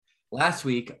Last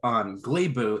week on Glee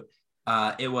Boot,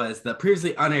 it was the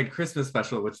previously unaired Christmas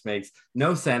special, which makes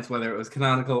no sense whether it was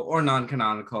canonical or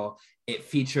non-canonical. It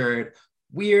featured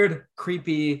weird,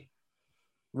 creepy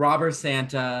robber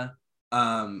Santa,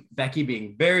 Becky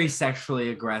being very sexually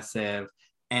aggressive,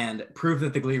 and prove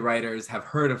that the Glee writers have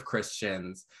heard of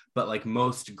Christians, but like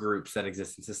most groups that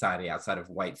exist in society outside of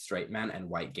white straight men and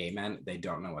white gay men, they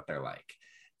don't know what they're like.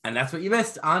 And that's what you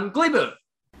missed on Glee Boot.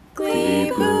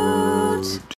 Glee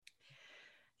Boot.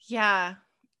 Yeah.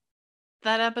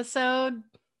 That episode,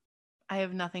 I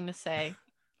have nothing to say.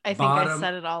 I think I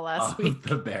said it all last week.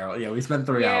 The barrel. Yeah, we spent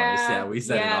 3 hours. Yeah, we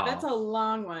said it all. Yeah, that's a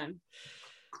long one.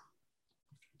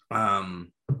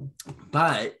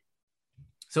 But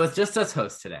so it's just us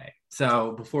hosts today.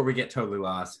 So before we get totally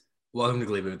lost, welcome to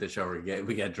Glee Boot, the show where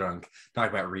we get drunk, talk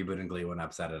about rebooting Glee one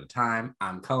episode at a time.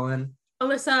 I'm Cullen.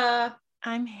 Alyssa.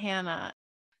 I'm Hannah.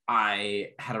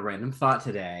 I had a random thought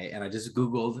today, and I just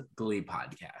Googled Glee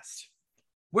podcast.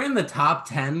 We're in the top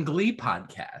 10 Glee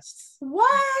podcasts.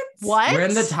 What? We're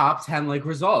in the top 10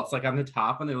 results. On the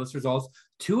top on the list results.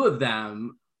 2 of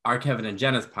them are Kevin and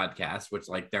Jenna's podcast, which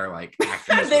they're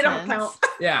actors. They don't count.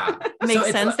 Yeah.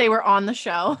 Makes sense. They were on the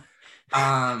show.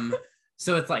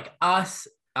 So it's us,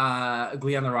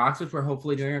 Glee on the Rocks, which we're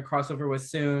hopefully doing a crossover with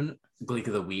soon. Gleek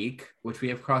of the Week, which we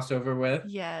have crossed over with.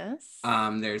 Yes.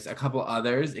 There's a couple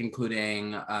others,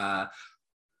 including I'm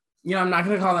not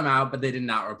going to call them out, but they did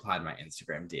not reply to my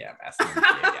Instagram DM asking me to be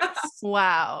a guest.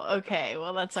 Wow. Okay.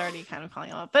 Well, that's already kind of calling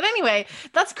them out. But anyway,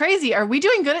 that's crazy. Are we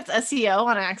doing good at SEO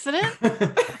on accident?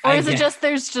 Or is it just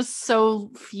there's just so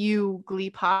few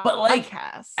Glee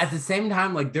podcasts? At the same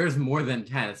time, there's more than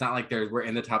 10. It's not like we're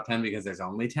in the top 10 because there's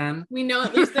only 10. We know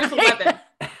at least there's 11.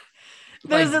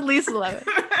 There's at least 11.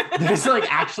 There's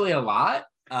actually a lot.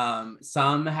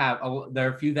 Some have there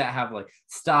are a few that have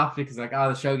stopped because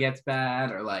the show gets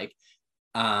bad, or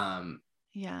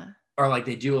yeah, or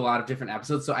they do a lot of different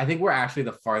episodes. So I think we're actually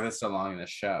the farthest along in the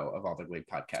show of all the Glee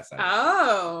podcasts.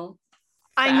 Oh,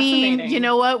 I mean, you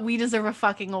know what? We deserve a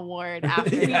fucking award after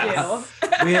we do.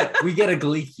 we get a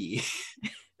Gleeky.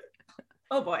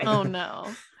 Oh boy. Oh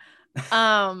no.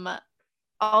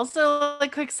 Also, a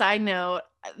quick side note,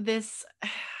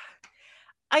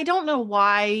 I don't know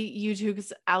why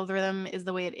YouTube's algorithm is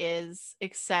the way it is,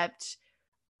 except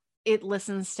it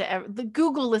listens to the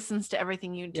Google listens to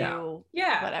everything you do.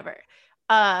 Yeah. Whatever.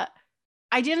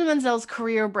 Idina Menzel's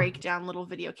career breakdown little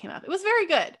video came up. It was very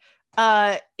good.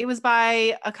 It was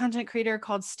by a content creator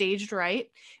called Staged Right.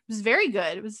 It was very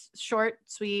good. It was short,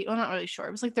 sweet. Well, not really short.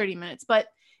 It was 30 minutes, but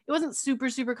it wasn't super,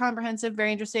 super comprehensive,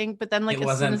 very interesting. But then it as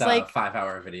wasn't soon as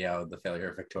 5-hour video, The Failure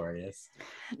of Victorious.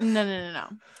 No.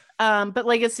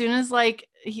 But as soon as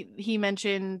he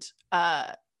mentioned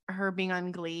her being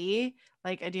on Glee,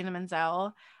 Idina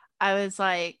Menzel, I was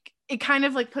it kind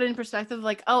of put in perspective,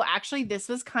 oh, actually this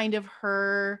was kind of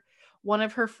one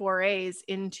of her forays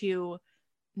into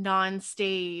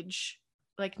non-stage,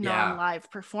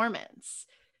 non-live performance.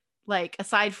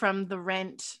 Aside from the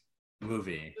Rent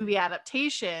movie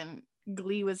adaptation,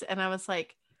 Glee was, and I was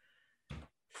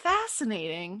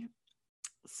fascinating.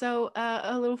 So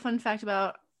a little fun fact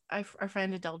about our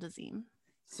friend Adele Dazeem.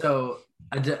 So,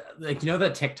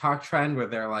 the TikTok trend where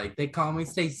they're they call me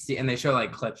Stacey, and they show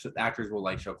clips. Actors will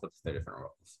show clips of their different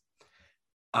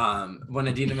roles. When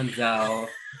Idina Menzel,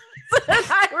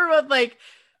 I were both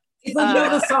you know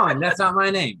the song. That's not my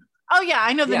name. Oh yeah,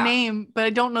 I know the name, but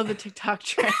I don't know the TikTok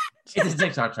trend. It's a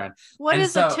TikTok trend. What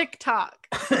is a TikTok?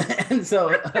 And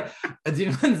so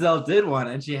Idina Menzel did one,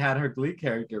 and she had her Glee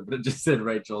character, but it just said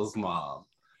Rachel's mom.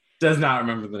 Does not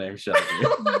remember the name Shelby.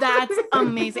 That's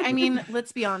amazing. I mean,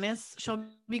 let's be honest.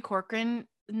 Shelby Corcoran,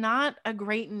 not a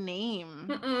great name.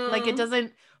 Mm-mm. It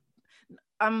doesn't.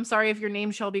 I'm sorry if your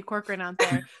name's Shelby Corcoran out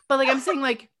there, but I'm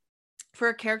saying for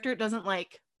a character, it doesn't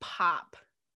pop.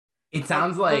 It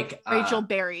sounds Rachel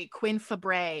Berry, Quinn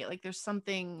Fabray. There's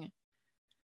something.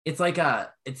 It's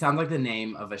it sounds like the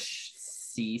name of a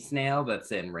sea snail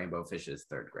that's in Rainbow Fish's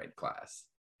 3rd grade class.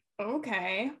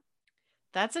 Okay.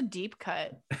 That's a deep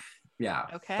cut. Yeah.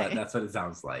 Okay. But that's what it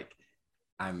sounds like.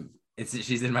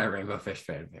 She's in my Rainbow Fish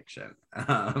fan fiction.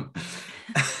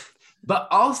 But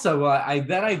also, I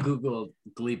Googled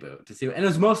Glee Boot to see, and it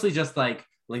was mostly just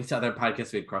links to other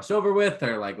podcasts we'd crossed over with,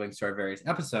 or links to our various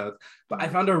episodes. But I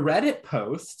found a Reddit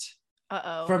post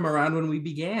from around when we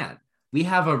began. We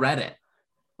have a Reddit.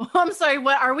 I'm sorry,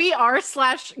 what are we?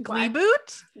 r/Glee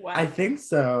Boot? What? I think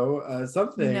so.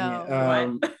 Something.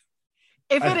 No.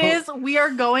 If it is, we are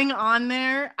going on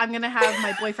there. I'm going to have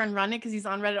my boyfriend run it because he's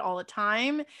on Reddit all the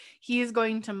time. He is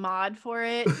going to mod for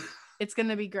it. It's going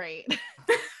to be great.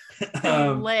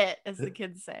 Lit, as the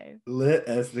kids say. Lit,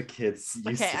 as the kids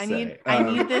used Okay, to I say.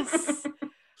 need this.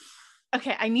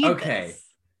 Okay, I need this.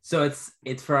 So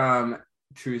it's from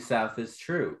True South is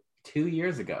True 2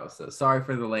 years ago. So sorry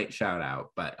for the late shout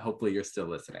out, but hopefully you're still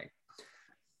listening.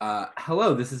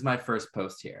 Hello, this is my first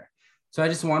post here. So I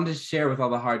just wanted to share with all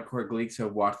the hardcore Gleeks who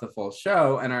have watched the full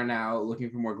show and are now looking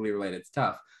for more Glee related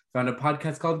stuff. Found a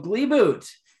podcast called Glee Boot.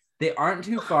 They aren't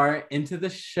too far into the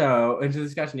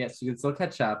discussion yet, so you can still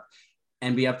catch up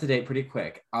and be up to date pretty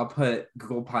quick. I'll put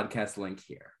Google Podcast link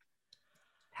here.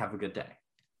 Have a good day.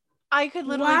 I could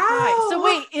literally cry. So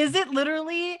wait, is it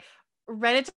literally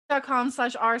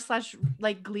reddit.com/r/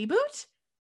 like Gleeboot?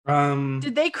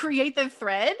 Did they create the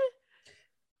thread?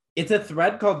 It's a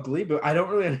thread called Glee Boot. I don't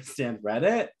really understand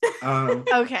Reddit.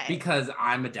 Okay. Because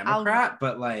I'm a Democrat,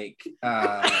 but like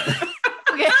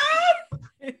okay.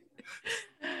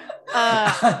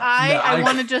 I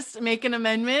want to just make an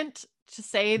amendment to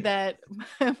say that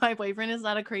my boyfriend is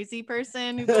not a crazy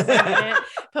person who's just on Reddit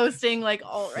posting like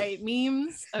alt-right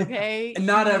memes. Okay.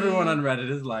 Not everyone on Reddit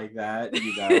is like that.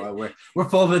 You know, we're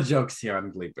full of the jokes here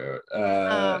on Glee Boot.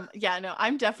 Yeah, no,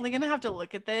 I'm definitely gonna have to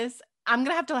look at this. I'm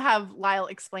gonna have to have Lyle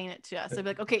explain it to us. I'd be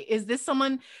like, okay, is this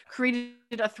someone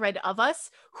created a thread of us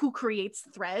who creates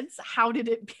threads? How did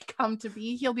it come to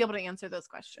be? He'll be able to answer those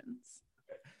questions.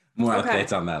 More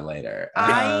updates on that later.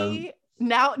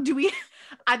 Now, do we,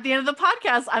 at the end of the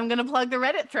podcast, I'm going to plug the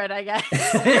Reddit thread, I guess.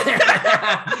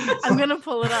 I'm going to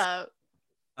pull it up.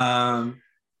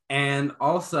 And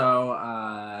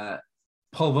also,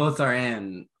 poll votes are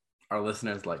in. Our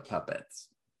listeners like puppets.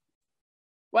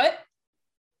 What?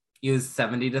 Use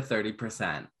 70 to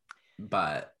 30%.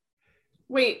 But.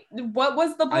 Wait, what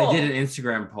was the poll? I did an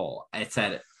Instagram poll. I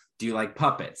said, do you like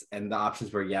puppets? And the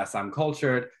options were, yes, I'm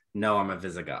cultured. No, I'm a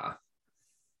Visigoth.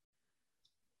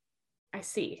 I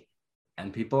see.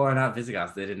 And people are not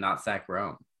Visigoths. They did not sack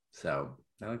Rome. So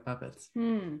they like puppets.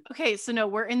 Okay, so no,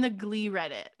 we're in the Glee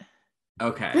Reddit.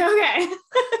 Okay. Okay.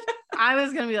 I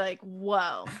was going to be like,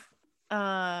 whoa.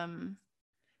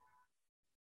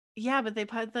 Yeah, but they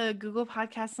put the Google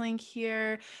Podcast link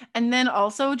here. And then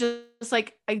also just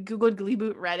like I Googled Glee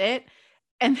Boot Reddit.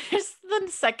 And there's the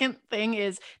second thing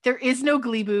is there is no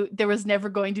Glee Boot. There was never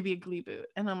going to be a Glee Boot.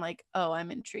 And I'm like, oh,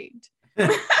 I'm intrigued.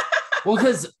 Well,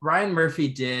 because Ryan Murphy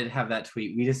did have that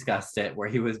tweet. We discussed it where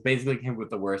he was basically came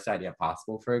with the worst idea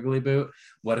possible for a Glee Boot.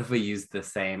 What if we used the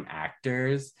same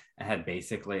actors and had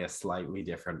basically a slightly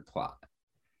different plot?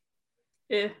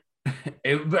 Yeah.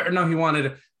 He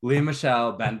wanted Lea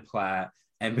Michele, Ben Platt,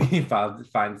 and Beanie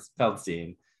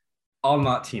Feldstein, all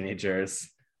not teenagers,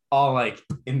 all like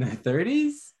in their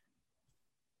 30s.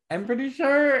 I'm pretty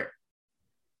sure.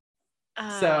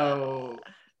 So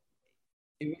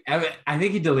I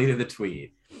think he deleted the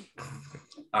tweet.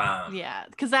 Yeah,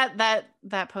 because that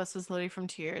post was literally from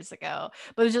 2 years ago.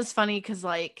 But it's just funny because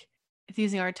like it's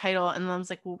using our title, and then I was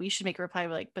like, well, we should make a reply.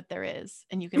 We're like, but there is,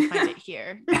 and you can find it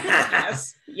here.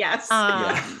 Yes.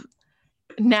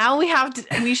 Now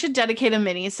we should dedicate a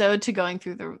mini-sode to going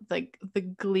through the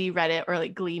Glee Reddit or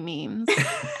like Glee memes.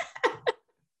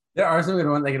 There are some good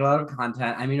ones. They get a lot of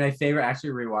content. I mean, my favorite,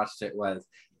 actually rewatched it, was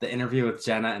the interview with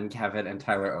Jenna and Kevin and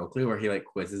Tyler Oakley, where he like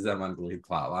quizzes them on Glee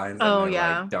plot lines. Oh, and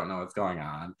yeah. Like, don't know what's going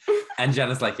on. And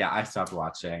Jenna's like, yeah, I stopped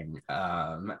watching.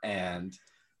 And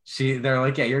they're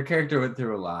like, yeah, your character went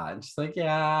through a lot. And she's like,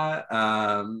 yeah.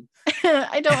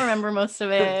 I don't remember most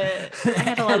of it. I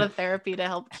had a lot of therapy to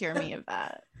help cure me of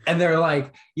that. And they're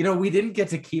like, we didn't get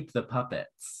to keep the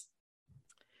puppets.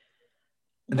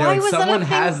 And Why they're like, was that a someone thing?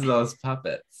 has those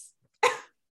puppets.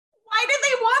 Why did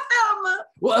they want them?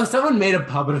 Well, if someone made a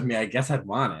puppet of me, I guess I'd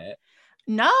want it.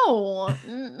 No.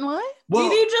 What? Do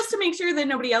you just to make sure that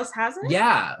nobody else has it?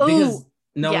 Yeah, because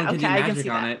no one can do I can magic see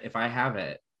on that. it if I have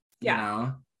it.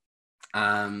 Yeah.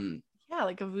 Yeah,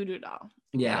 like a voodoo doll.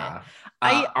 Yeah.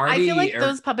 I feel like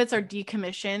those puppets are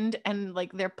decommissioned and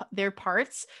like their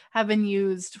parts have been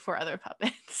used for other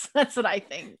puppets. That's what I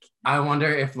think. I wonder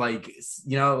if like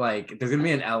there's gonna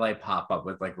be an LA pop-up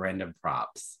with like random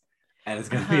props, and it's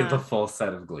gonna be the full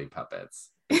set of Glee puppets,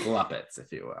 Gluppets,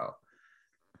 if you will,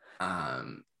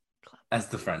 as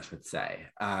the French would say.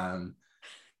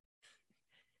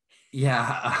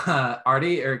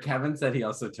 Artie or Kevin said he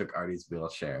also took Artie's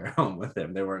wheelchair home with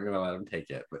him. They weren't gonna let him take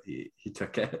it, but he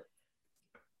took it.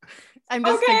 I'm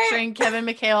just picturing Kevin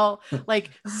McHale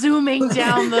like zooming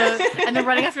down and they're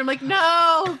running after him like,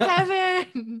 no,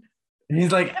 Kevin. And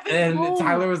he's like, Kevin's home.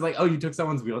 Tyler was like, oh, you took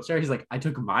someone's wheelchair? He's like, I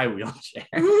took my wheelchair.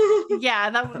 Yeah,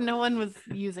 no one was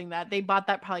using that. They bought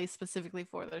that probably specifically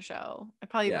for the show. They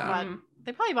probably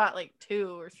bought like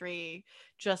 2 or 3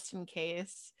 just in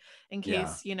case,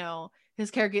 his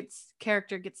his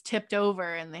character gets tipped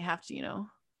over and they have to, you know,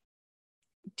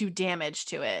 do damage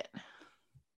to it.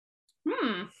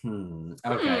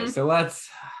 Okay, so let's.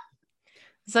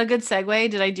 Is that a good segue?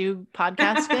 Did I do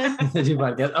podcast good? Did you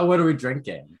podcast? Oh, what are we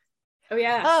drinking? Oh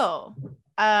yeah. Oh,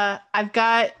 I've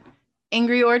got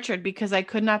Angry Orchard because I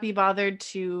could not be bothered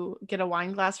to get a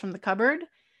wine glass from the cupboard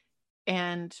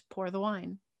and pour the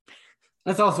wine.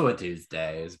 That's also a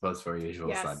Tuesday as opposed to our usual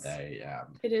Yes. Sunday. Yeah.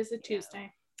 It is a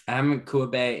Tuesday. I'm Kua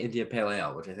Bay India Pale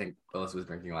Ale, which I think Melissa was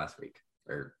drinking last week.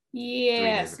 Or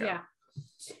Yes. ago. Yeah.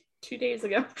 2 days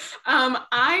ago.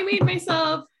 I made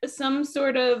myself some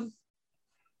sort of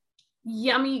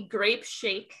yummy grape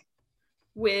shake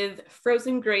with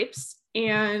frozen grapes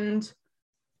and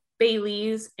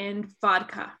Baileys and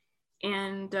vodka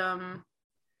and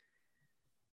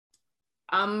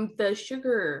the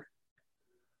sugar,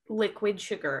 liquid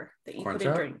sugar that you Corn put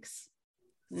syrup? in drinks.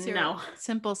 Syrup. No,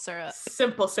 Simple syrup.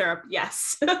 simple syrup.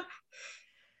 Yes.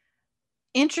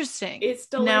 Interesting. It's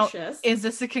Now, delicious. is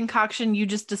this a concoction you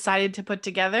just decided to put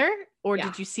together, or Yeah.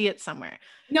 did you see it somewhere?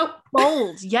 Nope.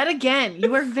 Bold, yet again.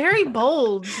 You are very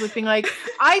bold with being like,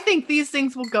 I think these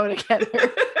things will go together.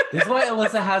 This is why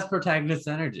Alyssa has protagonist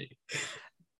energy.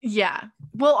 Yeah.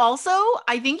 Well, also,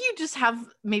 I think you just have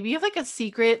maybe you have like a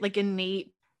secret, like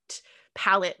innate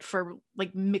palate for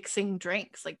like mixing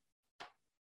drinks. Like,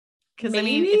 because I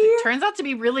mean, if Maybe? it turns out to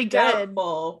be really good,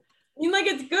 Doubtful. I mean, like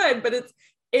it's good, but it's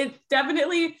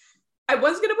definitely. I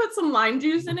was gonna put some lime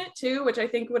juice in it too, which I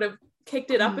think would have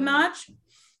kicked it up a notch.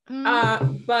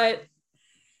 But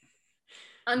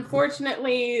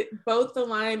unfortunately, both the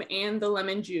lime and the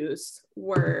lemon juice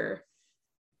were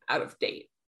out of date.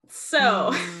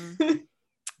 So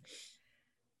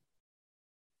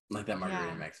Like that margarita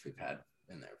Yeah. mix we've had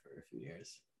in there for a few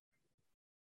years.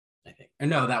 I think. Or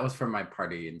no, that was from my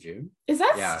party in June. is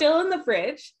that Yeah. still in the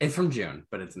fridge? It's from June,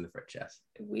 but it's in the fridge, yes.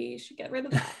 We should get rid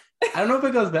of that. I don't know if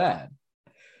it goes bad.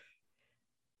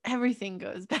 everything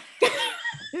goes back.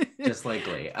 Just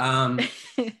likely.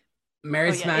 Mary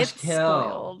Oh, yeah, Smash it Kill.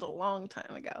 spoiled a long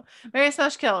time ago. Mary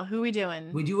Smash Kill. Who we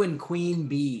doing? We doing Queen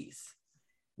Bees.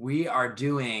 We are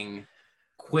doing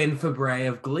Quinn Fabray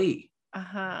of Glee.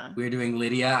 We're doing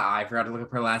Lydia, I forgot to look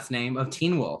up her last name, of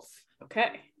Teen Wolf.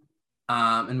 Okay.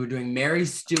 And we're doing Mary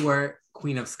Stuart,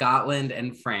 Queen of Scotland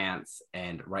and France,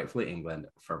 and rightfully England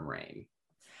from Reign.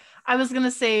 I was gonna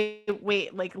say,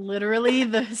 wait, like literally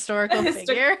the historical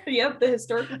figure. Yep, the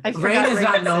historical. I Reign forgot is Reign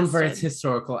not known for its existed.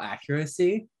 historical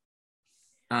accuracy.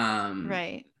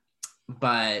 Right.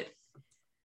 But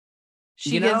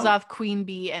She you gives know, off queen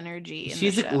bee energy. In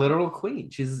she's the a show. literal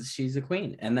queen. She's a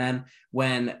queen. And then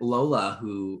when Lola,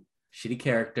 who shitty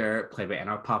character played by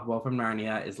Anna Popplewell from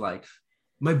Narnia, is like,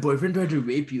 my boyfriend tried to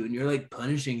rape you and you're like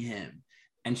punishing him.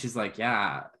 And she's like,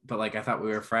 yeah, but like I thought we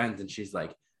were friends. And she's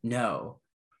like, no,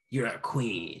 you're a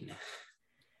queen.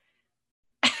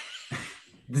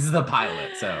 This is the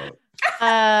pilot, so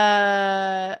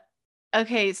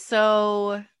Okay,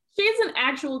 so She's an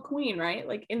actual queen, right?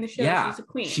 Like in the show, yeah, she's a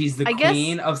queen. she's the I guess-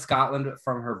 queen of Scotland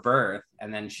from her birth,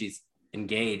 and then she's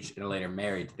engaged and later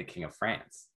married to the king of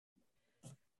France,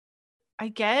 I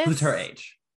guess who's her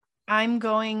age. I'm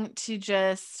gonna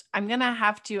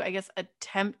have to, I guess,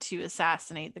 attempt to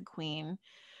assassinate the queen.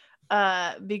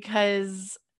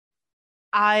 Because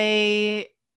I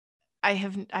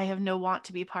have no want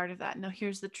to be part of that. Now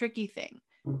here's the tricky thing.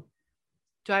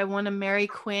 Do I want to marry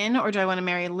Quinn or do I want to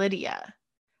marry Lydia?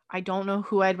 I don't know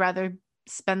who I'd rather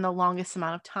spend the longest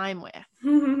amount of time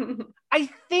with. I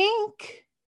think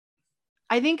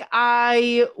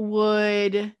I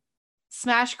would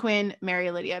smash Quinn,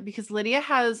 marry Lydia, because Lydia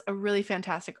has a really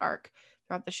fantastic arc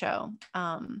throughout the show.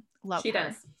 Love She her.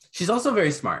 does. She's also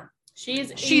very smart. She's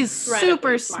super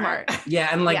incredibly smart. Yeah,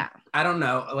 and like Yeah. I don't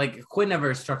know, like Quinn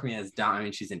never struck me as dumb. I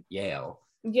mean, she's in Yale,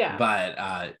 Yeah.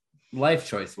 but life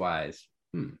choice wise,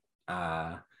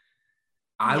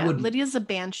 I Yeah, would. Lydia's a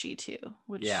banshee too,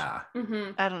 which Yeah,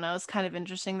 Mhm. I don't know. It's kind of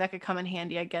interesting. That could come in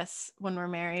handy, I guess, when we're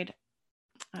married.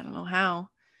 I don't know how.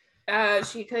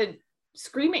 She could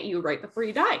scream at you right before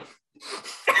you die.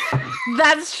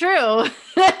 That's true. A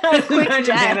quick Imagine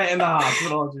death. Hannah in the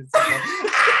hospital. Just,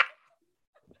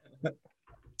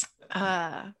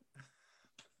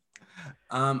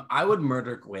 I would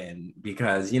murder Quinn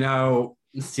because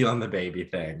stealing the baby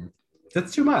thing.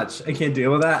 That's too much. I can't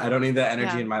deal with that. I don't need that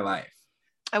energy Yeah. in my life.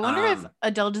 I wonder if Um,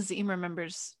 Adele Dazeem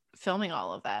remembers filming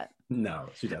all of that. No,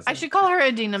 she doesn't. I should call her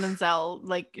Adina Menzel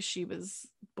like she was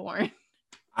born.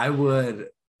 I would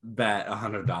bet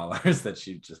 $100 that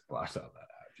she just blocked all that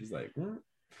out. She's like,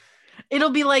 It'll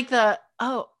be like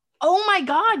oh my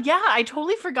God. Yeah, I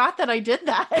totally forgot that I did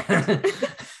that.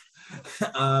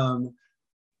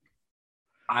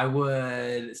 I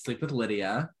would sleep with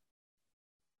Lydia,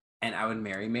 and I would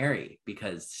marry Mary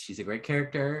because she's a great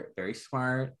character, very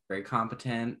smart, very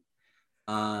competent.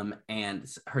 And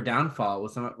her downfall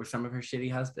was some of her shitty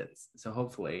husbands. So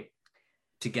hopefully,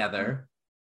 together,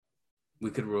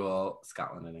 we could rule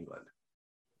Scotland and England.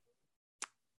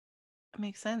 That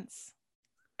makes sense.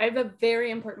 I have a very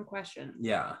important question.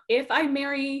 Yeah. If I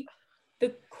marry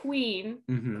the Queen,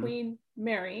 Queen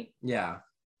Mary, yeah,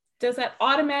 does that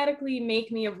automatically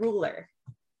make me a ruler?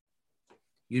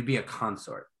 You'd be a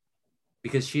consort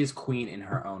because she is queen in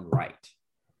her own right.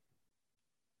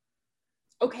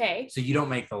 Okay. So you don't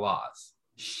make the laws.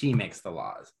 She makes the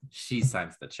laws. She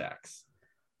signs the checks.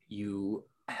 You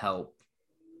help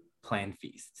plan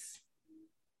feasts.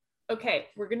 Okay,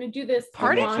 we're going to do this.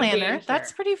 Party planner.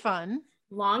 That's pretty fun.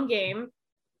 Long game.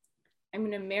 I'm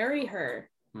going to marry her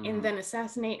and then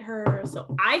assassinate her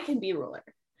so I can be ruler.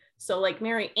 So like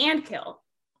marry and kill.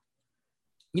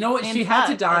 You know what? And she had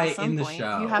to fuck die at some in the point.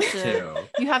 show You have to too.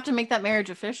 You have to make that marriage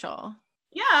official.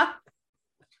 Yeah.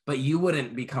 But you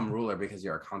wouldn't become ruler because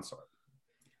you're a consort.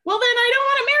 Well, then I don't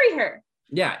want to marry her.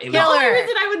 Yeah. The only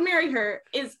reason I would marry her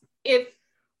is if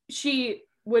she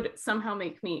would somehow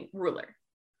make me ruler.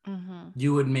 Mm-hmm.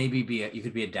 You would maybe you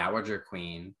could be a dowager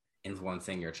queen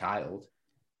influencing your child.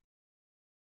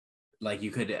 Like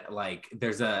you could, like,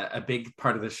 there's a big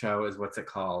part of the show is what's it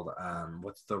called?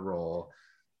 What's the role?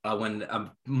 When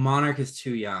a monarch is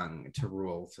too young to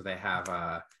rule. So they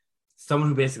have someone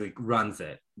who basically runs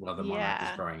it while the monarch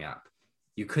is growing up.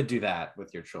 You could do that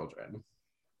with your children.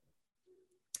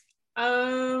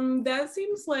 That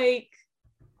seems like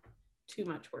too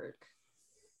much work.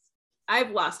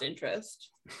 I've lost interest.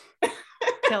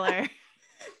 Killer.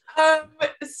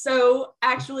 So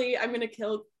actually I'm gonna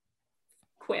kill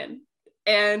Quinn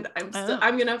and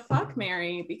I'm gonna fuck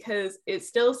Mary because it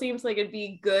still seems like it'd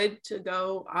be good to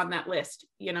go on that list,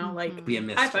 you know, like be a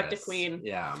mistress. I fucked a queen.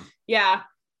 Yeah.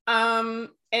 And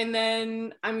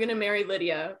then I'm gonna marry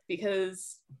Lydia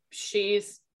because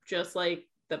she's just like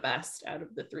the best out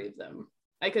of the three of them.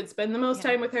 I could spend the most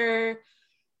time with her.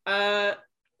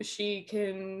 She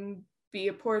can be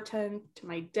a portent to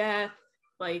my death.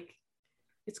 Like,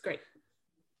 it's great.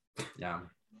 Yeah.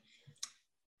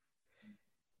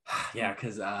 Yeah,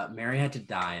 because Mary had to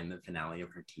die in the finale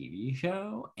of her TV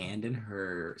show and in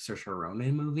her Saoirse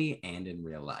Ronan movie and in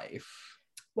real life.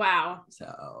 Wow.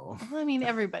 So. Well, I mean,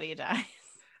 everybody dies.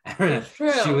 It's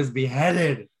true. She was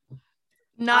beheaded.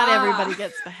 Not everybody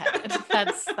gets beheaded.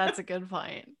 That's a good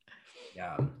point.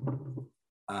 Yeah.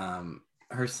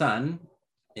 Her son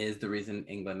is the reason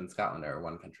England and Scotland are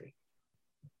one country.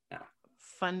 Yeah.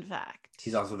 Fun fact.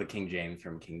 He's also the King James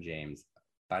from King James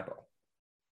Bible.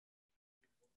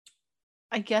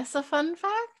 I guess a fun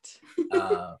fact.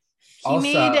 He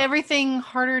made everything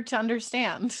harder to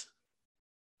understand.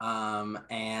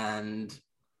 And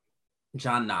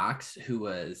John Knox, who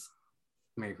was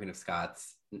Mary Queen of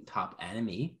Scots' top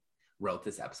enemy, wrote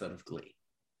this episode of Glee.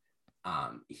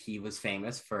 He was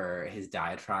famous for his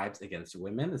diatribes against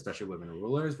women, especially women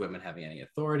rulers, women having any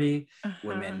authority,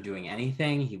 women doing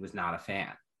anything. He was not a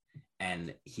fan.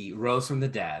 And he rose from the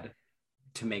dead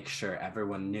to make sure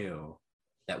everyone knew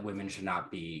that women should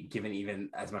not be given even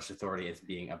as much authority as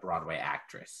being a Broadway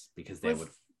actress, because they would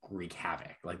wreak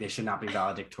havoc. Like, they should not be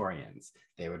valedictorians.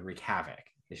 They would wreak havoc.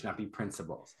 They should not be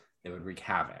principals. They would wreak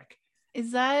havoc.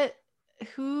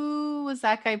 Who was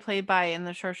that guy played by in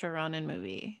the Saoirse Ronan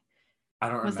movie? I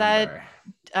don't remember.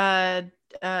 Was that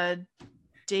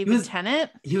David Tennant?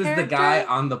 He was the guy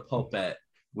on the pulpit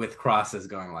with crosses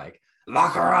going like,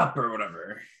 lock her up or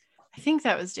whatever. I think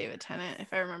that was David Tennant,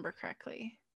 if I remember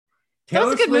correctly. Taylor That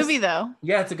was a good Swift's movie, though.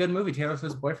 Yeah, it's a good movie. Taylor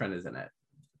Swift's boyfriend is in it.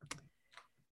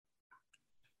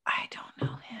 I don't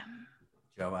know him.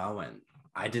 Joe Alwyn.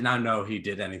 I did not know he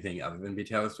did anything other than be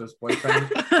Taylor Swift's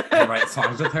boyfriend and write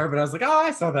songs with her, but I was like, oh,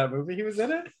 I saw that movie. He was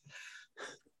in it.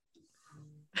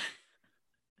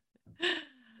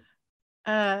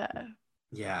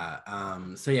 Yeah.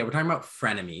 So yeah, we're talking about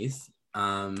frenemies,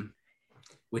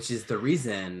 which is the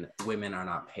reason women are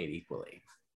not paid equally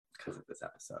because of this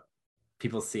episode.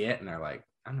 People see it and they're like,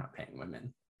 I'm not paying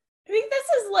women. I think this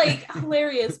is like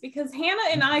hilarious because Hannah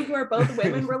and I, who are both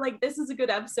women, were like, this is a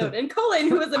good episode. And Colin,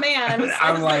 who is a man,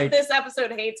 says like, this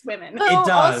episode hates women. But it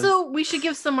does. Also, we should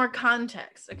give some more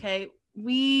context, okay?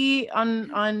 We,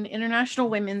 on International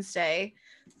Women's Day,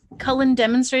 Cullen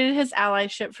demonstrated his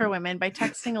allyship for women by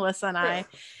texting Alyssa and I,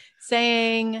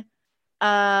 saying,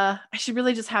 I should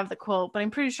really just have the quote, but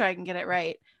I'm pretty sure I can get it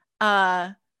right.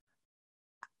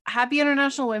 Happy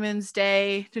International Women's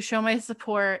Day. To show my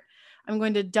support, I'm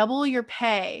going to double your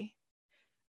pay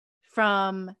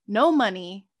from no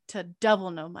money to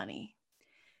double no money.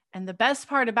 And the best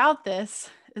part about this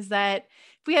is that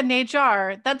if we had an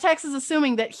HR, that text is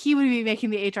assuming that he would be making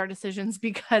the HR decisions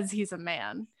because he's a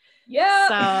man. Yeah.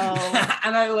 So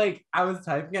And I was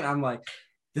typing it. I'm like,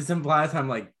 this implies I'm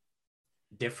like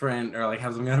different or like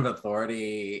have some kind of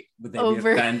authority. Would they be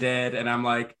offended? And I'm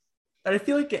like, I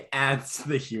feel like it adds to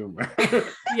the humor.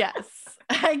 Yes,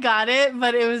 I got it,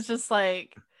 but it was just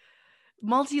like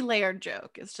multi-layered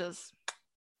joke. It's just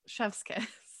chef's kiss.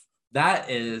 That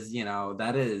is,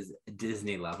 that is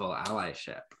Disney level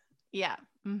allyship. Yeah.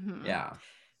 Mm-hmm. Yeah.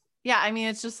 Yeah. I mean,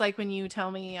 it's just like when you tell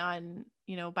me on,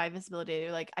 by visibility,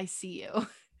 you're like, I see you.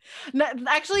 No,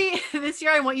 actually, this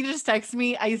year I want you to just text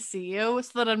me, I see you,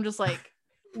 so that I'm just like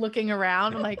looking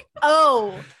around. I'm like,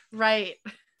 oh, right.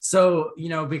 So,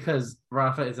 because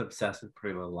Rafa is obsessed with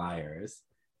Pretty Little Liars,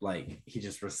 like he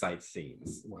just recites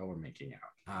scenes while we're making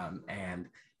out. And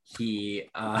he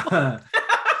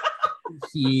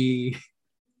he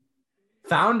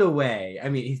found a way. I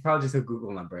mean, he's probably just a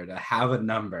Google number to have a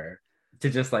number to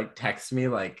just like text me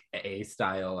like a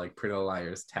style like Pretty Little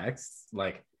Liars text,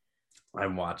 like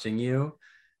I'm watching you,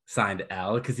 signed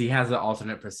L, because he has an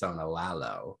alternate persona,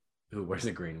 Lalo, who wears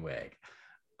a green wig.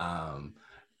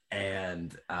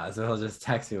 And so he'll just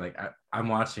text me like, I'm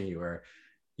watching you, or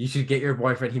you should get your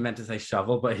boyfriend. He meant to say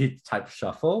shovel, but he typed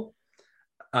shuffle.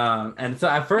 And so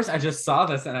at first I just saw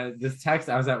this and this text,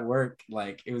 I was at work,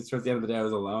 like it was towards the end of the day, I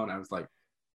was alone. I was like,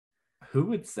 who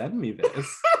would send me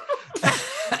this?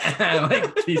 And I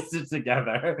like pieced it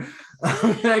together.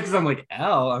 Because I'm like,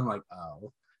 L, I'm like,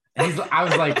 oh. And I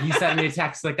was like, you sent me a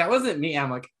text, like that wasn't me. I'm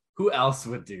like, who else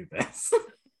would do this?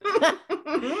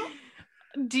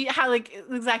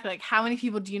 How many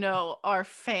people do you know are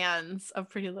fans of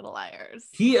Pretty Little Liars?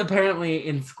 He apparently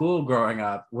in school growing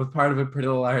up was part of a Pretty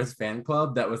Little Liars fan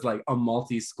club that was like a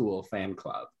multi-school fan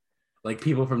club. Like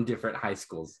people from different high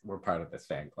schools were part of this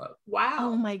fan club. Wow.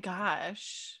 Oh my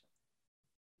gosh.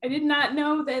 I did not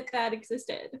know that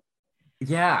existed.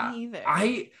 Yeah. Me either.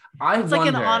 I it's wonder, like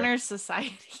an honor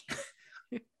society.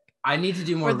 I need to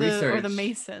do more research. Or the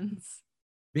Masons.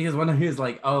 Because when he was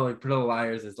like, oh, like Pretty Little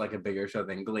Liars is like a bigger show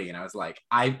than Glee. And I was like,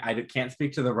 I can't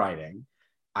speak to the writing.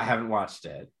 I haven't watched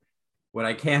it. What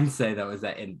I can say though is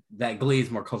that Glee is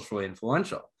more culturally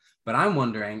influential. But I'm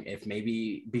wondering if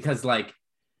maybe, because like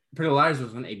Pretty Little Liars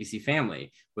was an ABC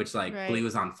Family, which like right. Glee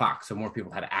was on Fox, so more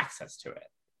people had access to it.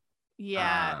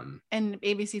 Yeah. And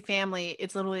ABC Family,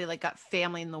 it's literally like got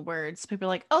family in the words. People are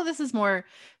like, oh, this is more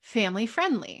family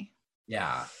friendly.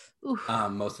 Yeah.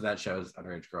 Most of that show is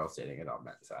underage girls dating adult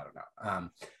men, so I don't know.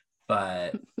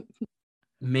 But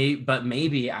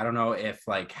maybe I don't know if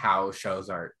like how shows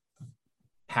are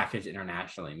packaged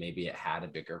internationally, maybe it had a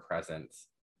bigger presence.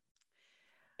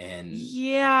 And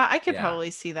yeah, I could probably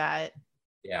see that.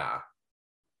 Yeah.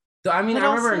 So I mean,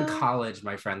 I remember in college,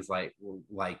 my friends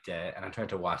liked it, and I tried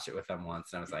to watch it with them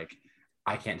once, and I was like,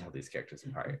 I can't tell these characters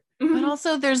apart. But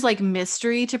also, there's like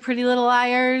mystery to Pretty Little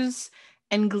Liars.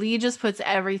 And Glee just puts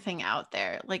everything out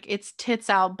there. Like it's tits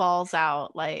out, balls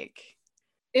out. Like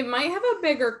it might have a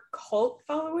bigger cult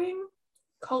following.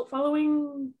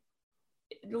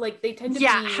 Like they tend to be.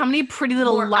 Yeah, how many Pretty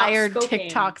Little Liar outspoken.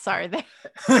 TikToks are there?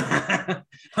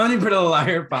 How many Pretty Little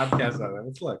Liar podcasts are there?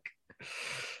 Let's look.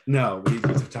 No, we need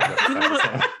to talk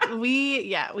about this.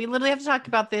 We literally have to talk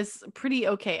about this pretty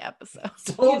okay episode.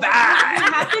 So bad. We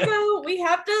have to go. We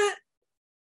have to.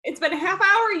 It's been a half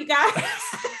hour, you guys.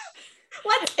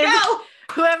 Let's go.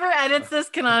 Whoever edits this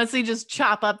can honestly just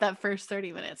chop up that first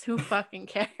 30 minutes. Who fucking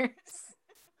cares?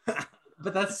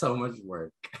 But that's so much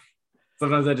work.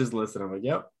 Sometimes I just listen. I'm like,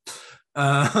 yep.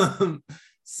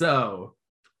 So,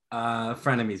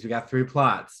 frenemies. We got 3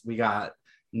 plots. We got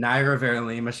Naira,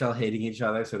 Verily, and Michelle hating each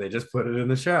other, so they just put it in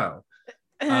the show.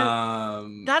 That's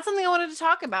something I wanted to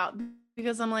talk about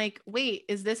because I'm like, wait,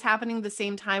 is this happening the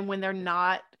same time when they're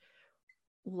not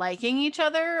liking each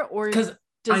other, or because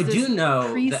I do know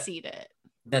precede it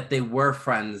that they were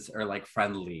friends or like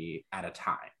friendly at a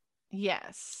time?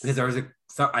 Yes, because there was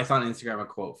I saw on Instagram a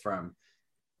quote from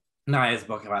Naya's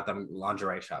book about them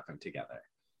lingerie shopping together,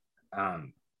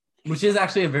 which is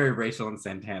actually a very Rachel and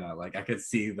Santana. Like I could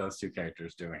see those two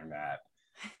characters doing that.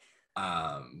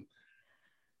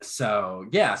 So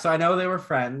yeah, so I know they were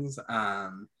friends,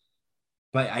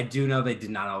 but I do know they did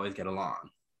not always get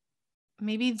along.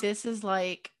 Maybe this is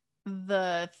like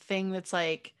the thing that's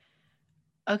like,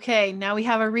 okay, now we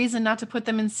have a reason not to put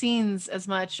them in scenes as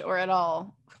much or at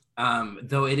all.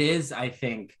 Though it is, I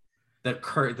think, the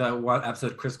one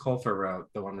episode Chris Colfer wrote,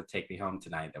 the one with Take Me Home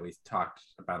Tonight that we talked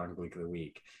about on Gleek of the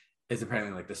Week, is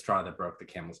apparently like the straw that broke the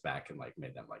camel's back and like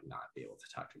made them like not be able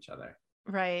to talk to each other.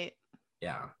 Right.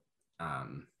 Yeah.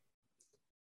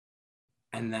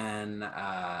 And then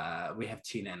we have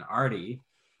Tina and Artie,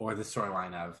 or the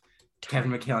storyline of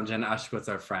Kevin McHale and Jenna Ushkowitz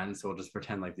are friends, so we'll just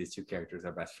pretend like these two characters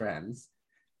are best friends.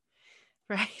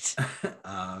 Right.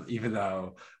 Even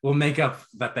though we'll make up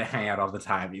that they hang out all the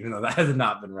time, even though that has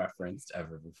not been referenced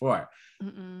ever before.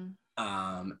 And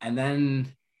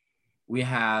then we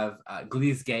have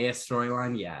Glee's gayest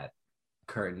storyline yet,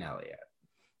 Kurt and Elliot.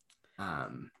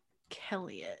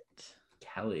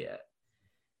 Kelliot.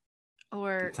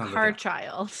 Or Car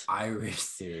Child. Irish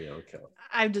serial killer.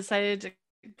 I've decided to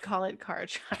call it Car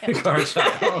Child. Car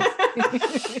Child.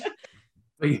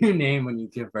 What you name when you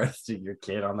give birth to your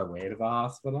kid on the way to the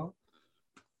hospital?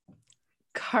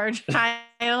 Car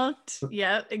Child.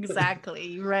 Yep,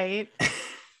 exactly. Right.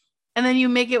 And then you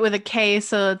make it with a K,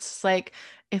 so it's like,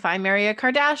 if I marry a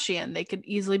Kardashian, they could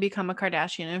easily become a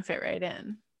Kardashian and fit right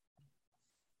in.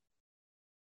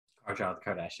 Car Child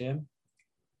Kardashian?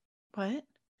 What?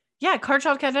 Yeah, Car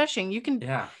Child Kardashian. You can.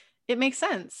 Yeah. It makes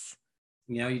sense.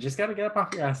 You know, you just got to get up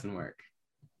off your ass and work.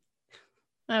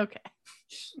 Okay.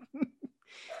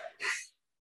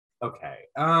 Okay.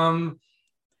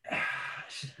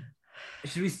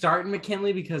 Should we start in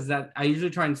McKinley? Because that I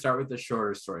usually try and start with the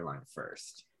shorter storyline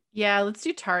first. Yeah, let's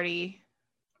do Tardy.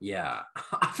 Yeah.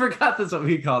 I forgot that's what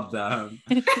we called them.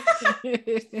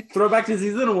 Throwback to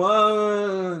season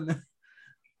 1.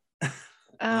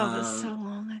 Oh, that's so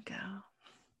long ago.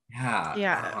 Yeah.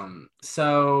 Yeah.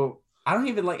 So I don't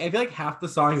even I feel like half the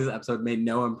songs in this episode made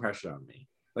no impression on me.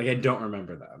 Like, I don't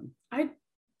remember them. I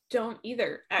don't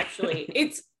either, actually.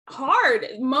 It's hard.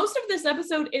 Most of this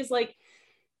episode is like,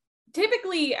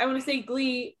 typically, I want to say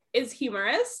Glee is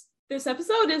humorous. This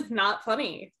episode is not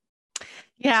funny.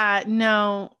 Yeah,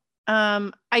 no.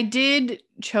 I did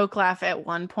choke laugh at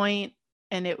one point,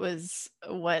 and it was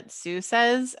what Sue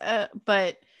says,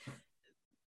 but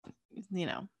you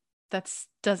know,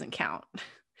 doesn't count.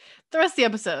 The rest of the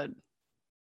episode,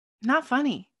 not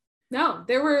funny. No,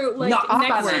 there were like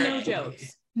next to no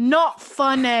jokes. Not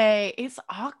funny. It's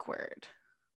awkward.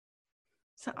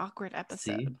 It's an awkward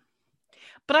episode. See?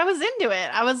 But I was into it.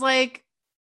 I was like,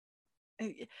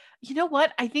 you know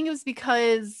what? I think it was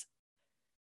because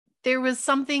there was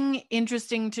something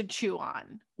interesting to chew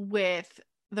on with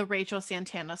the Rachel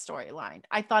Santana storyline.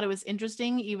 I thought it was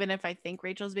interesting, even if I think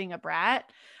Rachel's being a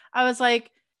brat. I was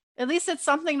like, at least it's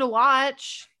something to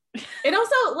watch. It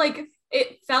also,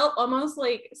 it felt almost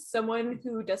like someone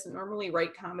who doesn't normally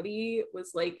write comedy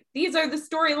was like, these are the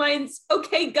storylines.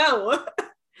 Okay, go.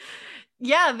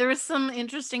 Yeah, there was some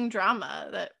interesting drama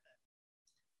that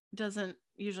doesn't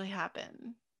usually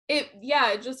happen. It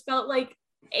just felt like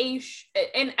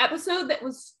an episode that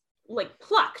was like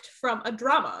plucked from a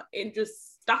drama and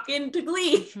just stuck into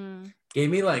Glee. Mm-hmm. Gave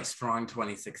me strong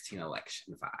 2016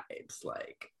 election vibes,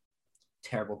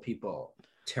 terrible people,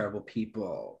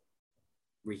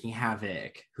 wreaking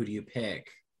havoc. Who do you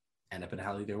pick? End up in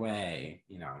hell either way,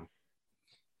 you know.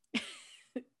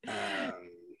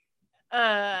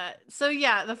 So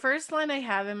yeah, the first line I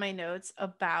have in my notes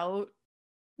about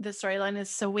the storyline is,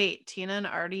 so wait, Tina and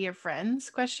Artie are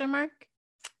friends? ?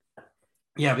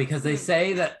 Yeah, because they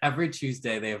say that every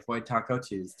Tuesday they avoid Taco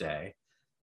Tuesday.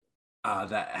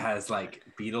 That has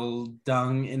beetle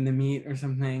dung in the meat or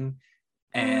something.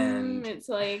 And it's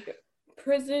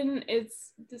prison,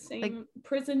 it's the same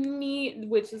prison meat,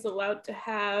 which is allowed to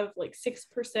have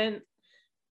 6%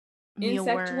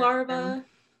 insect larva.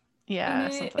 Yeah,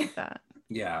 something like that.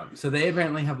 Yeah, so they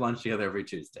apparently have lunch together every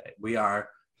Tuesday. We are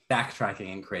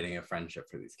backtracking and creating a friendship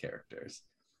for these characters.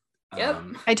 Yep.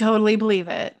 I totally believe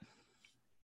it.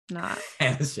 Not.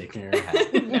 Hannah's shaking her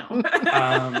head.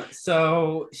 No.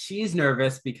 So she's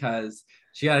nervous because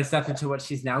she got accepted to what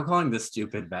she's now calling the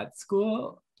stupid vet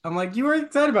school. I'm like, you were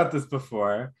excited about this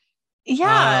before.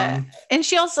 Yeah. And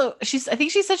I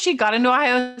think she said she got into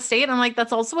Ohio State. I'm like,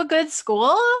 that's also a good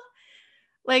school.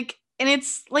 And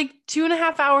it's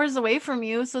 2.5 hours away from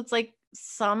you. So it's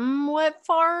somewhat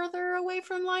farther away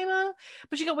from Lima.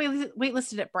 But she got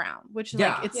waitlisted at Brown, which is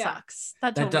it sucks.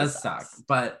 That totally does sucks. suck.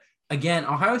 But again,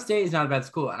 Ohio State is not a bad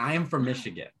school. And I am from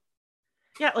Michigan.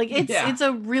 Yeah, it's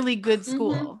a really good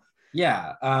school. Mm-hmm.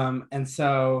 Yeah. And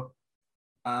so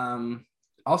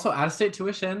also out-of-state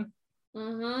tuition.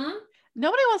 Mm-hmm.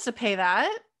 Nobody wants to pay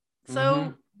that.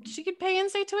 So she could pay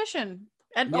in-state tuition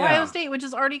at Ohio State, which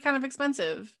is already kind of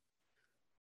expensive.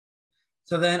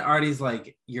 So then Artie's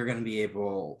like, you're going to be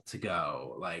able to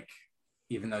go,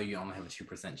 even though you only have a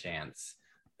 2% chance,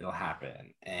 it'll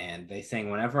happen. And they sing,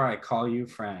 whenever I call you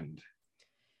friend.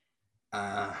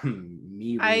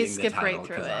 Me reading I the skipped title right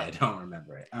through 'cause it. I don't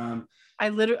remember it. I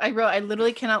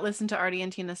literally cannot listen to Artie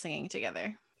and Tina singing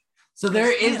together. So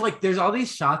there is like, there's all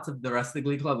these shots of the rest of the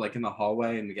Glee Club, like in the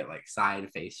hallway, and we get like side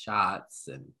face shots.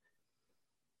 And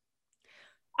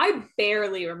I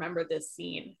barely remember this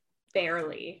scene.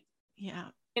 Barely. Yeah.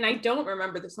 And I don't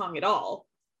remember the song at all.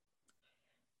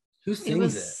 Who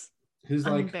sings it? Who's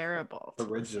like unbearable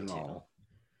original?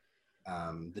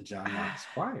 The John Knox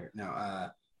Choir. No,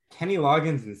 Kenny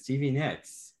Loggins and Stevie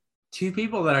Nicks. Two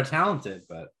people that are talented,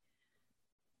 but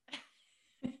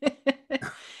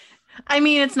I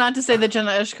mean, it's not to say that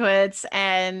Jenna Ushkowitz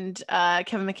and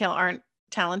Kevin McHale aren't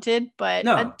talented, but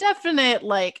a definite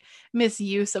like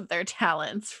misuse of their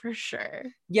talents for sure.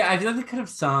 Yeah, I feel like they could have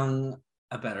sung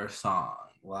a better song,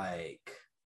 like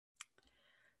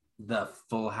the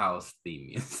Full House theme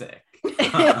music.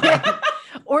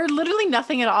 Or literally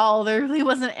nothing at all. There really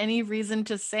wasn't any reason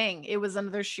to sing. It was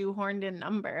another shoehorned in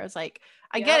number. I was like,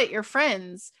 I get it, you're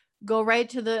friends. Go right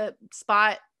to the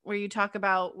spot where you talk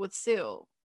about with Sue.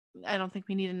 I don't think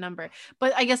we need a number,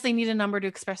 but I guess they need a number to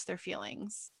express their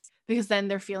feelings, because then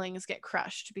their feelings get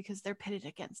crushed because they're pitted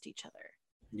against each other.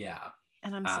 Yeah.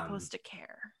 And I'm supposed to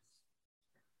care.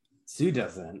 Sue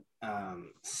doesn't.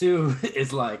 Sue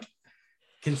is like,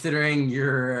 considering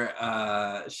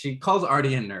she calls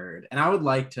Artie a nerd. And I would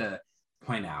like to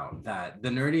point out that the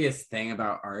nerdiest thing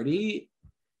about Artie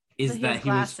is that he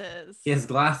has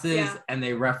glasses, and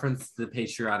they reference the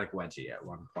patriotic wedgie at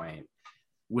one point,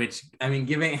 which, I mean,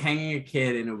 hanging a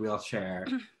kid in a wheelchair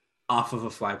off of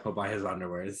a flagpole by his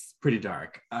underwear is pretty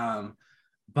dark.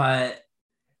 But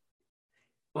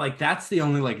like, that's the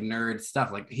only like nerd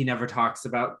stuff. Like, he never talks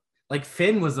about, like,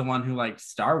 Finn was the one who liked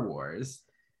Star Wars.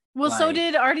 Well, so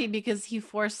did Artie, because he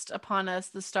forced upon us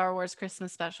the Star Wars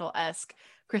Christmas special-esque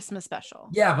Christmas special.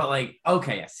 Yeah, but like,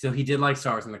 okay, yes. So he did like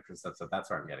Star Wars in the Christmas episode. That's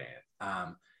where I'm getting it.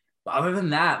 But other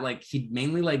than that, like, he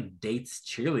mainly like dates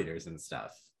cheerleaders and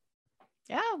stuff.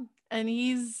 Yeah, and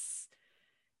he's...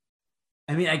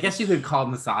 I mean, I guess you could call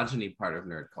misogyny part of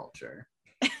nerd culture.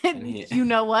 You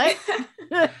know what?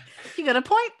 You got a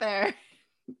point there.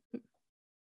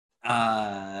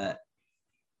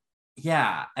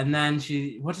 Yeah, and then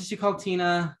what did she call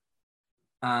Tina?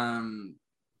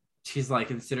 She's like,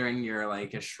 considering you're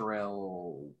like a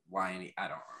shrill, whiny, I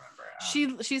don't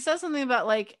remember. She says something about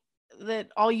like that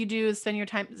all you do is spend your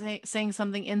time saying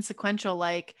something insequential,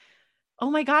 like, oh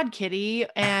my God, Kitty,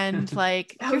 and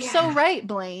like, you're so right,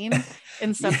 Blaine,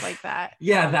 and stuff like that.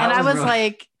 Yeah, and I was really...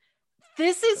 like,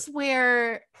 this is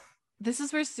where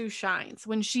Sue shines,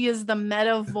 when she is the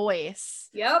meta voice.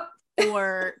 Yep.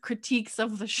 Or critiques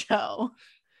of the show.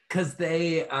 Because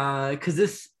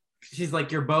she's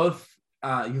like, you've both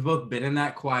been in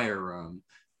that choir room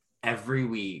every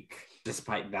week,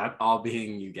 despite that all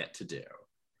being you get to do.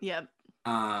 Yep.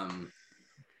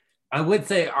 I would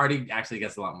say Artie actually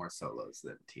gets a lot more solos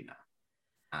than Tina.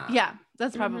 Yeah,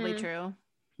 that's probably true.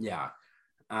 Yeah.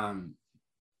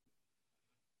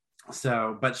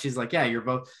 So, but she's like, yeah, you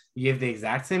have the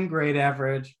exact same grade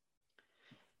average,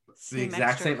 the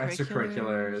exact same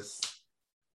extracurriculars.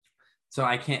 So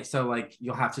like,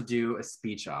 you'll have to do a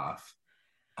speech off,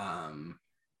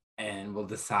 and we'll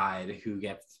decide who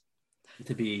gets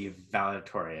to be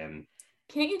valedictorian.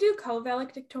 Can't you do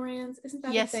co-valedictorians? Isn't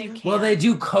that a thing? You can. Well, they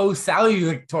do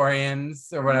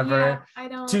co-salutatorians or whatever. Yeah, I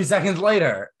don't. 2 seconds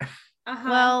later. Uh-huh.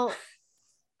 Well,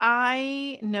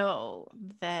 I know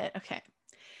that. Okay.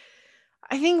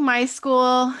 I think my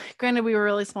school, granted we were a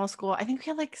really small school, I think we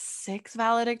had like 6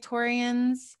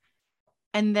 valedictorians,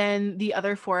 and then the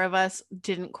other 4 of us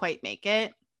didn't quite make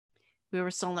it. We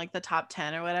were still in like the top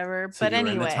 10 or whatever. So but you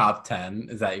anyway, were in the top 10.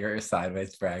 Is that your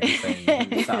sideways brag?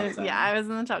 Yeah, I was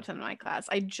in the top 10 in my class.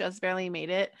 I just barely made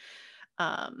it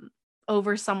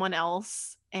over someone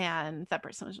else, and that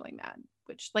person was really mad.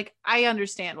 Which, like, I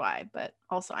understand why, but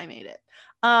also I made it.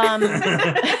 But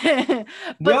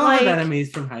we all have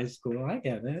enemies from high school. I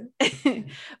get it.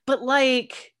 But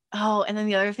like, and then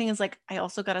the other thing is, like, I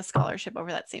also got a scholarship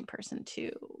over that same person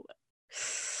too.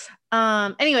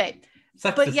 Anyway,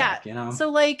 but yeah, you know? So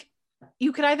like,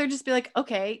 you could either just be like,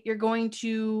 okay, you're going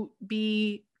to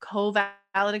be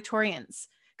co-valedictorians,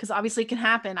 because obviously it can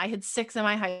happen. I had 6 in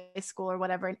my high school or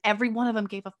whatever, and every one of them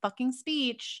gave a fucking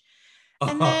speech.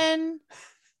 And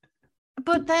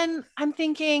but then I'm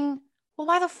thinking, well,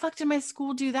 why the fuck did my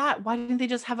school do that? Why didn't they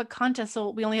just have a contest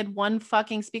so we only had one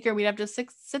fucking speaker? We'd have to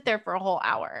sit there for a whole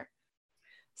hour.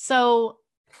 So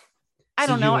I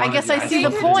don't know. I guess I see the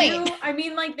point. I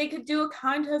mean, like, they could do a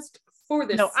contest for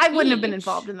this. No, I wouldn't have been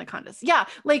involved in the contest. Yeah,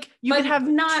 like you could have 2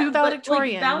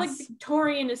 valedictorians. Like,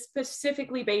 valedictorian is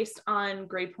specifically based on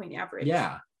grade point average.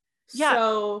 Yeah.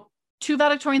 So 2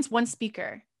 valedictorians, 1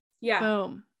 speaker. Yeah.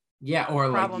 Boom. Yeah, or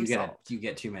like Problem you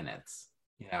get 2 minutes.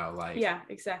 You know, like, yeah,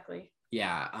 exactly.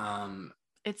 Yeah.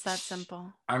 It's that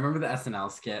simple. I remember the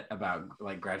SNL skit about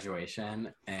like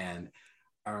graduation, and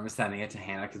I remember sending it to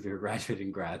Hannah because we were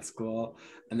graduating grad school,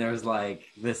 and there was like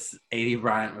this 80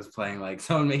 Bryant was playing like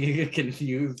someone making a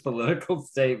confused political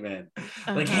statement,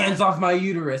 like hands off my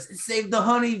uterus and save the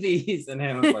honeybees, and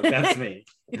Hannah was like, "That's me."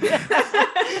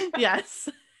 Yes.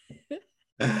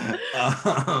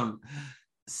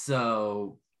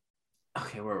 So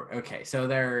okay. So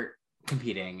they're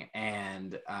competing,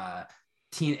 and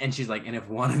and she's like, and if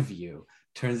one of you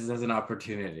turns this as an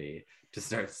opportunity to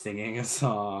start singing a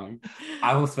song,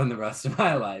 I will spend the rest of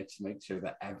my life to make sure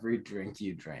that every drink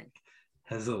you drink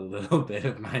has a little bit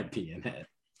of my pee in it.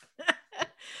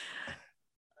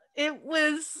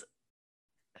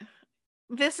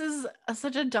 This is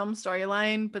such a dumb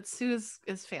storyline, but Sue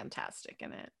is fantastic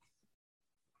in it.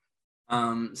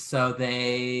 So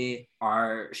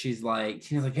she's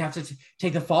like, you have to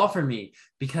take the fall for me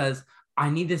because I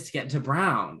need this to get into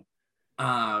Brown.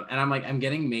 And I'm like, I'm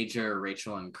getting major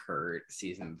Rachel and Kurt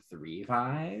season 3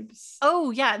 vibes.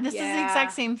 Oh yeah, this is the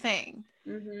exact same thing.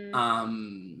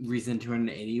 Mm-hmm. Reason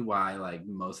 280 why like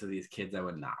most of these kids I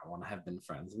would not want to have been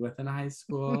friends with in high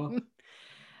school.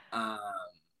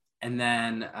 And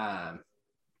then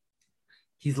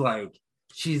he's like,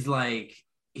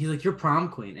 you're prom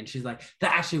queen, and she's like,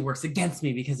 that actually works against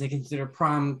me because they consider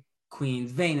prom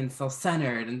queens vain and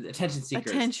self-centered and attention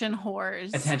seekers, attention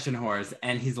whores.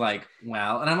 And he's like,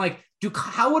 well, and I'm like,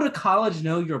 how would a college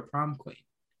know you're a prom queen?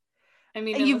 I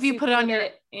mean, if you put it on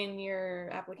in your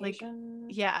application,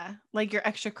 like your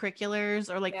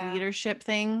extracurriculars or like leadership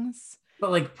things.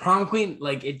 But like prom queen,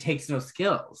 like it takes no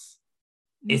skills.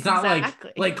 It's not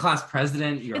like class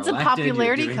president. It's elected, a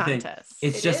popularity contest.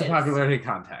 It's just a popularity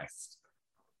contest.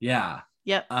 Yeah.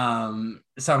 Yep. So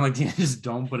I'm like, just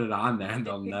don't put it on there and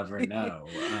they'll never know.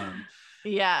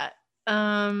 Yeah.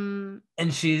 And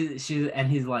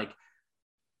he's like,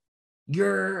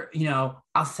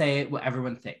 I'll say what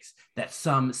everyone thinks, that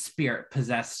some spirit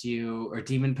possessed you or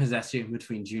demon possessed you in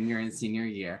between junior and senior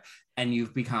year, and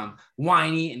you've become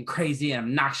whiny and crazy and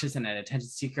obnoxious and an attention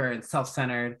seeker and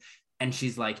self-centered. And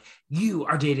she's like, you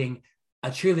are dating a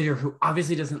cheerleader who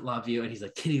obviously doesn't love you. And he's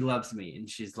like, Kitty loves me. And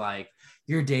she's like,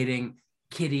 you're dating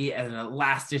Kitty as a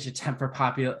last-ditch attempt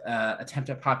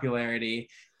at popularity.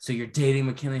 So you're dating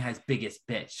McKinley High's biggest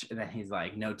bitch. And then he's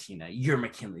like, no, Tina, you're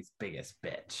McKinley's biggest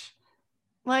bitch.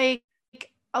 Like,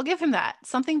 I'll give him that.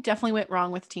 Something definitely went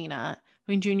wrong with Tina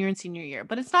between junior and senior year,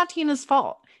 but it's not Tina's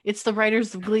fault. It's the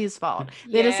writers of Glee's fault.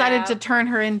 They decided to turn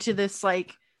her into this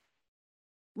like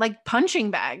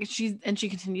punching bag. She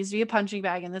continues to be a punching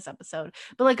bag in this episode,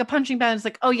 but like a punching bag is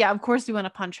like, oh yeah, of course we want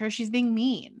to punch her. She's being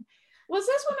mean. Was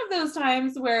this one of those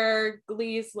times where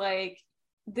Glee's like,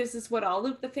 this is what all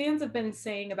of the fans have been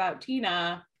saying about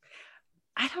Tina?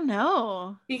 I don't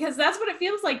know. Because that's what it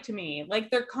feels like to me. Like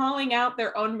they're calling out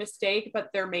their own mistake, but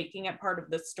they're making it part of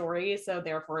the story. So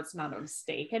therefore it's not a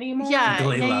mistake anymore.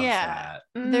 Yeah.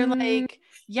 They're like,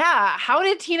 yeah, how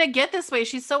did Tina get this way?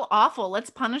 She's so awful. Let's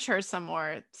punish her some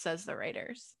more, says the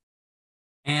writers.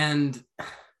 And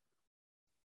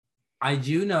I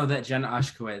do know that Jen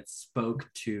Ushkowitz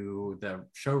spoke to the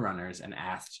showrunners and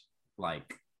asked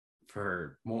like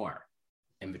for more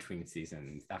in between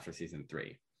seasons after season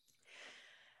 3.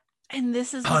 And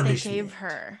this is what they gave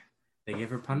her. They gave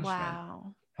her punishment.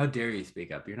 Wow. How dare you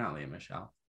speak up? You're not Leah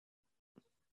Michelle.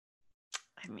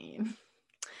 I mean,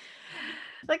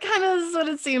 that kind of is what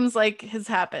it seems like has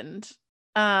happened.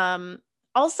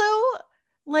 Also,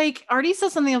 like Artie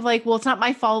says something of like, well, it's not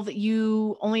my fault that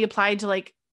you only applied to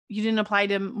like, you didn't apply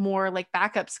to more like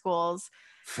backup schools.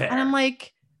 Fair. And I'm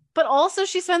like, but also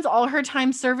she spends all her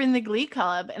time serving the Glee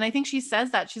Club. And I think she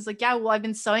says that. She's like, yeah, well, I've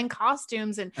been sewing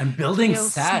costumes and building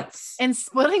sets. And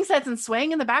building sets and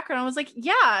swaying in the background. I was like,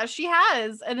 yeah, she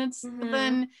has. And it's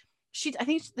then I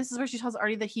think this is where she tells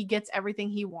Artie that he gets everything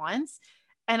he wants.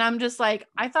 And I'm just like,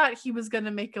 I thought he was going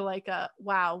to make a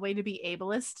wow, way to be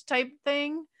ableist type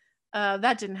thing.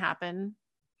 That didn't happen.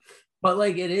 But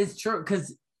like, it is true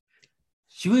because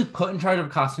she was put in charge of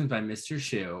costumes by Mr.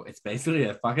 Shu. It's basically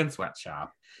a fucking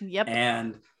sweatshop. Yep.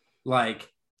 And like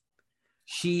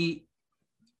it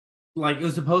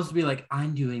was supposed to be like,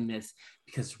 I'm doing this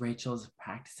because Rachel's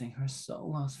practicing her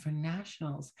solos for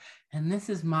nationals and this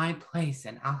is my place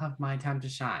and I'll have my time to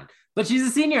shine. But she's a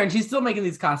senior and she's still making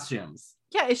these costumes.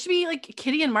 Yeah, it should be like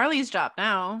Kitty and Marley's job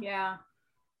now. Yeah.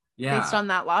 Based on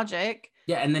that logic.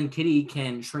 Yeah, and then Kitty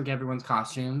can shrink everyone's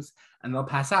costumes and they'll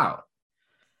pass out.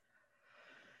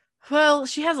 Well,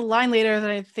 she has a line later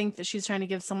that I think that she's trying to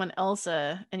give someone else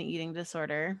an eating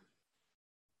disorder.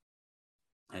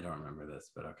 I don't remember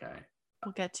this, but okay.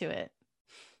 We'll get to it.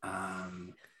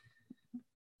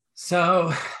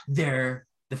 So the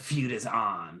feud is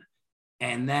on.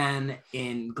 And then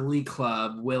in Glee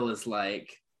Club, Will is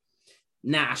like,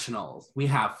 nationals, we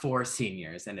have 4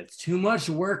 seniors, and it's too much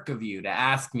work of you to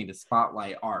ask me to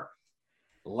spotlight our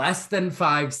less than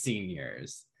 5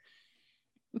 seniors.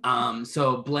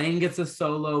 So Blaine gets a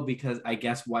solo because I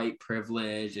guess white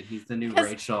privilege, and he's the new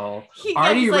Rachel.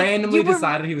 Artie randomly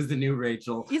decided he was the new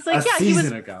Rachel. He's like, yeah, he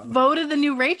was ago. Voted the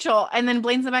new Rachel, and then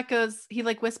Blaine Zemeck goes, he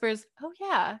like whispers, "Oh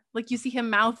yeah," like you see him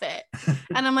mouth it,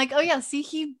 and I'm like, "Oh yeah, see,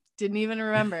 he didn't even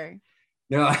remember."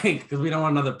 They're like, because we don't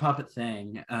want another puppet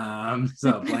thing.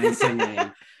 So Blaine singing.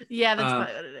 Yeah, that's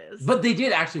probably what it is. But they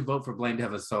did actually vote for Blaine to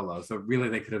have a solo, so really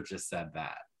they could have just said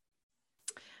that.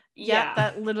 Yeah,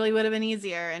 that literally would have been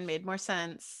easier and made more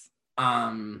sense.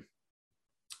 And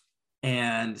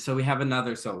so we have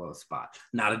another solo spot.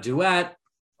 Not a duet.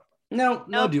 No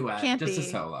duet. Just a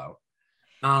solo.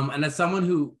 And as someone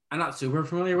who, I'm not super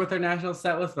familiar with their national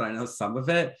set list, but I know some of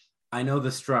it. I know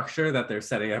the structure that they're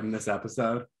setting up in this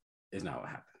episode is not what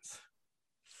happens.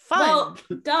 Fun. Well,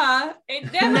 duh.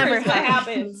 It never is what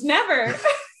happens. Never.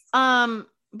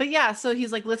 But yeah, so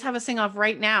he's like, let's have a sing off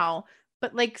right now.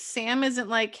 But like Sam isn't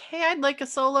like, hey, I'd like a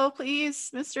solo,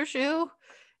 please, Mr. Shu.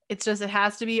 It's just, it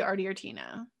has to be Artie or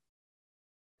Tina.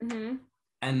 Mm-hmm.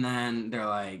 And then they're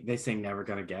like, they sing Never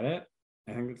Gonna Get It.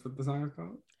 I think that's what the song is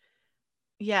called.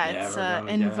 Yeah, it's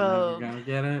En Vogue. Never Gonna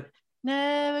Get It.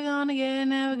 Never gonna get it,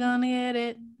 never gonna get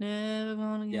it, never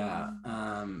gonna get it. Yeah.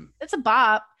 It's a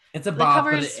bop. It's a bop,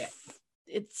 but but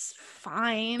it's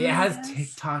fine. It has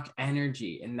TikTok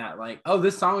energy in that, like, oh,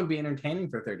 this song would be entertaining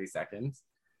for 30 seconds.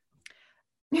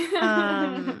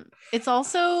 It's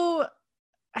also,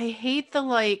 I hate the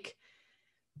like,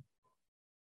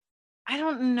 I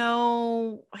don't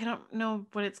know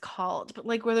what it's called, but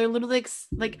like where they're literally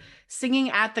like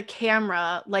singing at the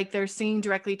camera, like they're singing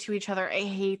directly to each other. I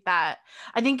hate that.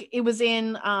 I think it was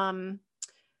in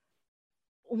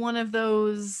one of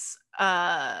those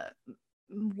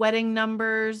wedding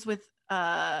numbers with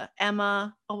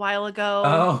Emma a while ago.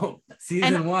 Oh,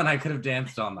 season 1, I could have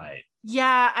danced all night.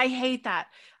 Yeah, I hate that.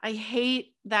 I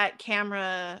hate that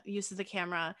camera use of the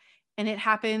camera, and it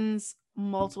happens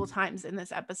multiple times in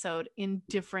this episode in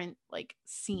different like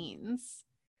scenes.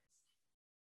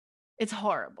 It's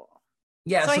horrible.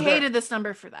 Yeah, so I hated this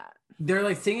number for that. They're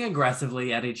like singing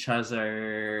aggressively at each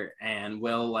other, and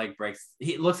Will like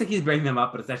he looks like he's breaking them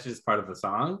up, but it's actually just part of the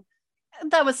song.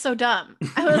 That was so dumb.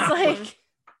 I was like,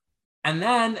 and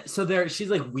then so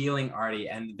she's like wheeling Artie,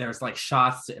 and there's like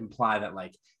shots to imply that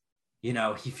like, you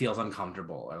know, he feels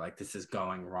uncomfortable or like this is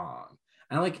going wrong.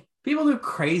 And like people do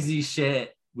crazy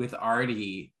shit with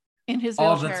Artie in his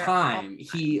all the time.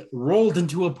 He rolled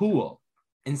into a pool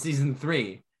in season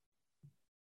 3.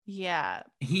 Yeah.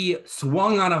 He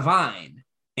swung on a vine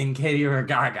in Kitty or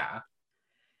Gaga.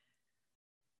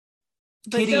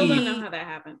 But Kitty, still don't know how that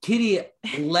happened. Kitty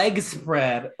leg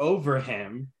spread over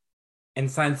him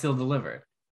and signed, sealed, delivered.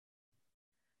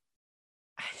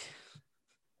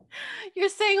 You're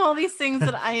saying all these things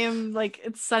that I am like,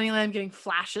 it's Sunnyland getting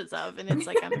flashes of, and it's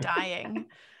like I'm dying.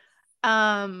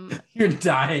 You're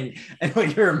dying, and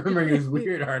like you're remembering his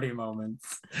weird Artie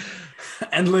moments,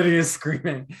 and Lydia's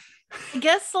screaming. I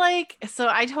guess like, so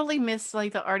I totally missed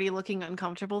like the Artie looking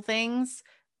uncomfortable things.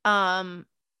 I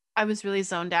was really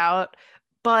zoned out,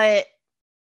 but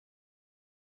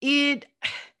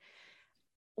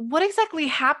what exactly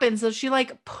happens? Does she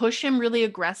like push him really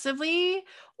aggressively,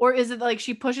 or is it like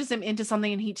she pushes him into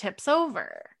something and he tips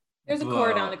over? There's a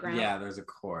cord on the ground. Yeah, there's a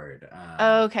cord.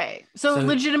 Okay, so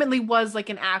legitimately was like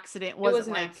an accident. It was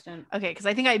an accident. Okay, because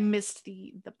I think I missed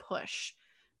the push.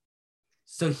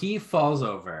 So he falls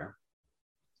over,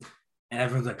 and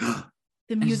everyone's like,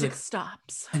 the music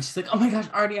stops, and she's like, "Oh my gosh,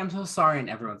 Artie, I'm so sorry," and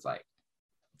everyone's like,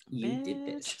 "You did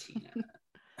this, Tina."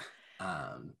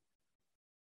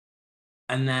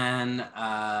 And then,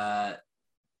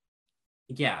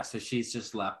 yeah, so she's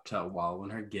just left to wallow in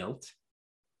her guilt.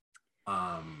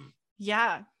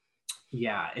 Yeah,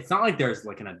 it's not like there's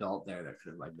like an adult there that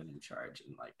could have like been in charge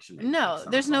and like no,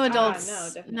 there's no adults.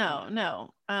 No.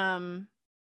 No, I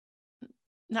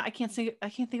can't think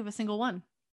of a single one.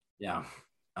 Yeah.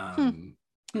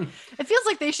 It feels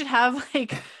like they should have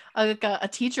like a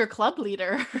teacher club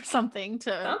leader or something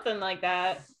like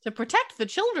that to protect the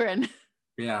children.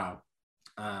 Yeah.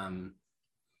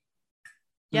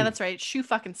 Yeah, that's right. Shu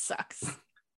fucking sucks.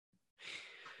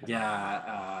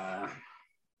 Yeah.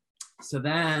 So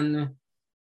then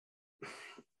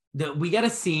we get a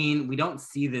scene. We don't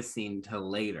see this scene till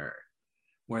later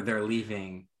where they're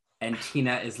leaving, and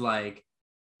Tina is like,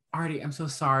 "Artie, I'm so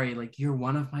sorry. Like, you're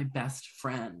one of my best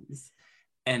friends."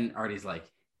 And Artie's like,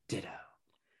 "Ditto."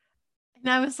 And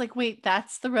I was like, wait,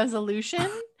 that's the resolution?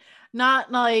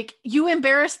 Not like you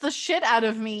embarrassed the shit out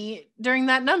of me during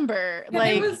that number. Yeah,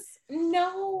 like there was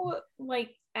no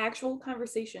like actual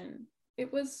conversation.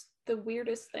 It was the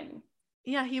weirdest thing.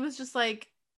 yeah, he was just like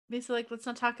basically like, let's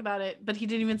not talk about it. But he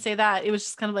didn't even say that. It was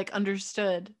just kind of like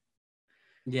understood.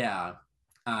 Yeah.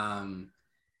 And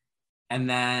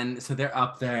then so they're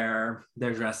up there,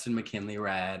 they're dressed in McKinley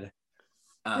red.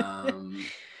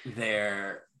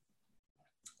 They're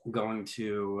going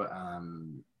to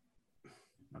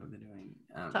what are they doing?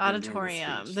 The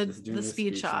auditorium, the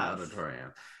speech off. The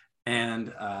auditorium. And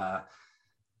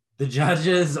the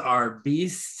judges are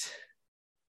Beast,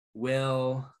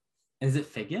 Will, is it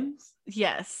Figgins?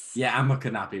 Yes. Yeah, Emma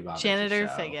could not be bothered. Janitor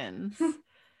Figgins.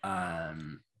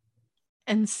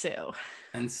 And Sue.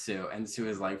 And Sue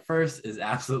is like, first is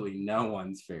absolutely no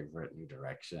one's favorite New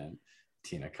Direction,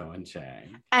 Tina Cohen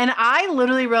Chang. And I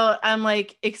literally wrote, I'm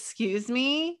like, excuse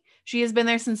me, she has been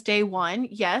there since day one.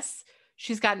 Yes,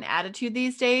 she's got an attitude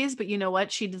these days, but you know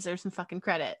what? She deserves some fucking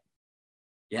credit.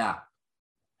 Yeah.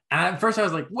 And at first I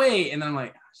was like, wait, and then I'm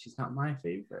like, she's not my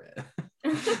favorite.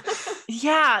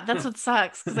 Yeah, that's what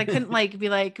sucks, because I couldn't like be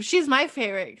like, she's my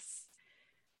favorite.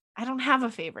 I don't have a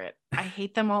favorite. I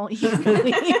hate them all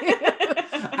equally.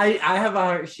 I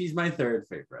have she's my third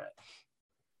favorite.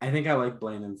 I think I like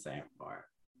Blaine and Sam more.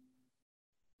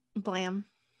 Blam,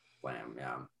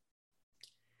 yeah.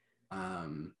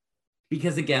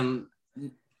 Because again,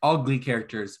 all Glee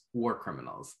characters were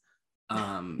criminals.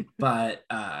 But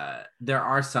there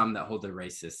are some that hold the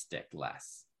racist stick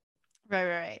less.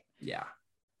 Right. Yeah.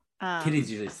 Kitty's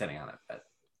usually sitting on it, but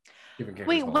different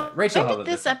characters. Wait, Rachel, when did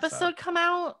this episode come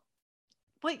out?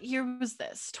 What year was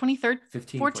this?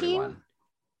 2013? 14?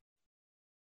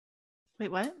 Wait,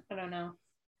 what? I don't know.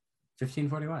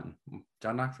 1541.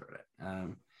 John Knox wrote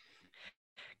it.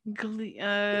 Glee,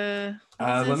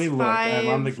 let me look. I'm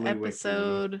on the Glee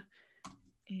episode.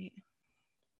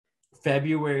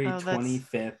 February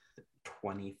 25th,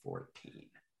 2014.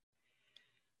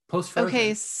 Post Frozen.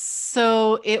 Okay,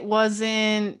 so it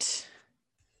wasn't,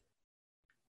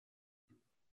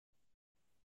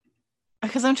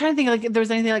 because I'm trying to think like if there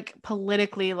was anything like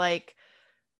politically like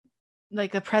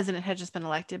the president had just been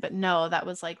elected, but no, that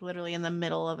was like literally in the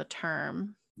middle of a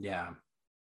term. Yeah.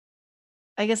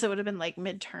 I guess it would have been like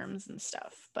midterms and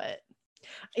stuff, but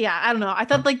yeah, I don't know. I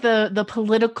thought like the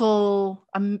political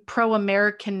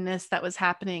pro-Americanness that was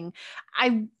happening,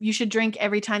 you should drink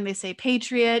every time they say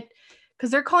patriot, because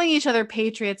they're calling each other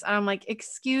patriots. And I'm like,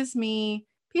 excuse me,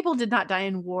 people did not die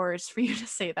in wars for you to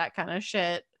say that kind of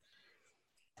shit.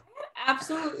 I had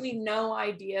absolutely no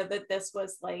idea that this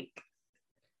was like,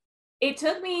 it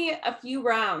took me a few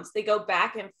rounds. They go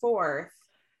back and forth,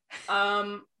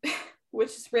 which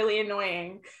is really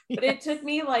annoying. But It took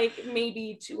me like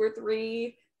maybe 2 or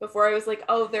 3 before I was like,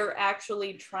 oh, they're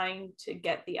actually trying to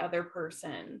get the other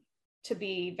person to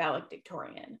be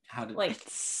valedictorian. How did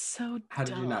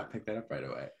you not pick that up right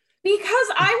away? Because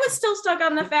I was still stuck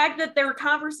on the fact that their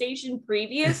conversation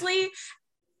previously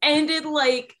ended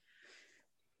like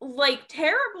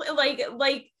terribly,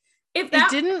 like if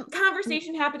that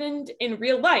conversation happened in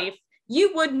real life,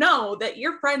 you would know that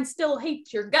your friend still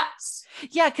hates your guts.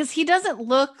 Yeah, because he doesn't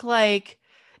look like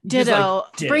Ditto.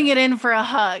 Bring it in for a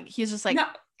hug. He's just like, no,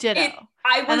 Ditto.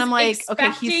 And I'm like,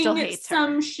 okay, he still hates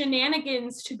some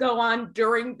shenanigans to go on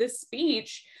during the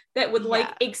speech that would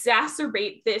like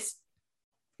exacerbate this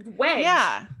wedge.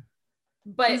 Yeah,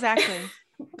 but exactly.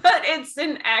 But it's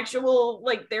an actual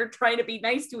like they're trying to be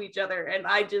nice to each other, and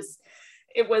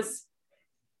it was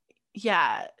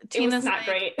Tina's not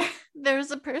great. There's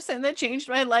a person that changed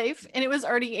my life, and it was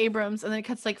Artie Abrams, and then it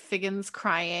cuts like Figgins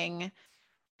crying.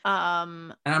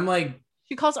 And I'm like,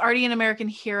 she calls Artie an American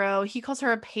hero. He calls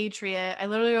her a patriot. I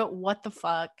literally wrote, what the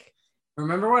fuck?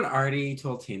 Remember when Artie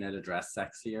told Tina to dress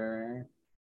sexier?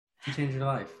 She changed her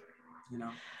life. You know,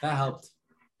 that helped.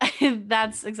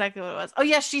 That's exactly what it was. Oh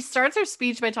yeah, she starts her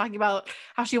speech by talking about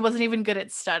how she wasn't even good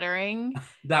at stuttering.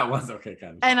 That was okay,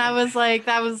 kind of. And I was like,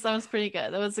 that was pretty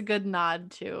good. That was a good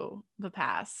nod to the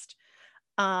past.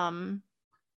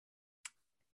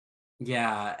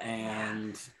 Yeah,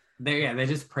 and they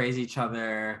just praise each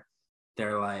other.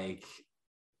 They're like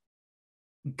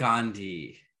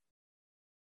Gandhi,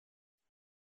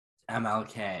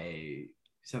 MLK,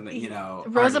 something, you know,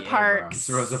 Rosa Artie Parks.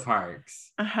 Abrams, Rosa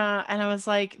Parks. And I was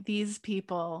like, these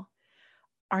people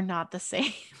are not the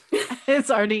same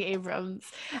as Artie Abrams.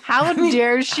 How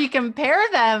dare she compare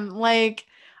them? Like,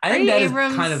 I think that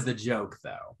Abrams is kind of the joke,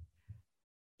 though.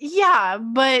 Yeah,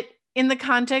 but in the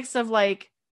context of like,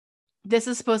 this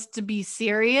is supposed to be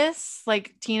serious.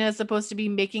 Like, Tina is supposed to be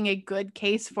making a good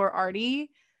case for Artie.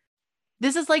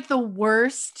 This is like the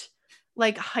worst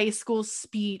like high school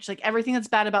speech, like everything that's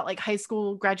bad about like high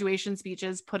school graduation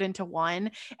speeches put into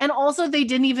one. And also they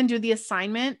didn't even do the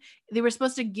assignment. They were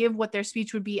supposed to give what their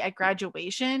speech would be at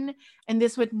graduation, and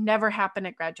this would never happen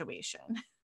at graduation.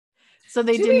 So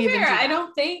they didn't even do that. I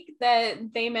don't think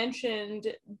that they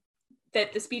mentioned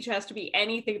that the speech has to be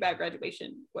anything about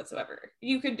graduation whatsoever.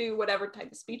 You could do whatever type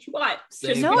of speech you want.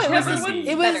 No,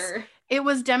 it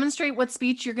was demonstrate what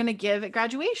speech you're going to give at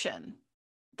graduation.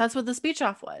 That's what the speech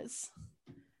off was.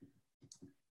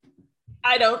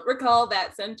 I don't recall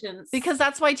that sentence. Because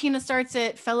that's why Tina starts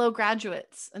it, fellow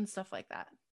graduates and stuff like that.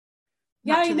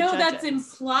 Yeah, I know that's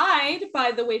implied by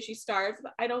the way she starts,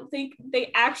 but I don't think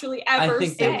they actually ever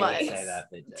say that.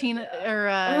 Tina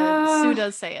or Sue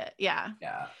does say it. Yeah.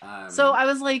 Yeah. So I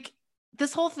was like,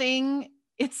 this whole thing,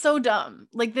 it's so dumb.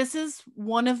 Like, this is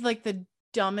one of like the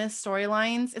dumbest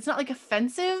storylines. It's not like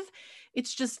offensive.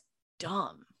 It's just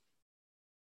dumb.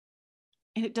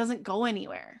 And it doesn't go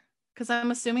anywhere. Because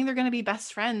I'm assuming they're going to be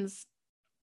best friends.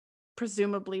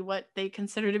 Presumably what they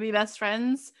consider to be best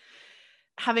friends.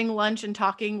 Having lunch and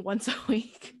talking once a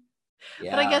week.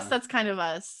 Yeah. But I guess that's kind of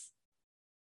us.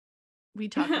 We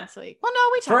talk once a week. Well, no,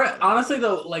 we talk. Honestly,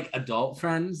 though, like adult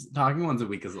friends, talking once a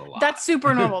week is a lot. That's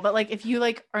super normal. But like if you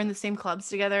like are in the same clubs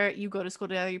together, you go to school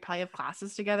together, you probably have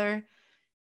classes together.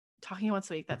 Talking once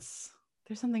a week, there's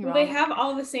something wrong. They have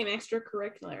all the same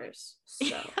extracurriculars.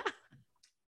 So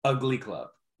Ugly club.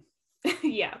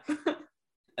 Yeah.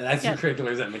 And that's your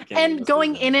curriculars at McKinney. And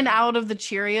going in and out of the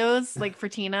Cheerios, like for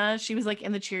Tina, she was like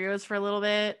in the Cheerios for a little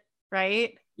bit,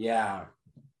 right? Yeah.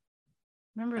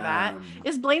 Remember that?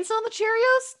 Is Blaine still in the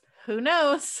Cheerios? Who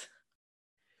knows?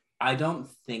 I don't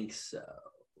think so.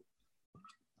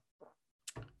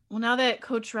 Well, now that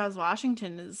Coach Roz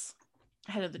Washington is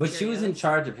head of the But Cheerios. she was in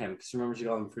charge of him, because remember she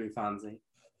called him Fruity Fonzie?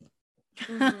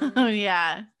 Oh,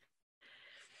 yeah.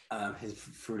 His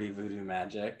fruity voodoo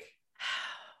magic.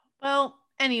 Well,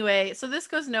 anyway, so this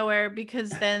goes nowhere because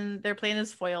then their plan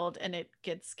is foiled and it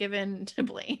gets given to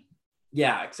Blaine.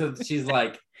 Yeah, so she's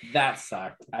like, that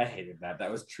sucked. I hated that.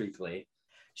 That was treacly.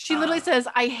 She literally says,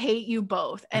 I hate you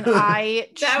both. And I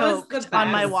choked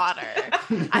on my water.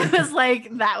 I was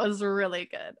like, that was really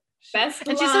good. Best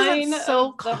and she says it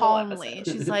so calmly.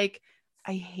 She's like,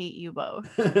 I hate you both.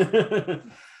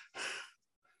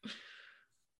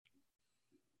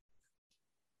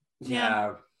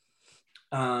 Yeah.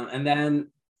 And then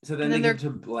they get to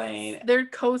Blaine. They're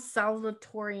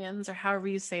co-salutatorians, or however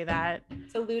you say that.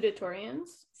 Salutatorians.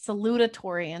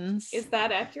 Salutatorians. Is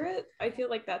that accurate? I feel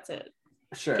like that's it.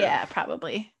 Sure. Yeah,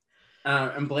 probably.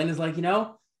 And Blaine is like,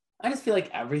 I just feel like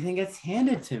everything gets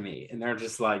handed to me. And they're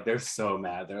just like, they're so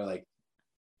mad. They're like,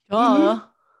 oh.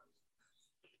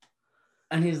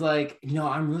 And he's like,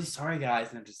 I'm really sorry, guys.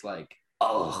 And they're just like,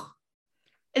 oh.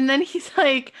 And then he's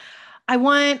like, I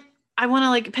want to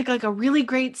like pick like a really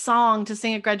great song to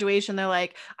sing at graduation. They're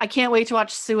like, I can't wait to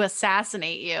watch Sue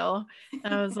assassinate you.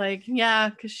 And I was like, yeah,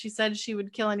 because she said she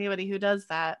would kill anybody who does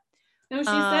that. No, she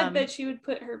said that she would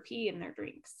put her pee in their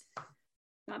drinks.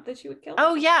 Not that she would kill them.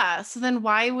 Oh, yeah. So then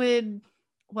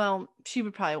she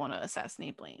would probably want to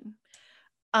assassinate Blaine.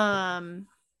 And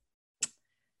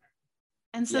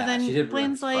so then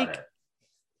Blaine's like,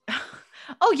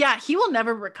 oh, yeah, he will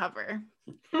never recover.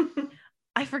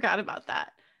 I forgot about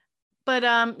that. But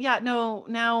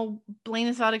now Blaine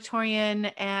is valedictorian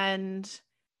and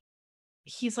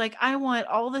he's like, I want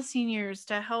all the seniors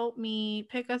to help me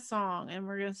pick a song and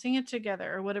we're going to sing it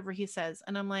together or whatever he says.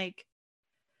 And I'm like,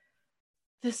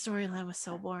 this storyline was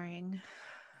so boring.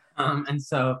 And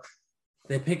so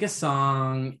they pick a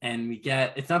song and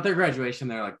it's not their graduation.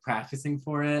 They're like practicing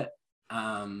for it.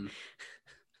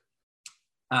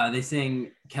 They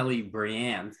sing Kelly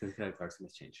Brienne because Kelly Clarkson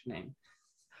has changed her name.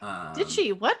 Did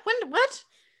she? What? When? What?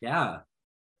 Yeah.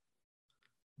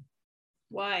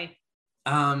 Why?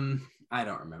 I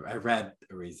don't remember. I read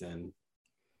a reason.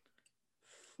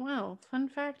 Wow, fun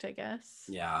fact, I guess.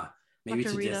 Yeah. Maybe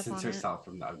to distance herself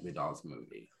from the Ugly Dolls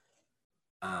movie.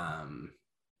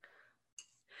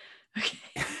 Okay.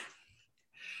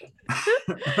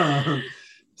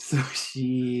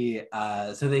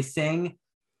 So they sang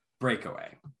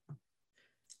Breakaway.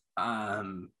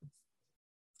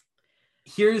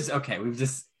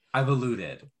 I've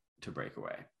alluded to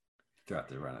Breakaway throughout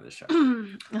the run of the show.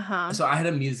 Uh-huh. So I had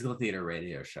a musical theater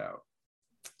radio show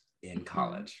in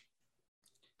college.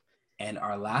 And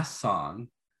our last song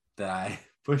that I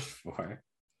pushed for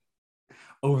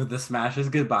over the Smash's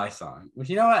Goodbye song, which,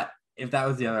 you know what? If that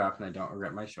was the other option, I don't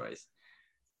regret my choice,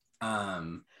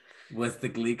 was the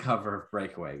Glee cover of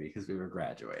Breakaway because we were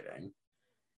graduating.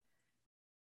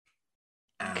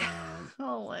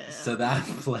 So that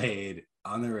played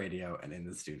on the radio and in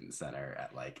the student center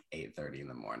at like 8:30 in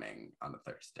the morning on a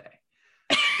Thursday.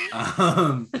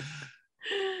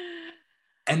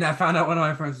 And I found out one of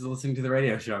my friends was listening to the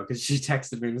radio show because she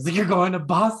texted me and was like, "You're going to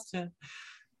Boston."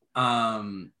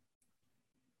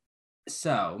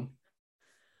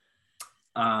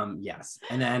 Yes.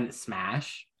 And then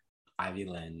Smash, Ivy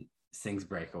Lynn sings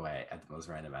Breakaway at the most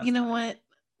random ass You know time. what?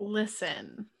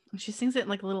 Listen, she sings it in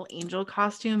like a little angel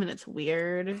costume and it's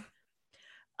weird.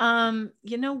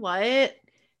 You know what?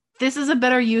 This is a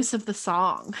better use of the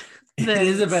song. It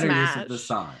is a better use of the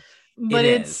song. But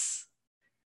it's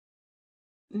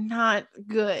not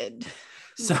good.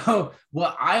 So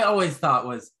what I always thought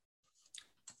was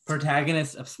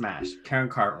protagonist of Smash, Karen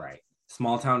Cartwright,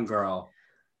 small town girl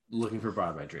looking for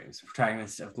Broadway dreams.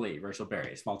 Protagonist of Glee, Rachel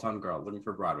Berry, small town girl looking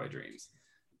for Broadway dreams.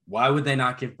 Why would they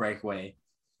not give Breakaway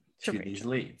to these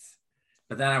leads?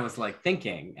 But then I was like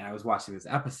thinking, and I was watching this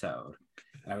episode,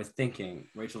 and I was thinking,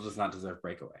 Rachel does not deserve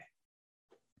Breakaway.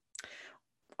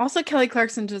 Also, Kelly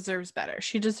Clarkson deserves better.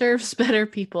 She deserves better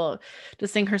people to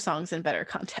sing her songs in better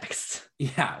contexts.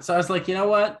 Yeah. So I was like, you know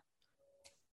what?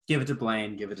 Give it to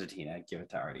Blaine, give it to Tina, give it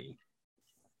to Artie.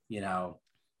 You know,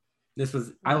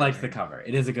 I liked the cover.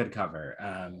 It is a good cover.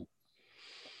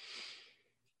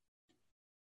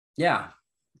 Yeah.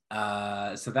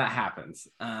 So that happens.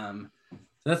 So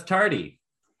that's Tardy.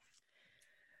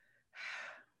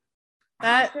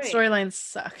 That storyline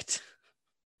sucked.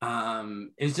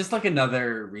 It was just like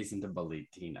another reason to bully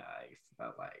Tina. I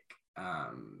felt like.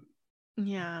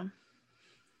 Yeah.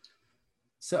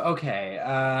 So okay,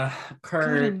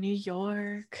 Kurt. Go to New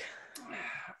York.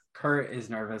 Kurt is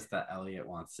nervous that Elliot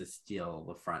wants to steal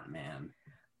the front man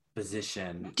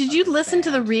position. Did you listen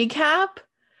to the recap?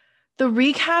 The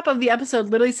recap of the episode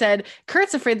literally said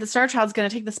Kurt's afraid the Star Child's going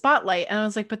to take the spotlight, and I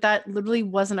was like, but that literally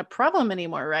wasn't a problem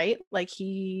anymore, right? Like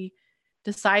he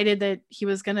decided that he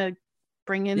was going to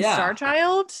bring in Star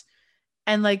Child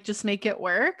and like just make it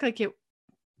work. Like it.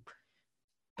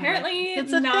 Apparently,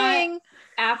 it's a thing.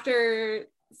 After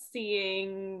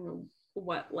seeing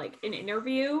like an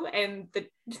interview and the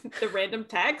random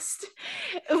text.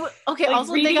 Okay, like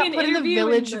also they got put in the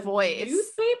Village Voice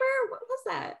newspaper. What was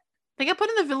that? They got put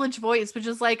in the Village Voice, which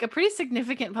is like a pretty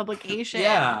significant publication.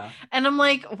 Yeah. And I'm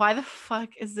like, why the fuck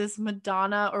is this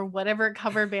Madonna or whatever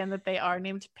cover band that they are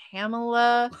named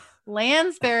Pamela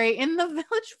Lansbury in the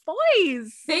Village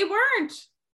Voice? They weren't.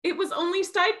 It was only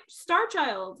Star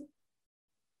Child.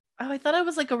 Oh, I thought it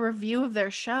was like a review of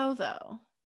their show, though.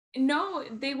 No,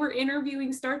 they were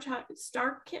interviewing Star Child.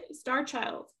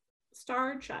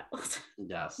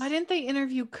 Yes. Why didn't they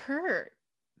interview Kurt?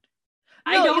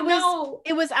 I don't know.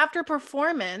 It was after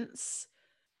performance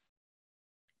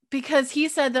because he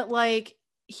said that like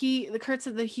Kurt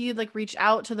said that he like reached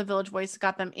out to the Village Voice,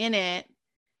 got them in it.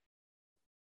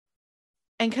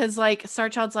 And because like Star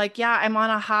Child's like, yeah, I'm on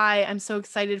a high. I'm so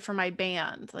excited for my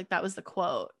band. Like that was the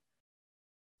quote.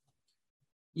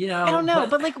 You know, I don't know,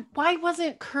 but like, why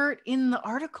wasn't Kurt in the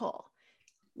article?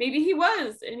 Maybe he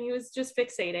was, and he was just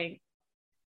fixating.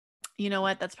 You know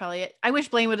what? That's probably it. I wish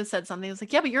Blaine would have said something. It was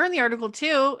like, yeah, but you're in the article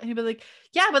too. And he'd be like,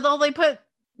 yeah, but all they put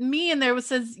me in there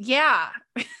says, yeah,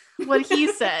 what he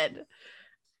said.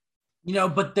 You know,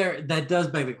 but that does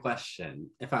beg the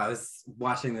question. If I was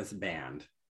watching this band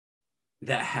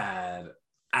that had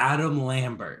Adam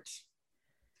Lambert,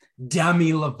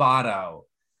 Demi Lovato,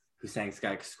 who sang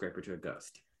Skyscraper to a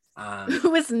Ghost. Who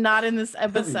was not in this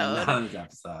episode. Not in this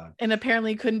episode. And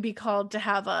apparently couldn't be called to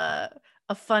have a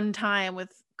fun time with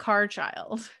Car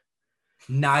Child.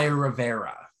 Naya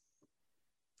Rivera.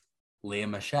 Leah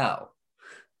Michelle.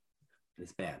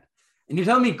 This band. And you're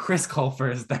telling me Chris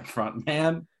Colfer is their front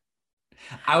man?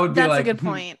 I would be like... That's a good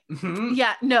point.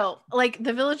 Yeah, no. Like,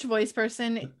 the Village Voice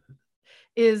person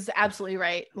is absolutely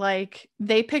right. Like,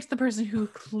 they picked the person who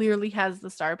clearly has the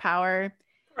star power.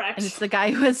 Correct. And it's the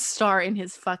guy who has star in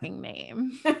his fucking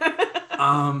name.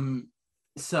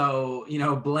 So, you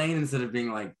know, Blaine, instead of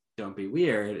being like, don't be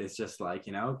weird, it's just like,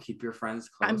 you know, keep your friends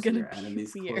close, your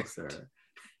enemies closer.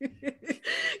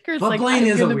 Kurt's but like, Blaine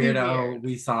is a weirdo.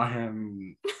 We saw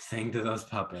him sing to those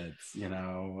puppets, you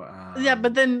know. Yeah,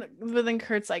 but then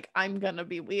Kurt's like, I'm gonna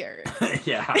be weird.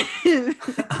 Yeah.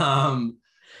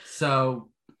 So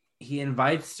he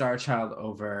invites Starchild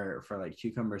over for like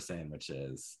cucumber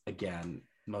sandwiches. Again,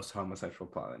 most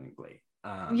homosexual plot in Glee.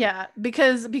 Yeah,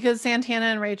 because Santana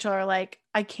and Rachel are like,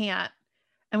 I can't.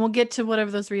 And we'll get to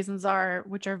whatever those reasons are,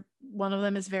 which are one of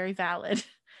them is very valid.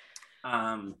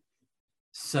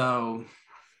 So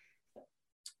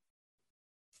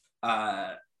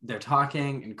they're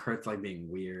talking and Kurt's like being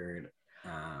weird.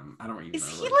 I don't even know.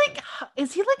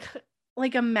 Is he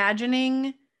like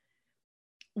imagining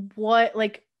what,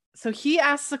 like, so he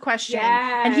asks a question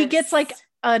and he gets like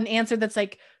an answer that's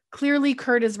like, clearly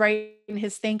Kurt is right in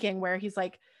his thinking, where he's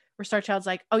like, where Star Child's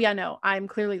like, oh yeah, no, I'm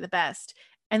clearly the best.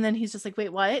 And then he's just like,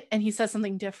 wait, what? And he says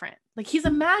something different. Like he's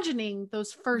imagining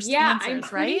those first answers, I'm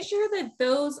pretty right? sure that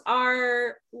those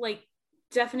are like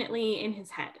definitely in his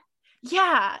head.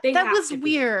 Yeah, that was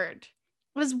weird.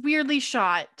 It was weirdly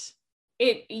shot.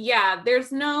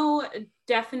 There's no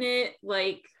definite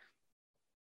like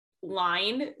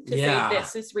line to say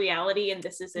this is reality and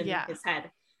this is in his head.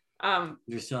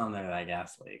 You're still in there, that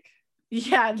gas leak.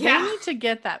 Yeah, they need to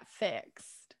get that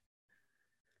fixed.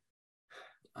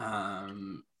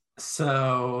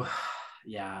 So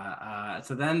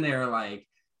then they're like,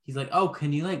 he's like, oh,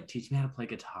 can you like teach me how to play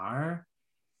guitar?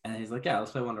 And he's like, yeah,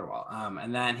 let's play Wonderwall.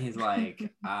 And then he's like,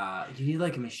 you need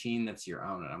like a machine that's your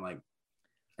own. And I'm like,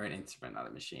 or an instrument, not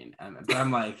a machine. But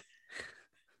I'm like,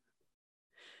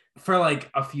 for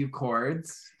like a few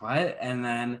chords, what? And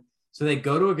then so they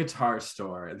go to a guitar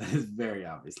store that is very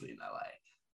obviously in LA.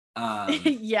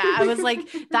 Yeah, I was like,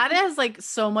 that has like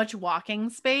so much walking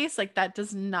space, like that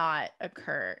does not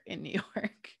occur in New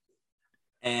York.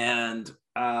 And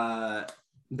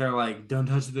they're like, don't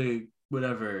touch the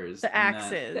whatevers, the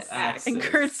axes. And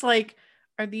Kurt's like,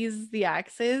 are these the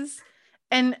axes?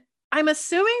 And I'm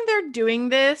assuming they're doing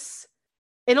this,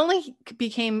 it only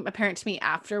became apparent to me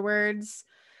afterwards,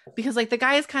 because like the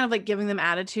guy is kind of like giving them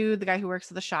attitude, the guy who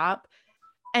works at the shop,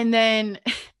 and then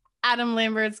Adam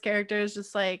Lambert's character is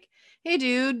just like, hey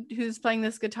dude who's playing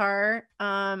this guitar,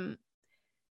 do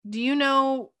you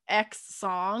know X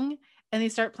song? And they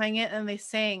start playing it and they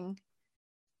sing,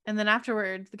 and then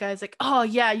afterwards the guy's like, oh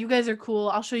yeah, you guys are cool,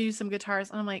 I'll show you some guitars.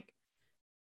 And I'm like,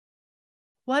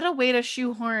 what a way to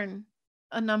shoehorn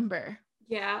a number.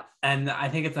 Yeah. And I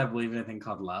think it's I Believe in a Thing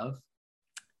Called Love.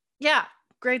 Yeah,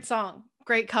 great song,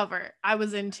 great cover. I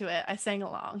was into it. I sang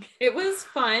along. It was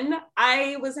fun.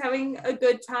 I was having a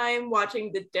good time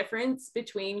watching the difference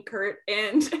between Kurt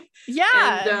and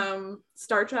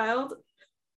Star Child.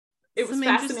 It was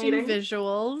fascinating. Interesting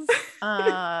visuals.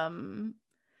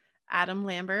 Adam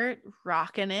Lambert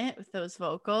rocking it with those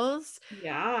vocals.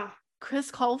 Yeah.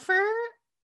 Chris Colfer,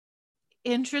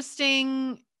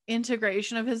 interesting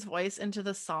integration of his voice into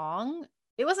the song.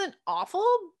 It wasn't awful,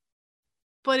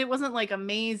 but it wasn't like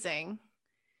amazing.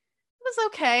 It was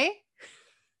okay.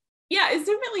 Yeah, it's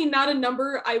definitely not a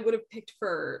number I would have picked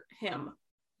for him.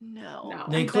 No.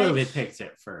 They clearly picked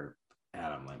it for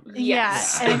Adam Lambert. Yeah.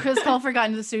 And Chris Colfer got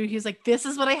into the studio. He's like, this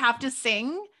is what I have to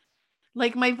sing.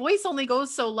 Like my voice only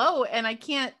goes so low and I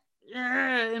can't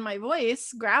in my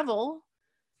voice gravel.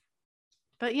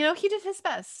 But you know, he did his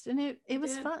best and it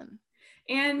was fun.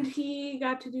 And he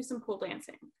got to do some pole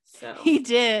dancing. So he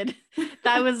did.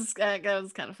 That was kind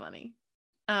of funny.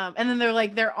 And then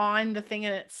they're on the thing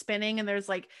and it's spinning and there's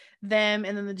like them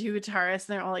and then the two guitarists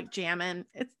and they're all like jamming.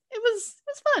 It was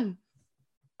fun.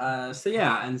 And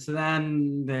so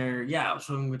then they're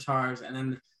showing guitars, and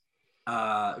then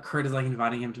Kurt is like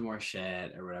inviting him to more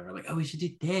shit or whatever, like, oh, we should do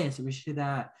this or we should do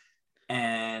that.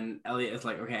 And Elliot is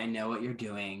like, okay, I know what you're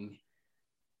doing.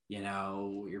 You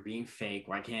know, you're being fake.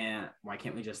 Why can't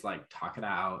we just like talk it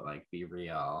out, like be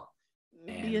real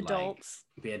and be adults?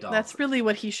 Like, be adults. That's really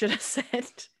what he should have said. And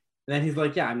then he's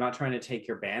like, yeah, I'm not trying to take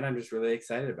your band. I'm just really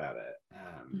excited about it.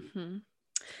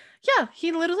 Yeah,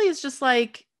 he literally is just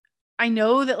like, I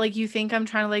know that like you think I'm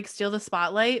trying to like steal the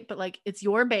spotlight, but like it's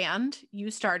your band.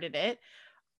 You started it.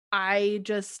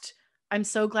 I'm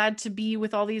so glad to be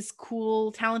with all these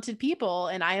cool, talented people.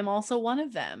 And I am also one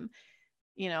of them.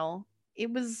 You know,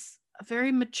 it was a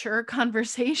very mature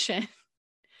conversation.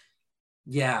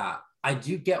 Yeah, I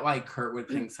do get why Kurt would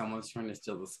think someone's trying to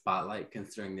steal the spotlight,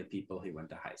 considering the people he went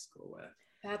to high school with.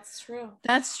 That's true.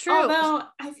 That's true. Although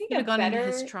I think a better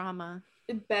his trauma.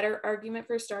 A better argument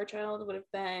for Star Child would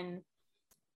have been,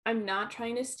 I'm not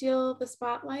trying to steal the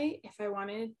spotlight. If I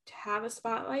wanted to have a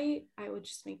spotlight, I would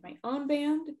just make my own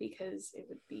band because it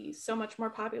would be so much more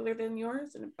popular than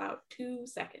yours in about 2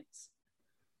 seconds.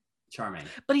 Charming.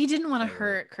 But he didn't want to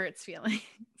hurt Kurt's feelings.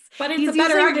 But it's a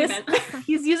better argument.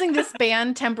 He's using this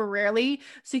band temporarily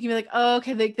so he can be like, oh,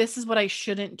 okay, like, this is what I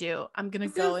shouldn't do. I'm going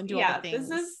to go and do all the things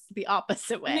the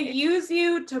opposite way. I'm going to use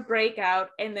you to break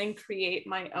out and then create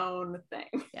my own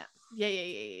thing. Yeah.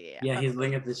 Yeah, he's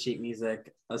looking at the sheet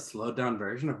music, a slowed down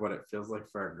version of what it feels like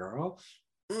for a girl.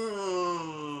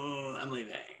 I'm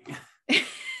leaving.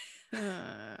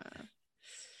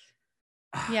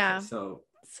 Yeah. So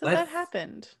that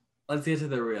happened. Let's get to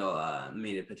the real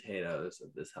meat and potatoes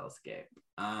of this hellscape.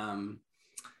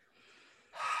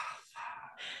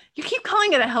 You keep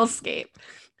calling it a hellscape.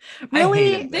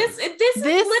 Really? This is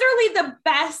literally the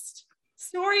best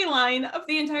storyline of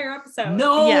the entire episode.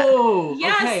 No.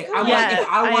 Yes, Okay. good. I'm Yes, like, if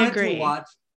I I wanted agree. to watch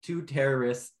two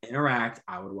terrorists interact,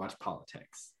 I would watch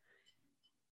Politics.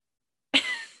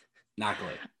 Not Glee.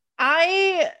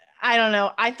 I don't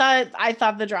know. I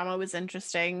thought the drama was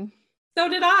interesting. So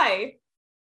did I.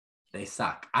 They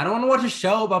suck. I don't want to watch a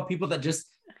show about people that just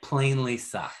plainly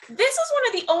suck. This is one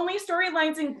of the only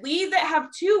storylines in Glee that have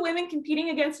two women competing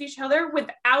against each other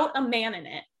without a man in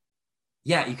it.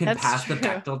 Yeah, you can That's pass true. the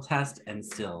Bechdel test and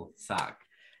still suck.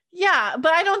 Yeah,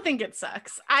 but I don't think it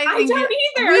sucks. I I think don't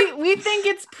either. we think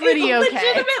it's pretty It's okay.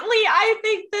 legitimately, I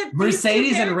think that these two Mercedes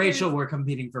and characters- Rachel were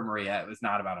competing for Maria. It was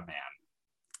not about a man.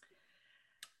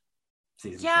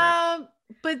 Season Yeah,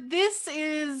 but this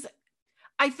is,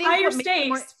 I think Higher what makes it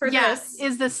more- stakes for yeah, this.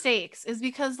 is the stakes is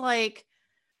because like,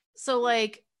 so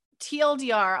like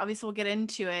TLDR, obviously we'll get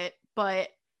into it, but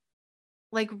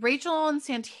like Rachel and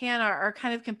Santana are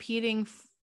kind of competing.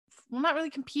 Well, not really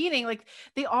competing. Like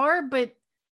they are, but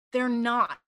they're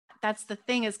not. That's the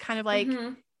thing, is kind of like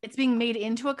Mhm. it's being made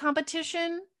into a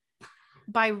competition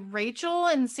by Rachel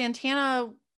and Santana.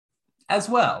 as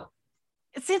well.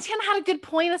 Santana had a good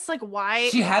point. It's like, why?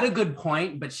 She had a good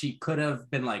point, but she could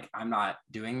have been like, I'm not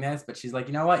doing this. But she's like,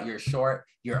 you know what? You're short.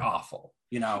 You're awful.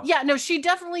 You know? Yeah, no, she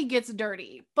definitely gets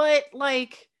dirty, but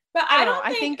like, But I I don't don't know,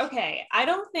 I think, think- okay, I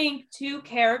don't think two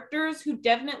characters who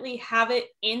definitely have it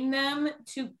in them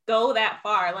to go that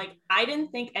far. Like, I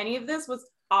didn't think any of this was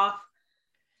off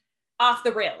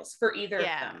the rails for either of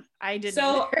yeah, them. I didn't.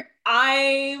 So either.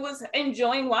 I was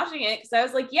enjoying watching it because I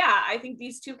was like, yeah, I think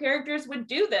these two characters would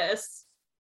do this.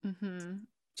 Mhm.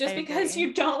 Just I because agree.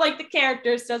 you don't like the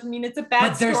characters doesn't mean it's a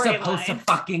bad But they're supposed to storyline.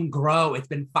 fucking grow. It's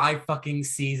been 5 fucking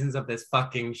seasons of this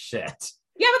fucking shit.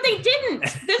 Yeah, but they didn't.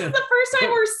 This is the first time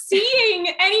we're seeing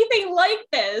anything like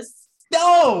this.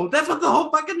 No, that's what the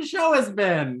whole fucking show has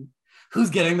been. Who's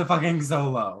getting the fucking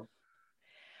solo?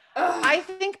 Ugh. I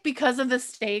think because of the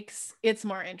stakes, it's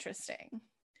more interesting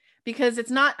because it's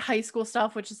not high school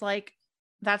stuff, which is like,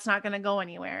 that's not going to go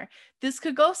anywhere. This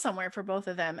could go somewhere for both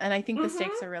of them. And I think the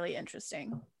stakes are really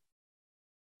interesting.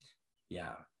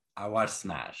 Yeah, I watched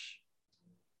Smash.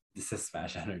 This is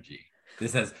Smash Energy.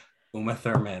 This has Uma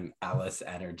Thurman, Alice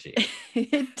Energy.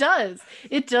 It does.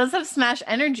 It does have Smash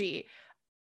energy.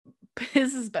 But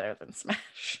this is better than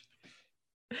Smash.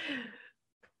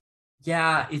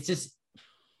 Yeah, it's just,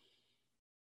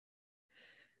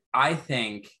 I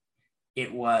think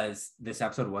this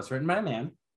episode was written by a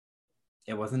man.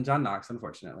 It wasn't John Knox,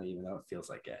 unfortunately, even though it feels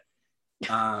like it.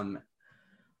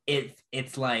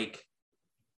 It's like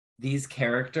these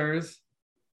characters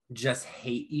just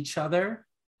hate each other.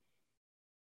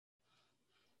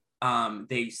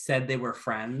 They said they were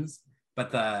friends,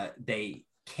 but they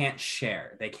can't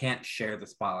share. They can't share the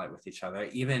spotlight with each other,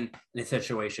 even in a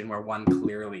situation where one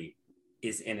clearly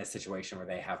is in a situation where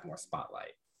they have more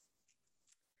spotlight.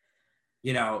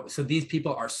 You know, so these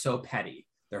people are so petty.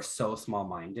 They're so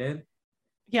small-minded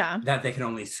Yeah. that they can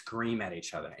only scream at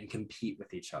each other and compete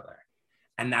with each other.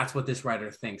 And that's what this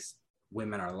writer thinks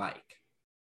women are like.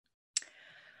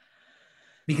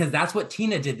 Because that's what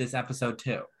Tina did this episode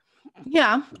too.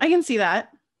 Yeah, I can see that.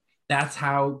 That's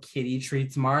how Kitty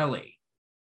treats Marley.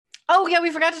 Oh yeah,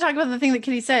 we forgot to talk about the thing that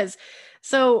Kitty says.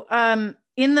 So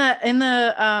in that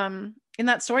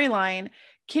storyline,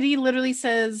 Kitty literally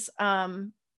says,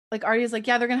 like Artie's like,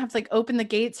 yeah, they're gonna have to like open the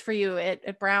gates for you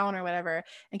at Brown or whatever.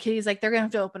 And Kitty's like, they're gonna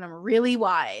have to open them really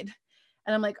wide.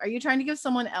 And I'm like, are you trying to give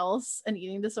someone else an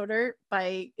eating disorder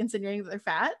by insinuating that they're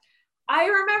fat? I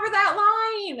remember that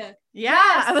line. Yeah.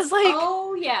 Yes. I was like,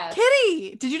 oh yes.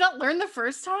 Kitty, did you not learn the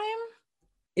first time?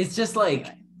 It's just like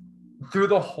Anyway. through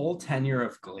the whole tenure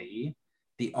of Glee,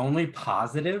 the only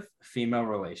positive female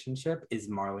relationship is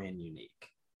Marley and Unique.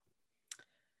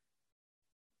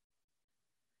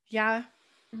 Yeah.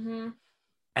 Mm-hmm.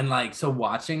 And like, so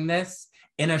watching this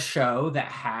in a show that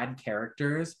had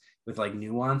characters with like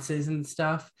nuances and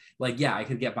stuff, like, yeah, I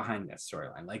could get behind this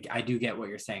storyline. Like, I do get what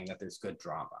you're saying, that there's good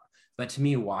drama. But to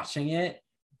me, watching it,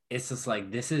 it's just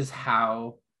like, this is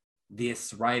how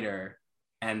this writer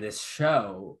and this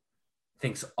show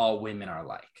thinks all women are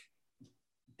like.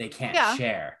 They can't Yeah.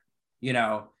 share, you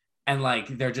know? And like,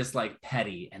 they're just like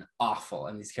petty and awful,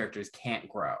 and these characters can't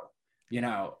grow, you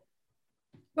know?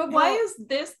 But why is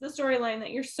this the storyline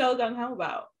that you're so gung-ho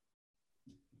about?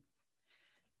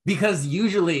 Because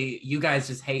usually you guys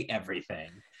just hate everything.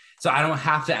 So I don't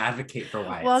have to advocate for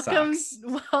why Welcome, it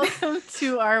sucks. welcome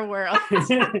to our world.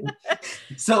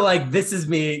 So like, this is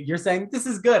me, you're saying this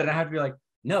is good. And I have to be like,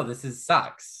 no, this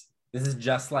sucks. This is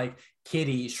just like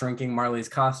Kitty shrinking Marley's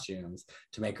costumes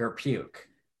to make her puke.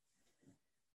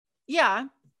 Yeah,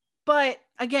 but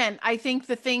again, I think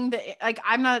the thing that, like,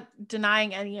 I'm not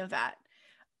denying any of that.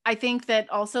 I think that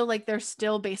also, like, they're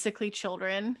still basically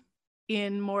children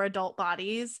in more adult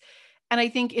bodies. And I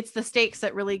think it's the stakes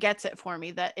that really gets it for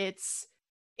me, that it's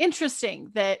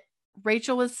interesting that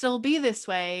Rachel would still be this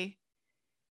way.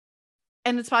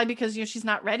 And it's probably because, you know, she's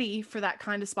not ready for that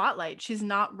kind of spotlight. She's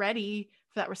not ready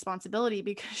for that responsibility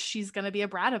because she's going to be a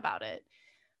brat about it.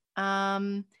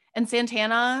 And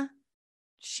Santana,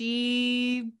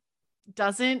 she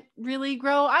doesn't really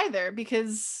grow either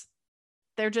because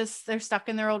they're stuck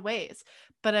in their old ways.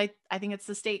 But I think it's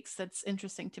the stakes that's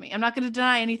interesting to me. I'm not going to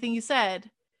deny anything you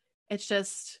said. It's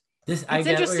just, it's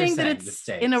interesting that it's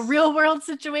in a real world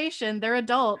situation. They're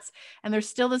adults and they're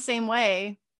still the same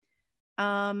way.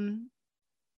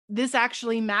 This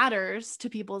actually matters to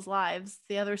people's lives.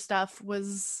 The other stuff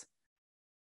was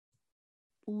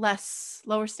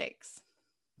lower stakes.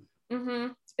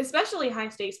 Mm-hmm. Especially high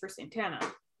stakes for Santana.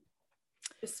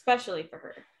 Especially for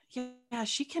her. Yeah,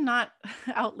 she cannot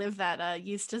outlive that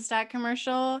Eustistat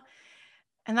commercial.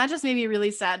 And that just made me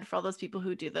really sad for all those people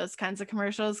who do those kinds of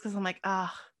commercials, because I'm like,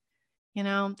 you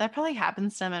know, that probably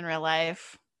happens to them in real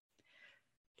life.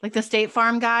 Like the State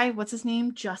Farm guy, what's his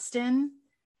name? Justin.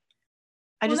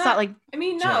 Not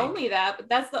only that, but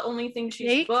that's the only thing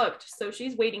she's booked. So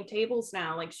she's waiting tables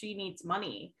now. Like, she needs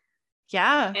money.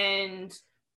 Yeah. And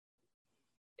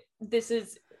it's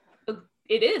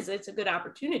a good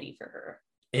opportunity for her.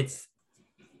 It's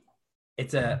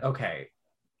okay.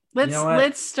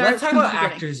 Let's talk about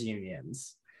actors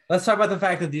unions. Let's talk about the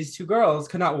fact that these two girls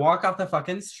could not walk off the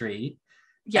fucking street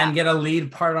and get a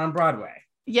lead part on Broadway.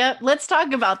 Yep, let's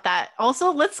talk about that.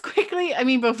 Also, let's quickly,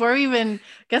 before we even,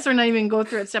 guess we're not even go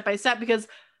through it step by step, because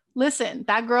listen,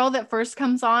 that girl that first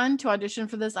comes on to audition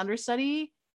for this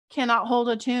understudy cannot hold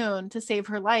a tune to save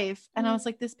her life. And I was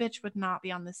like, this bitch would not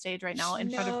be on the stage right now in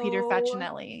front of Peter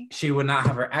Facinelli. She would not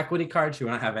have her equity card. She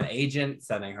would not have an agent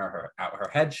sending her out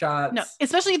her headshots. No,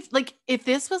 especially if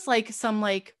this was like some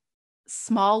like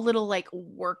small little like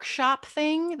workshop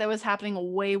thing that was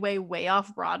happening way, way, way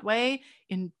off Broadway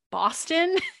in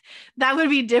Boston, that would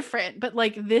be different. But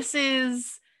like, this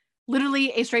is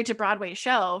literally a straight to Broadway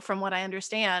show. From what I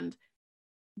understand,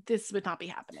 this would not be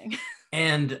happening.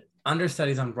 And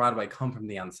understudies on Broadway come from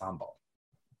the ensemble.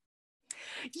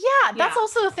 Yeah, that's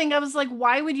also the thing. I was like,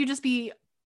 why would you just be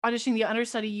auditioning the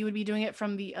understudy? You would be doing it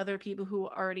from the other people who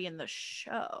are already in the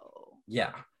show.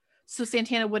 Yeah. So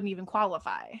Santana wouldn't even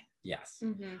qualify. Yes.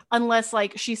 Mm-hmm. Unless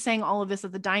like she's saying all of this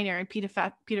at the diner and Peter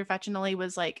Facinelli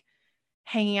was like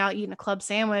hanging out eating a club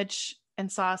sandwich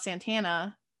and saw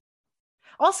Santana.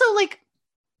 Also, like,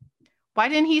 why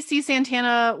didn't he see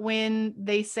Santana when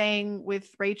they sang with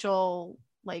Rachel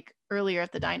like earlier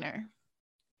at the diner?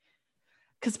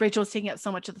 Because Rachel was taking up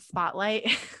so much of the spotlight.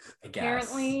 I guess.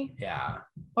 Apparently. Yeah.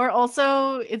 Or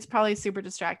also, it's probably super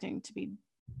distracting to be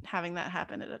having that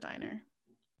happen at a diner.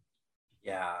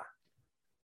 Yeah.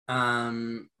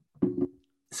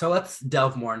 So let's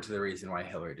delve more into the reason why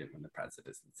Hillary didn't win the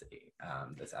presidency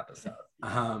this episode.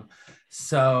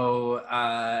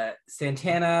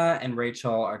 Santana and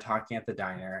Rachel are talking at the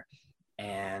diner,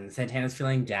 and Santana's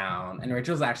feeling down, and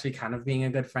Rachel's actually kind of being a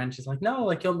good friend. She's like, no,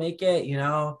 like, you'll make it, you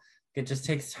know, it just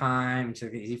takes time. It's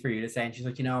easy for you to say. And she's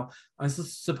like, you know, I'm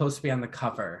supposed to be on the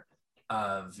cover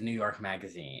of New York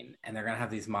Magazine, and they're gonna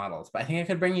have these models, but I think I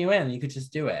could bring you in. You could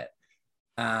just do it.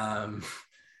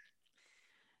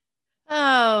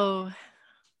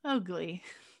 Ugly.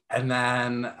 And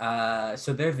then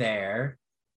so they're there.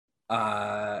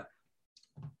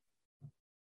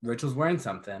 Rachel's wearing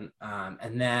something,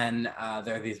 and then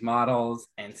there are these models,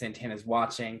 and Santana's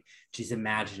watching. She's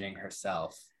imagining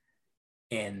herself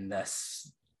in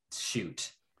this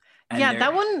shoot. And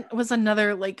that one was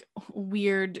another like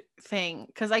weird thing,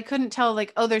 because I couldn't tell,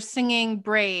 like, oh, they're singing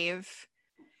Brave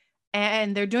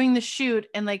and they're doing the shoot,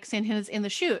 and like Santana's in the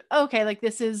shoot. Okay, like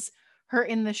this is her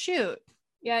in the shoot.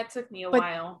 Yeah, it took me a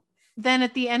while. Then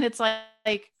at the end, it's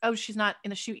like, oh, she's not in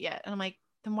the shoot yet. And I'm like,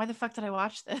 then why the fuck did I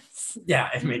watch this? Yeah,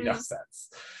 it made no sense.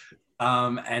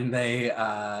 And they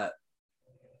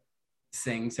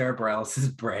sing Sarah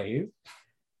Bareilles' Brave,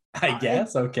 I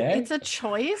guess. Okay. It's a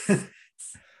choice.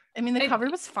 I mean, the cover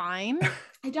was fine.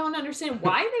 I don't understand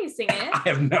why they sing it. I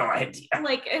have no idea.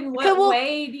 Like, in what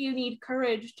way do you need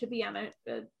courage to be on a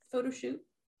photo shoot?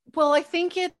 Well, I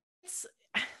think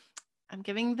I'm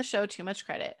giving the show too much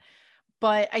credit,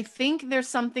 but I think there's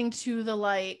something to the,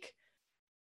 like,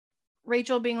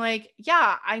 Rachel being like,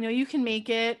 yeah, I know you can make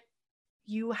it.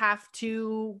 You have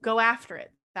to go after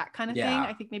it. That kind of thing.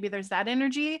 I think maybe there's that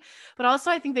energy, but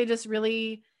also I think they just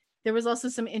really, there was also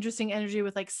some interesting energy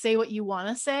with like, say what you want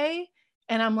to say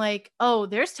And I'm like, oh,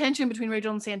 there's tension between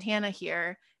Rachel and Santana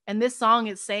here. And this song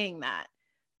is saying that.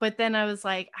 But then I was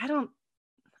like, I don't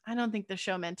think the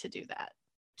show meant to do that.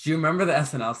 Do you remember the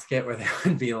SNL skit where they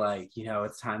would be like, you know,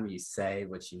 it's time you say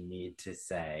what you need to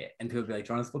say. And people would be like,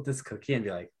 do you want to split this cookie? And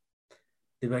they'd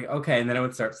be like, okay. And then it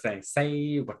would start saying,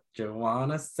 say what you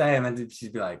want to say. And then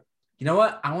she'd be like, you know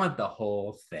what? I want the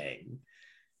whole thing.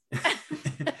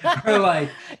 Or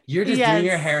like, you're just doing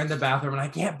your hair in the bathroom and I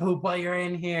can't poop while you're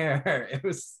in here. It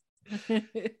was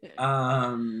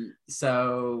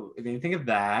so if you think of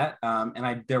that,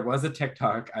 and there was a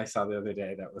TikTok I saw the other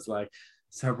day that was like,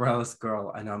 Cerberellus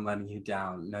girl, I know I'm letting you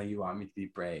down. No, you want me to be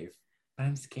brave, but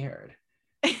I'm scared.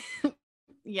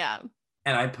 Yeah.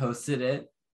 And I posted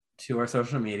it to our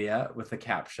social media with the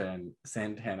caption,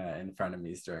 Santana in front of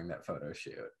me during that photo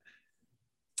shoot.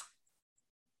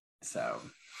 So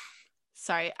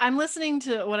sorry, I'm listening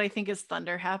to what I think is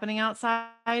thunder happening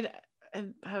outside.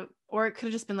 Or it could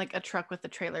have just been like a truck with a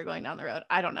trailer going down the road.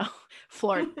 I don't know.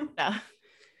 Florida.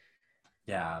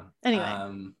 Yeah.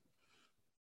 Anyway.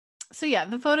 So yeah,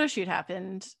 the photo shoot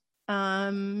happened.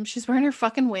 She's wearing her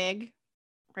fucking wig.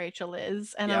 Rachel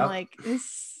is. And I'm like,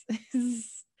 this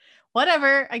is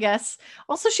whatever, I guess.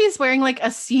 Also, she's wearing like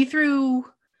a see-through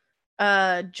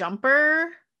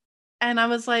jumper. And I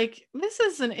was like, this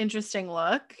is an interesting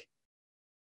look.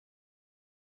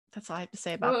 That's all I have to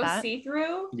say about that.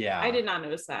 See-through? Yeah. I did not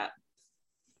notice that.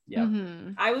 Yeah.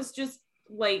 Mm-hmm. I was just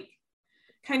like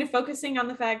kind of focusing on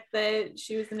the fact that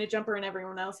she was in a jumper and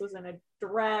everyone else was in a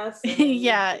dress.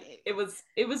 Yeah. It was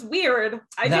weird.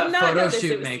 I did not know this.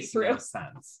 It was makes see-through. no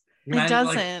sense. It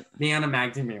doesn't. Like, being on a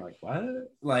magazine being like, what?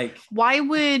 Like, why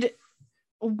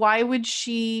would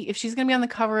she, if she's gonna be on the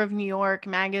cover of New York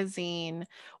Magazine,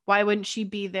 why wouldn't she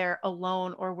be there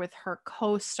alone or with her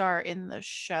co-star in the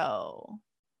show?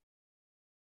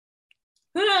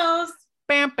 Who knows?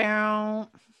 Bam, bam.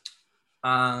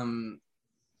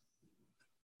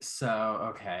 So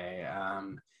okay.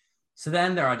 So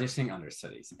then they're auditioning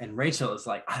understudies, and Rachel is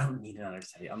like, I don't need an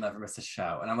understudy. I'll never miss a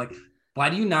show. And I'm like, why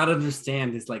do you not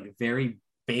understand this like very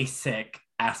basic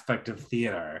aspect of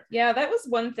theater? Yeah, that was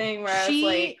one thing where I was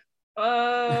like,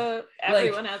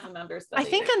 everyone has an understudy. I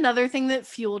think another thing that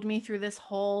fueled me through this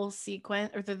whole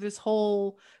sequence or this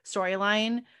whole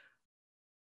storyline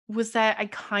was that I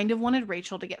kind of wanted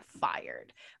Rachel to get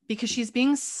fired because she's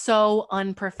being so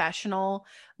unprofessional.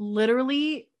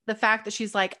 Literally, the fact that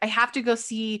she's like, I have to go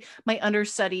see my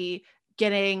understudy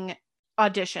getting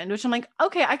auditioned, which I'm like,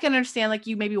 okay, I can understand, like,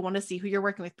 you maybe want to see who you're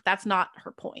working with, but that's not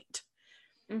her point.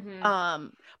 Mm-hmm.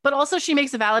 But also she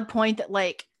makes a valid point that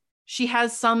like she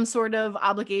has some sort of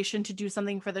obligation to do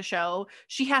something for the show.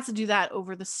 She has to do that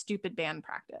over the stupid band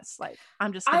practice. Like,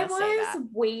 I'm just gonna say that. I was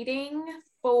waiting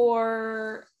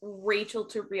for Rachel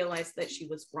to realize that she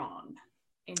was wrong,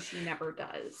 and she never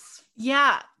does.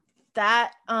 Yeah,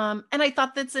 that and I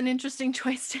thought that's an interesting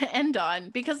choice to end on,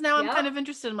 because now I'm kind of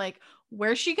interested. I'm like,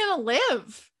 where's she gonna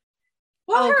live?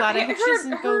 Well, God, I hope she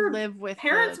doesn't go live with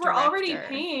parents. Were already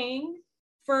paying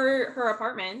for her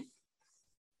apartment.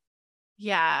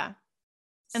 Yeah.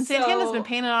 And Santana's been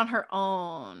paying it on her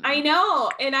own. I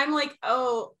know. And I'm like,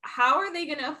 oh, how are they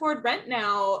going to afford rent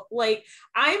now? Like,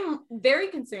 I'm very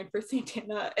concerned for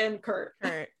Santana and Kurt.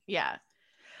 Yeah.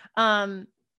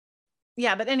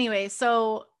 Yeah, but anyway,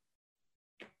 so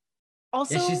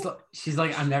also she's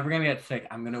like, I'm never going to get sick.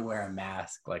 I'm going to wear a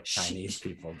mask like Chinese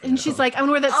people do. And she's like, I'm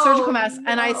going to wear that surgical mask. No.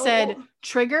 And I said,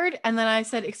 triggered. And then I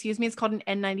said, excuse me, it's called an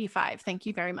N95. Thank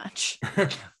you very much.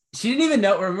 She didn't even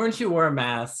know. Remember when she wore a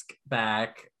mask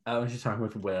back when she was talking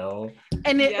with Will?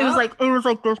 And it was like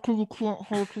this because you can't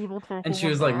hold people to. And she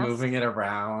was like moving it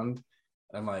around.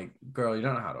 I'm like, girl, you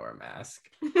don't know how to wear a mask.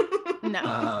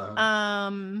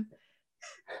 No.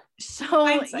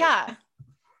 So yeah,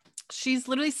 she's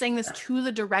literally saying this to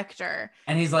the director,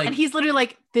 and he's literally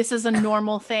like, this is a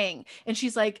normal thing. And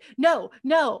she's like, no.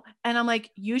 And I'm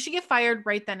like, you should get fired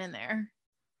right then and there.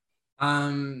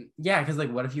 Yeah, because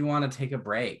like, what if you want to take a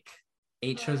break?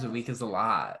 8 shows a week is a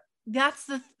lot.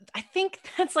 I think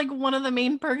that's like one of the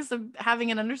main perks of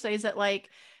having an understudy is that like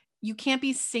you can't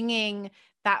be singing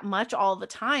that much all the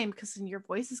time, because then your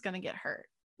voice is going to get hurt.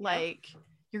 Like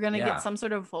you're going to get some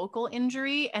sort of vocal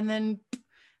injury, and then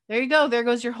there you go. There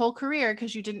goes your whole career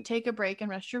because you didn't take a break and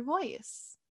rest your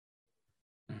voice.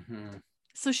 Mm-hmm.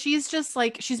 So she's just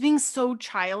like, she's being so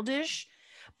childish.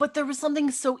 But there was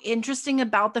something so interesting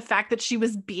about the fact that she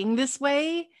was being this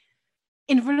way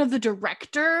in front of the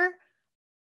director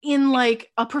in like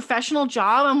a professional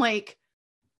job. I'm like,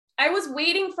 I was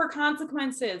waiting for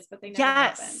consequences, but they never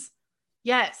happened.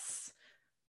 Yes.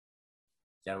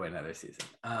 Gotta wait another season.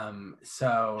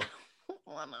 So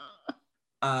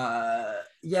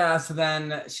Yeah, so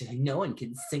then she's like, no one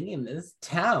can sing in this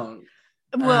town.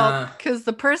 Well, because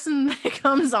the person that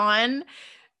comes on,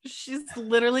 she's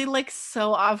literally like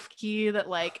so off key that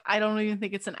like I don't even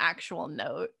think it's an actual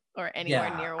note or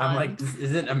anywhere near one. I'm like, this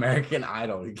isn't American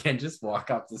Idol. You can't just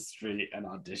walk up the street and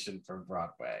audition for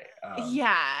Broadway.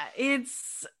 Yeah,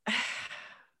 it's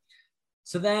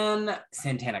So then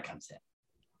Santana comes in.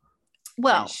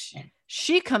 well,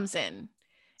 she comes in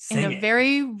a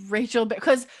very Rachel,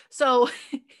 because so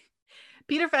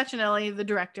Peter Facinelli, the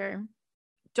director,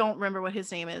 don't remember what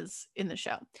his name is in the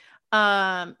show.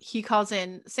 He calls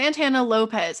in Santana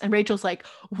Lopez, and Rachel's like,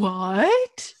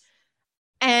 what?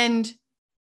 And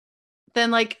then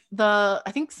like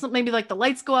I think maybe like the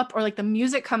lights go up or like the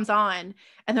music comes on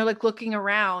and they're like looking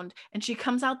around and she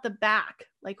comes out the back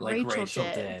like Rachel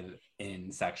did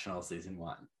in Sectional season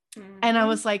 1. Mm-hmm. And I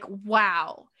was like,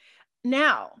 wow.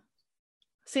 Now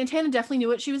Santana definitely knew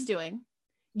what she was doing.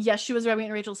 Yes, she was rubbing it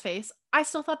in Rachel's face. I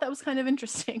still thought that was kind of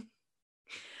interesting.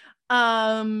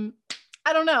 I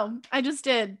don't know. I just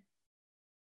did.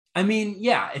 I mean,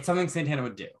 yeah, it's something Santana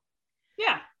would do.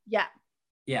 Yeah.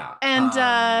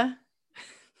 And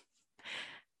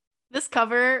this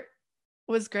cover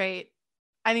was great.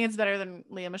 I think it's better than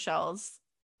Leah Michelle's.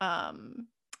 The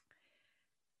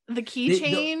key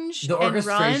change, the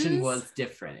orchestration runs, was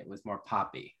different. It was more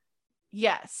poppy.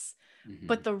 Yes. Mm-hmm.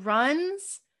 But the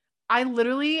runs, I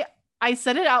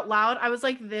said it out loud. I was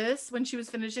like this when she was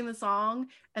finishing the song.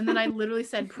 And then I literally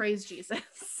said, praise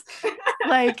Jesus.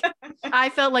 Like, I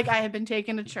felt like I had been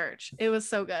taken to church. It was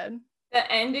so good. The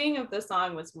ending of the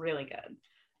song was really good.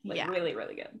 Really,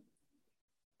 really good.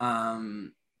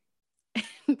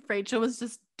 Rachel was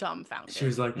just dumbfounded. She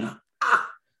was like, ah!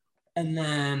 And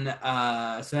then,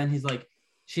 so then he's like,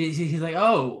 he's like,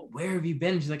 oh, where have you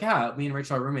been? She's like, me and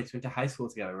Rachel, our roommates, went to high school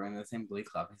together. We're in the same Glee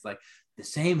club. He's like, the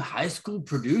same high school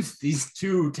produced these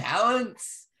two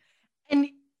talents. And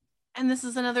this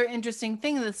is another interesting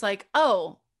thing that's like,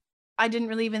 oh, I didn't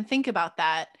really even think about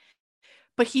that.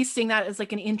 But he's seeing that as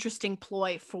like an interesting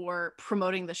ploy for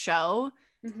promoting the show.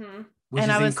 Mm-hmm. Which is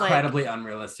incredibly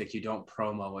unrealistic. You don't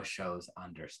promo a show's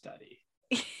understudy.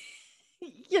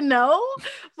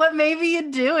 But maybe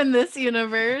you do in this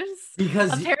universe.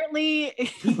 Because apparently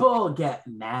people get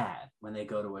mad when they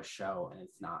go to a show and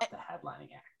it's not the headlining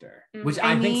actor, which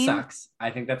I think sucks. I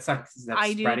think that sucks. That's I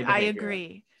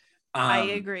agree. I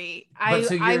agree.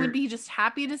 I would be just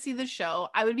happy to see the show.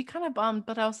 I would be kind of bummed,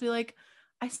 but I also be like,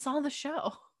 I saw the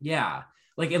show. Yeah.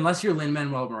 Like, unless you're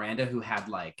Lin-Manuel Miranda, who had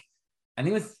like, I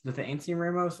think it was with the Ainsley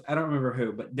Ramos. I don't remember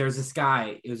who, but there's this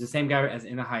guy. It was the same guy as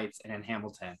In the Heights and in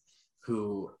Hamilton,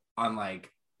 who on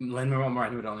like Lin-Manuel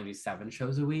Miranda would only do 7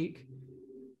 shows a week.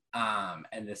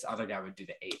 And this other guy would do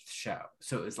the 8th show.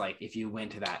 So it was like, if you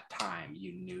went to that time,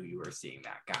 you knew you were seeing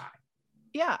that guy.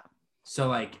 Yeah. So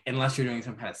like, unless you're doing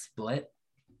some kind of split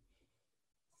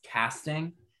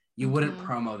casting, you wouldn't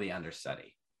promo the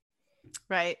understudy.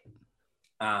 Right.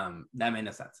 That made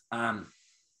no sense.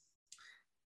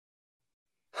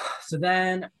 So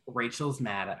then Rachel's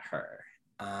mad at her.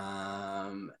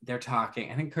 They're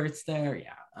talking. I think Kurt's there.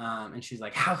 Yeah. And she's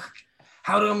like, how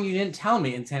come you didn't tell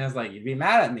me? And Santa's like, you'd be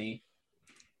mad at me.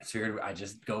 So I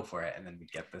just go for it, and then we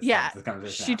get this. Yeah. This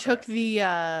conversation. She took the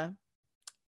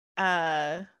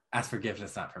ask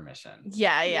forgiveness, not permission.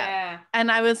 Yeah. And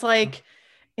I was like,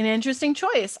 an interesting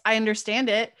choice. I understand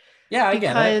it. Yeah, I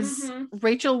get it. Because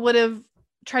Rachel would have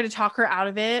tried to talk her out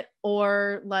of it,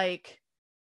 or like,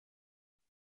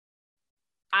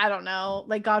 I don't know,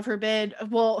 like God forbid,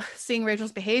 well, seeing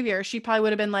Rachel's behavior, she probably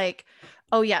would have been like,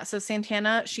 oh yeah, so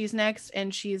Santana, she's next,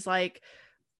 and she's like,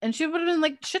 and she would have been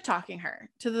like shit talking her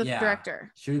to the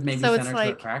director. She would maybe send her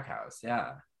to the crack house.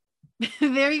 Yeah.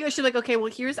 There you go. She's like, okay,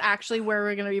 well, here's actually where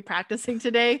we're going to be practicing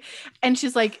today. And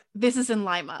she's like, this is in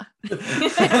Lima.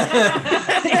 It's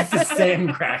the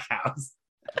same crack house.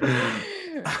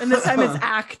 And this time it's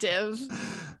active.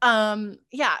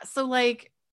 Yeah. So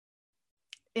like,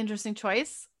 interesting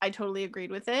choice. I totally agreed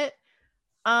with it.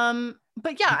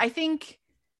 But yeah, I think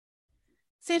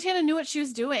Santana knew what she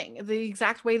was doing, the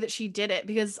exact way that she did it,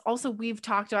 because also we've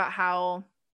talked about how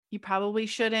you probably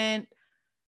shouldn't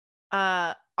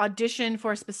audition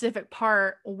for a specific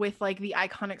part with like the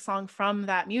iconic song from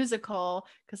that musical,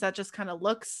 because that just kind of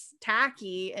looks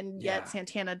tacky, and yet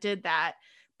Santana did that,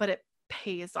 but it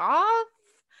pays off.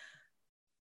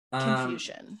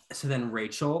 Confusion. So then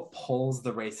Rachel pulls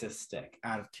the racist stick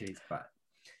out of Kitty's butt,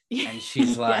 and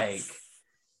she's like,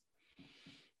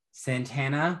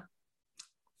 Santana,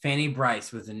 Fanny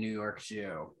Brice was a New York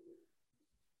Jew.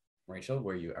 Rachel,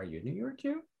 are you a New York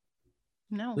Jew?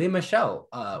 No. Leah Michelle,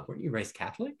 weren't you raised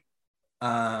Catholic?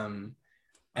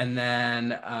 And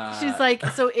then she's like,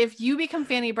 so if you become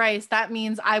Fanny Bryce, that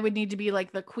means I would need to be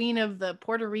like the queen of the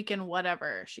Puerto Rican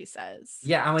whatever, she says.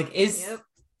 Yeah, I'm like, is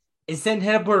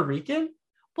Santana Puerto Rican?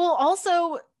 Well,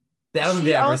 also,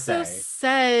 she also say.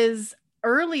 says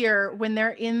earlier when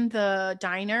they're in the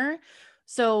diner,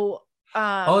 so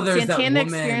there's Santana that woman.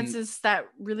 experiences that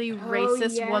really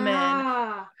racist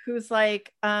woman who's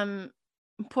like,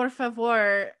 por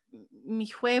favor, mi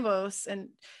huevos, and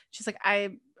she's like,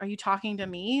 are you talking to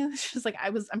me? She's like,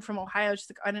 I'm from Ohio.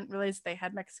 She's like, I didn't realize they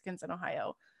had Mexicans in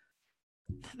Ohio.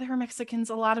 There are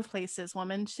Mexicans a lot of places,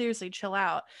 woman. Seriously, chill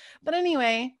out. But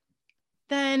anyway,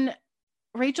 then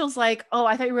Rachel's like, oh,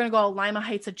 I thought you were gonna go Lima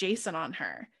Heights adjacent on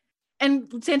her.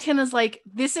 And Santana's like,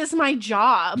 this is my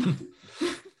job.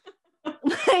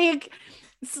 Like,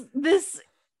 this,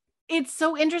 it's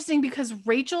so interesting because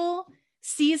Rachel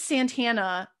sees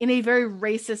Santana in a very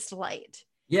racist light.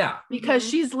 Yeah. Because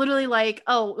she's literally like,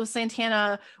 oh,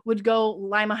 Santana would go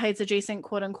Lima Heights adjacent,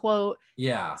 quote unquote.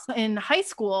 Yeah. In high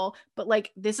school, but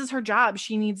like, this is her job.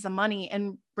 She needs the money.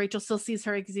 And Rachel still sees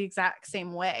her the exact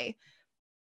same way.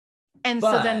 And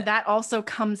so then that also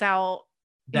comes out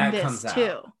in this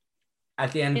too.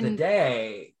 At the end of the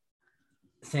day,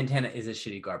 Santana is a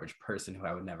shitty garbage person who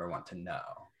I would never want to know.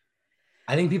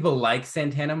 I think people like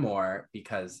Santana more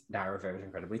because Naya Rivera is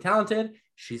incredibly talented.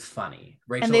 She's funny.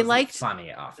 Rachel is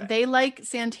funny often. They like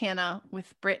Santana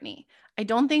with Brittany. I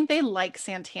don't think they like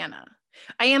Santana.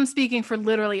 I am speaking for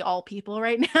literally all people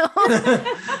right now.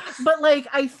 But like,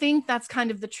 I think that's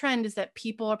kind of the trend, is that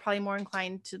people are probably more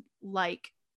inclined to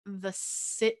like the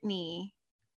Sydney,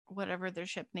 whatever their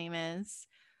ship name is,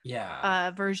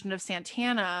 version of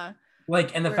Santana.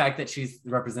 Like, and the fact that she's the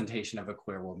representation of a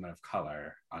queer woman of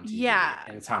color on TV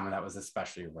in a time when that was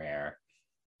especially rare.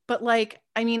 But like,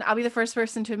 I mean, I'll be the first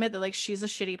person to admit that like she's a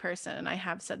shitty person, and I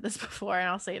have said this before, and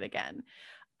I'll say it again.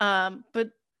 But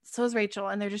so is Rachel,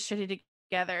 and they're just shitty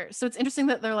together. So it's interesting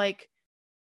that they're like,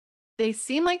 they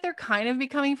seem like they're kind of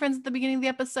becoming friends at the beginning of the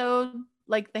episode.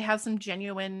 Like they have some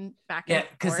genuine back and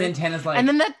forth. Because Santana's like, and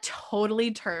then that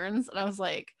totally turns, and I was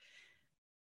like,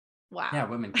 wow. Yeah,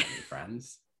 women can be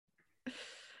friends.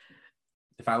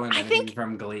 If I learned anything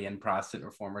from Glee and Protestant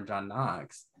reformer John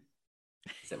Knox,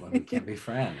 is that women can't be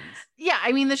friends. Yeah,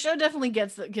 I mean, the show definitely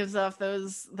gives off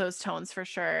those tones for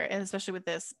sure, and especially with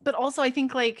this. But also, I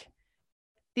think like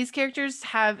these characters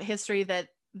have history that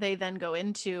they then go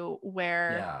into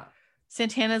where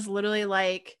Santana's literally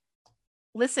like,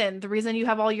 listen, the reason you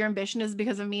have all your ambition is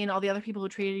because of me and all the other people who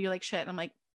treated you like shit. And I'm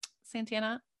like,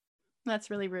 Santana, that's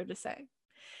really rude to say.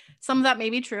 Some of that may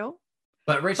be true.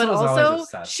 But Rachel but was also, always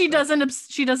obsessed, she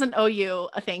doesn't owe you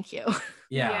a thank you.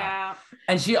 Yeah.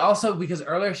 And she also, because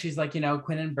earlier she's like, you know,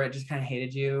 Quinn and Britt just kind of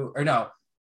hated you. Or no,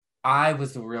 I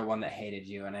was the real one that hated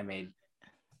you, and I made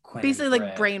Quinn basically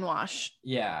like brainwash.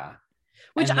 Yeah.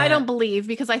 Which I don't believe,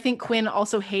 because I think Quinn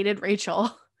also hated Rachel.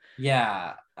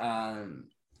 Yeah. And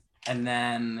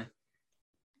then,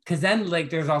 because then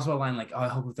like there's also a line like, oh, I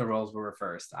hope if the roles were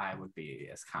reversed, I would be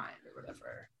as kind or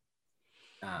whatever.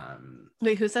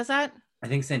 Wait, who says that? I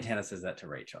think Santana says that to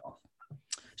Rachel.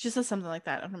 She says something like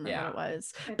that. I don't remember what it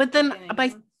was. But then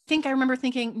I think I remember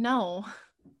thinking, no,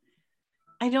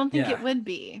 I don't think it would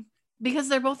be, because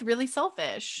they're both really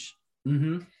selfish.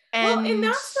 Mm-hmm. And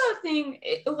that's the thing.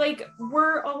 Like,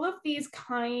 were all of these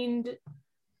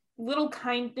little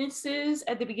kindnesses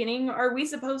at the beginning, are we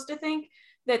supposed to think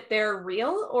that they're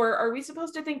real, or are we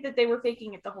supposed to think that they were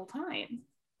faking it the whole time?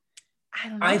 I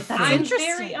don't know. I'm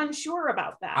very unsure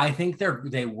about that. I think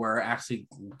they were actually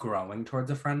growing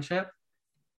towards a friendship.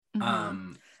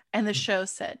 Mm-hmm. And the show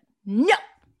said no.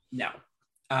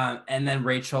 And then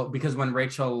Rachel, because when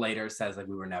Rachel later says like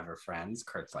we were never friends,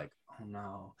 Kurt's like, oh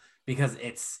no, because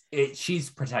she's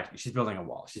building a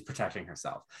wall, she's protecting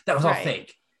herself. That was all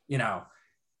fake, you know.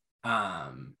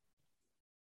 I'm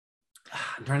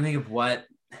trying to think of what.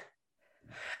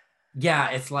 Yeah,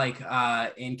 it's like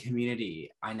in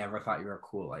Community, I never thought you were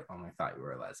cool, I only thought you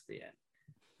were a lesbian.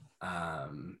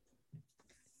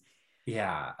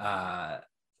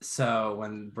 So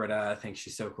when Britta thinks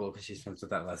she's so cool because she's friends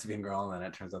with that lesbian girl, and then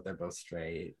it turns out they're both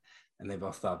straight, and they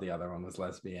both thought the other one was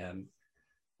lesbian.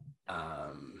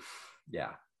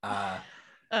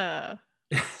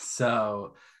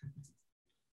 So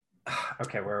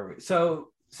okay, where are we?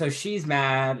 So she's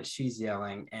mad, she's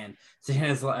yelling, and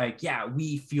Santana's like, yeah,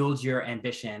 we fueled your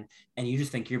ambition, and you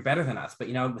just think you're better than us. But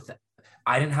you know,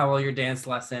 I didn't have all your dance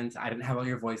lessons, I didn't have all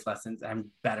your voice lessons,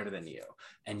 I'm better than you,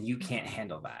 and you can't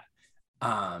handle that.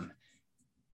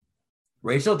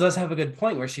 Rachel does have a good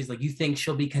point where she's like, you think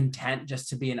she'll be content just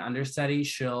to be an understudy?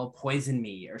 She'll poison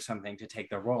me or something to take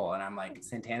the role. And I'm like,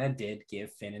 Santana did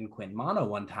give Finn and Quinn mono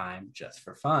one time just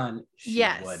for fun. She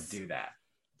would do that.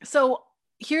 So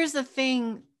here's the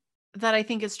thing that I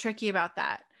think is tricky about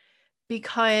that,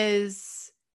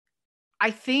 because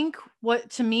I think what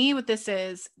this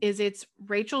is it's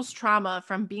Rachel's trauma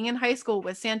from being in high school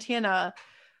with Santana,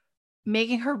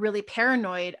 making her really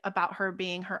paranoid about her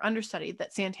being her understudy,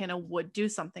 that Santana would do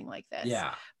something like this.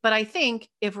 Yeah. But I think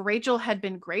if Rachel had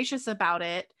been gracious about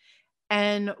it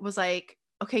and was like,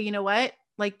 okay, you know what?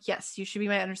 Like, yes, you should be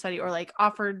my understudy, or like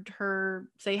offered her,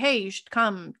 say, hey, you should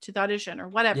come to the audition or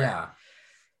whatever. Yeah.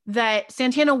 That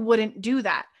Santana wouldn't do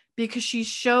that, because she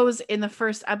shows in the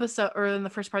first episode, or in the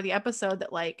first part of the episode,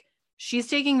 that like she's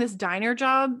taking this diner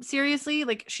job seriously.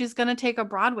 Like she's going to take a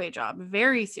Broadway job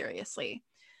very seriously.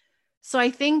 So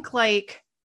I think like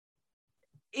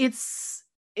it's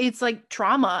like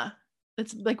trauma.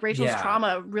 It's like Rachel's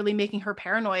trauma really making her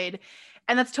paranoid,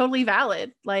 and that's totally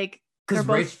valid. Like they're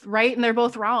both right and they're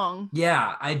both wrong.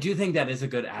 Yeah, I do think that is a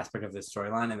good aspect of this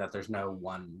storyline, and that there's no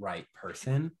one right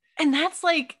person. And that's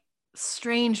like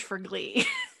strange for Glee.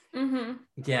 Mm-hmm.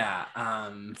 Yeah.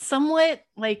 Somewhat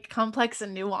like complex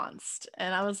and nuanced.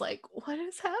 And I was like, what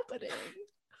is happening?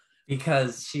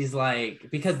 Because she's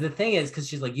like, because the thing is, because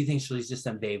she's like, you think she's just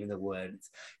some babe in the woods,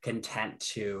 content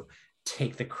to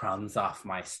take the crumbs off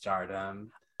my stardom.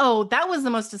 Oh, that was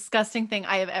the most disgusting thing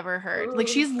I have ever heard. Like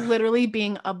she's literally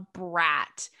being a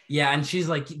brat. Yeah, and she's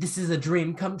like, this is a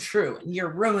dream come true, and you're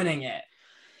ruining it.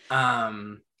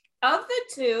 Of the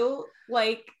two,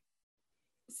 like,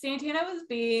 Santana was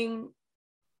being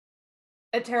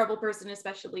a terrible person,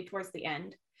 especially towards the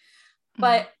end.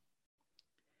 But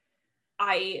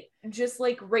I just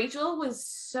like, Rachel was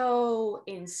so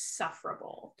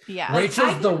insufferable. Yeah. Like,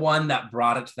 Rachel's the one that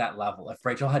brought it to that level. If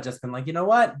Rachel had just been like, you know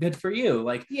what, good for you,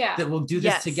 like, that we'll do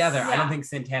this together. I don't think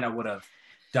Santana would have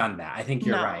done that. I think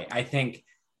you're right. I think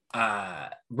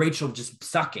Rachel just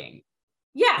sucking.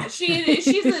 Yeah,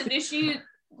 she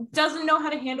doesn't know how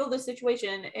to handle the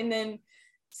situation, and then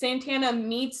Santana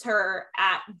meets her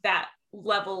at that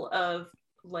level of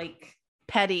like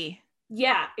petty.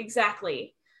 Yeah,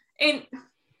 exactly. And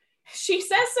she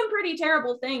says some pretty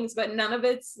terrible things, but none of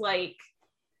it's like,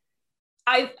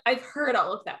 I've heard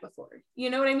all of that before. You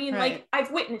know what I mean? Right. Like,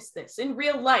 I've witnessed this in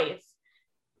real life.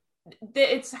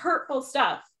 It's hurtful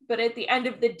stuff, but at the end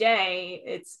of the day,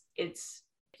 it's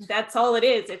that's all it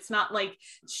is. It's not like,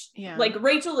 like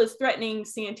Rachel is threatening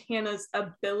Santana's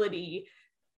ability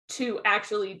to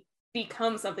actually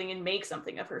become something and make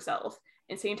something of herself.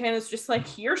 And Santana's just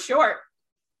like, you're short.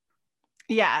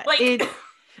 Yeah.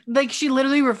 Like she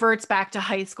literally reverts back to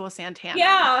high school Santana.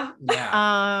 Yeah.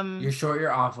 You're short,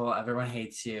 you're awful, everyone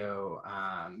hates you.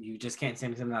 You just can't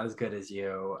stand someone not as good as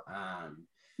you.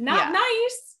 Not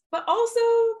nice, but also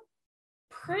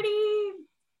pretty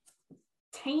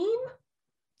tame.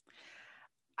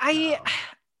 I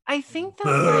think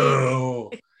that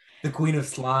like the queen of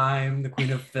slime, the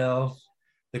queen of filth,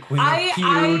 the queen of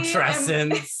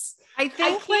putrescence. I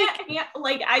think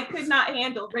I could not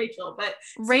handle Rachel, but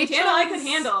Santana I could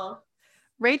handle.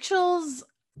 Rachel's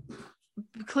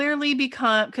clearly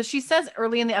become, because she says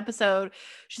early in the episode,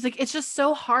 she's like, it's just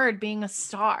so hard being a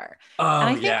star. Oh, and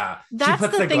I think that's she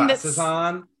puts the thing glasses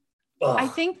on. Ugh. I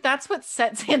think that's what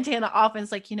set Santana off, and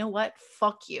it's like, you know what?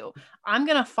 Fuck you. I'm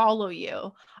gonna follow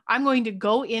you. I'm going to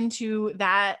go into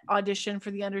that audition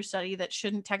for the understudy that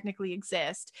shouldn't technically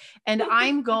exist. And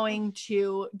I'm going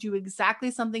to do exactly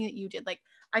something that you did. Like,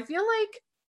 I feel like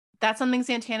that's something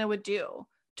Santana would do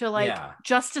to like,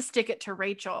 just to stick it to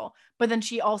Rachel. But then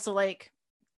she also like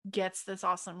gets this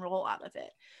awesome role out of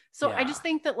it. So I just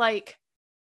think that like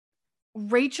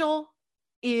Rachel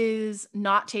is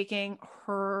not taking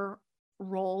her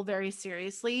role very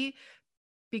seriously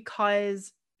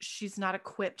because she's not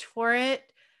equipped for it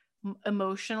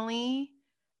emotionally,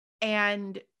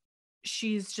 and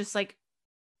she's just like,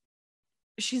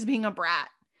 she's being a brat.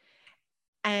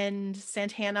 And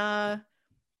Santana's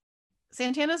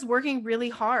working really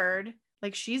hard,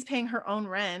 like she's paying her own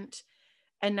rent,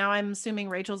 and now I'm assuming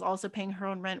Rachel's also paying her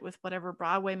own rent with whatever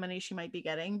Broadway money she might be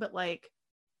getting. But like,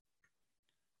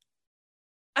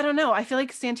 I don't know, I feel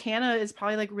like Santana is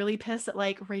probably like really pissed that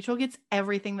like Rachel gets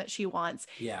everything that she wants,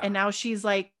 and now she's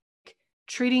like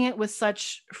treating it with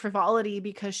such frivolity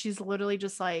because she's literally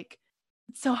just like,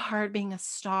 it's so hard being a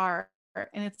star.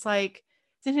 And it's like,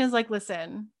 Santana's like,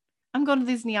 listen, I'm going to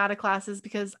these NIADA classes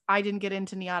because I didn't get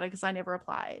into NIADA because I never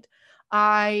applied.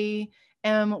 I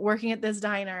am working at this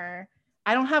diner.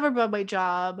 I don't have a Broadway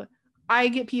job. I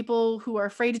get people who are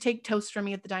afraid to take toast from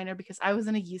me at the diner because I was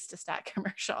in a Eustistat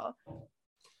commercial.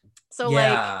 So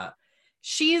like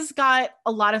she's got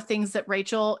a lot of things that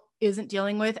Rachel isn't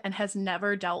dealing with and has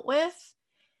never dealt with.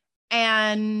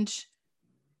 And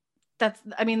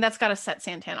that's got to set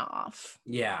Santana off.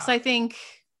 Yeah. So I think.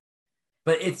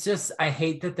 But it's just, I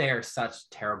hate that they are such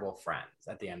terrible friends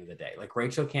at the end of the day. Like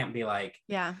Rachel can't be like,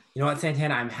 yeah, you know what,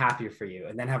 Santana, I'm happy for you.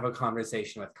 And then have a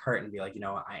conversation with Kurt and be like, you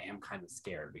know what, I am kind of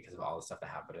scared because of all the stuff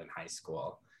that happened in high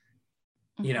school.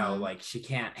 Mm-hmm. You know, like she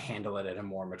can't handle it in a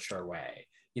more mature way.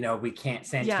 You know,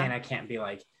 Santana can't be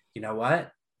like, you know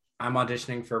what, I'm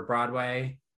auditioning for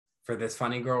Broadway for this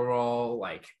funny girl role.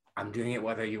 Like I'm doing it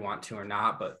whether you want to or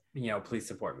not, but you know, please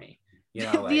support me. You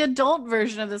know, the adult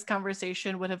version of this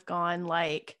conversation would have gone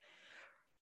like,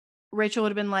 Rachel would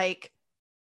have been like,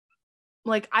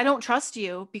 I don't trust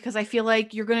you because I feel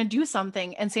like you're going to do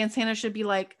something. And Santana should be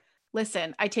like,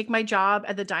 listen, I take my job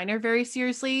at the diner very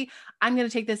seriously. I'm going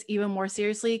to take this even more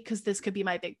seriously because this could be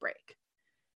my big break.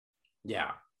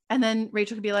 Yeah. And then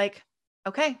Rachel could be like,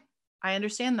 okay, I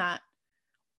understand that.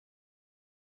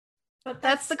 But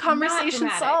that's the conversation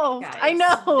solved. Guys. I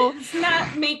know. It's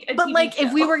not make a but TV like show.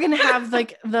 if we were gonna have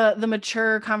like the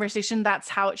mature conversation, that's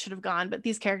how it should have gone. But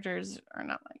these characters are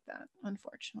not like that,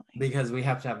 unfortunately. Because we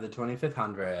have to have the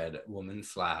 2500 woman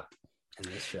slap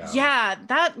in this show. Yeah,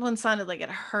 that one sounded like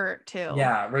it hurt too.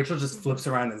 Yeah, Rachel just flips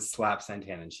around and slaps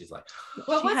Santana, and she's like,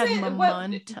 "What was it?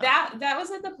 That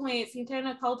was at the point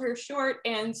Santana called her short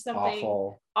and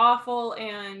something awful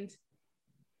and."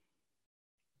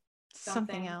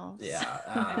 Something else. Yeah.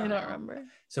 I don't remember.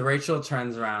 So Rachel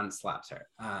turns around and slaps her.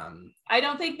 I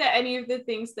don't think that any of the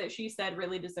things that she said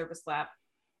really deserve a slap.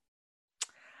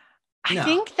 I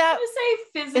think that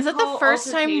is it the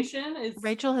first time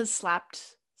Rachel has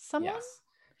slapped someone? Yes.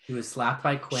 He was slapped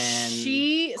by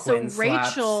Quinn.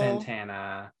 Rachel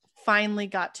Santana finally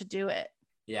got to do it.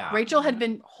 Yeah. Rachel had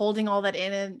been holding all that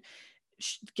in, and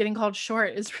getting called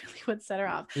short is really what set her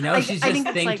off. You know, she's just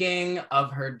thinking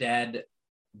of her dead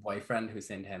boyfriend who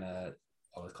Santana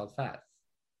always called fat.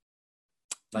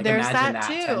 Like there's imagine that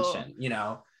too. tension, you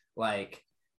know, like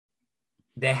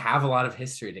they have a lot of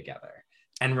history together.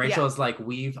 And Rachel's like,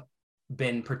 we've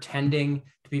been pretending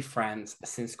to be friends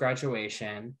since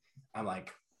graduation. I'm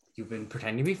like, you've been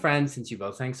pretending to be friends since you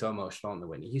both sang so emotional in the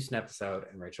Whitney Houston episode,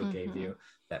 and Rachel gave you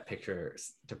that picture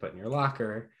to put in your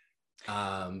locker.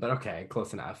 But okay,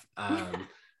 close enough.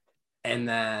 And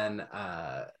then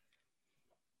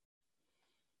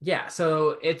yeah,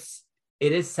 so it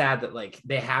is sad that like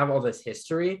they have all this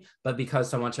history, but because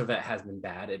so much of it has been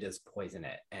bad, it is poison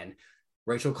it. And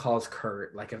Rachel calls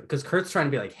Kurt because Kurt's trying to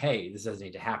be like, hey, this doesn't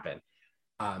need to happen,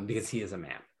 because he is a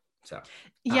man. So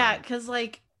yeah, because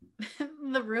like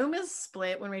the room is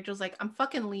split when Rachel's like, I'm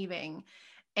fucking leaving,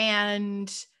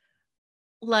 and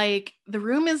like the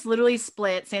room is literally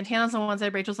split. Santana's on one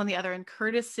side, Rachel's on the other, and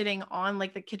Kurt is sitting on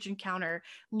like the kitchen counter,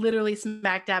 literally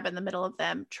smack dab in the middle of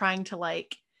them, trying to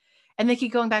like. And they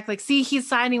keep going back, like, see, he's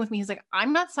siding with me. He's like,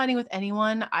 I'm not siding with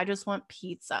anyone. I just want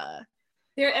pizza.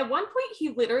 There, at one point, he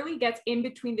literally gets in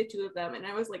between the two of them, and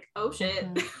I was like, "Oh shit!"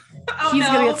 He's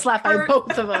gonna get slapped by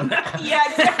both of them. Yeah,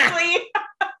 exactly.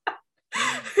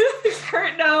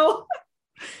 Kurt, no.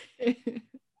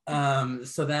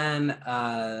 So then,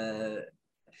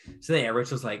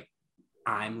 Rachel's like,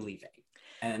 "I'm leaving,"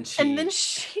 and then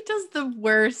she does the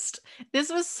worst.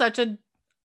 This was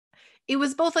it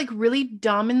was both like really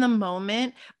dumb in the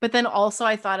moment, but then also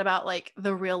I thought about like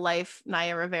the real life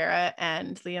Naya Rivera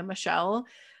and Lea Michele.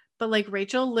 But like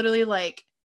Rachel literally like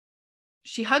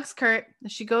she hugs Kurt,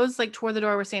 she goes like toward the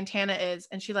door where Santana is,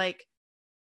 and she like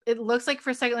it looks like for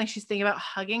a second like she's thinking about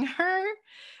hugging her.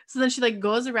 So then she like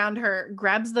goes around her,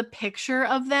 grabs the picture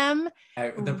of them,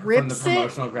 from the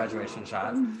promotional graduation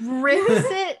shot, rips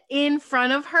it in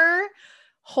front of her,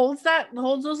 holds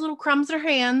those little crumbs in her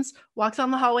hands, walks down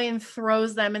the hallway and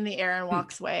throws them in the air and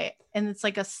walks away. And it's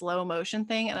like a slow motion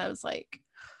thing. And I was like,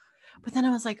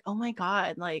 oh my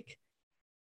God, like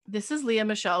this is Lea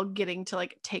Michele getting to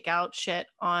like take out shit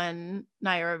on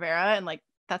Naya Rivera. And like,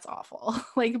 that's awful.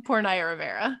 Like poor Naya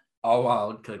Rivera. All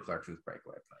while Kelly Clarkson's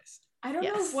breakaway place. I don't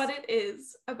know what it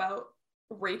is about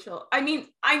Rachel. I mean,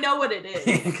 I know what it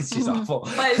is. Because she's awful.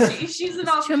 But she's an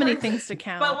awful too many things to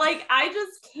count. But like, I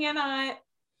just cannot.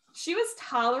 She was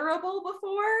tolerable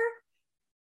before,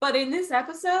 but in this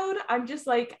episode, I'm just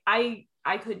like, I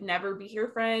could never be her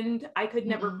friend. I could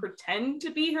never pretend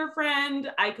to be her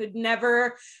friend. I could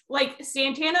never, like,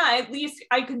 Santana, at least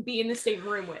I could be in the same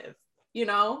room with, you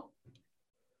know?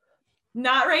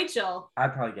 Not Rachel.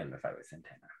 I'd probably get in a fight with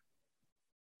Santana.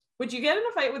 Would you get in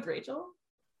a fight with Rachel?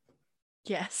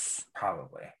 Yes.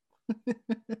 Probably.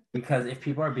 Because if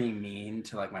people are being mean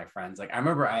to like my friends, like I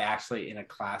remember I actually in a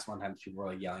class one time people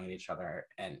were like yelling at each other,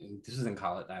 and this was in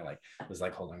college, and I like was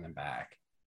like holding them back.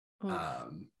 Oof.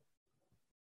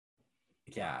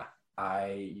 Yeah,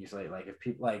 I usually like if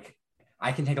people like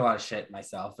I can take a lot of shit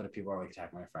myself, but if people are like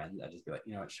attacking my friends, I just be like,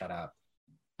 you know what, shut up,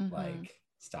 like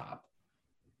stop.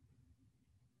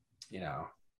 You know.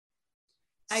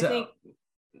 I think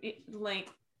like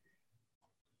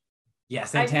yeah,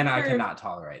 Santana I cannot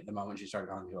tolerate. The moment she started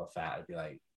calling people fat, I'd be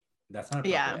like, that's not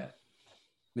appropriate. Yeah.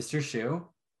 Mr. Shoe.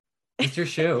 Mr.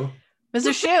 Shoe.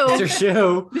 Mr. Shoe. Mr.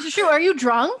 Shoe. Mr. Shoe, are you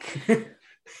drunk?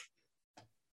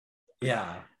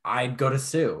 Yeah, I'd go to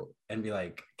Sue and be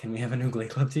like, can we have a new Glee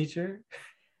Club teacher?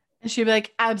 And she'd be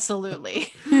like,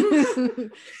 absolutely.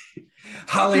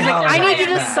 Holly, She's like, Holly, I need you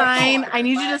to back. sign. I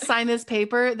need you to sign this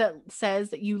paper that says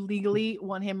that you legally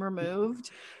want him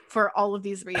removed for all of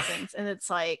these reasons. And it's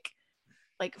like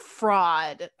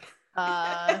fraud,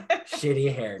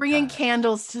 Shitty hair, bringing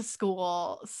candles to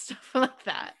school, stuff like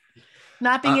that.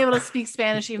 Not being able to speak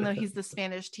Spanish, even though he's the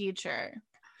Spanish teacher.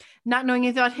 Not knowing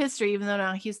anything about history, even though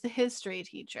now he's the history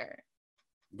teacher.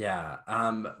 Yeah.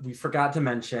 We forgot to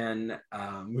mention.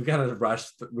 We've got to rush.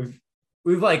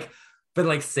 We've like been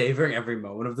like savoring every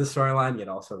moment of the storyline, yet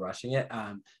also rushing it.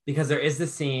 Because there is the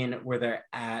scene where they're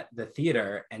at the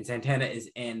theater and Santana is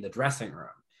in the dressing room.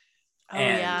 Oh,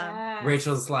 and yeah.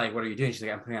 Rachel's like, what are you doing? She's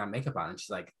like, I'm putting on makeup on. And she's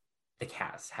like, the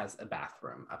cast has a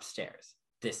bathroom upstairs.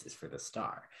 This is for the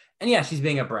star. And yeah, she's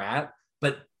being a brat,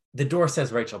 but the door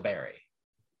says Rachel Berry.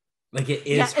 Like it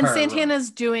is. Yeah, and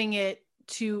Santana's doing it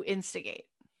to instigate.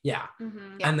 Yeah.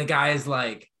 And the guy is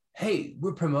like, hey,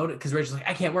 we're promoting, because Rachel's like,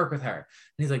 I can't work with her. And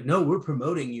he's like, no, we're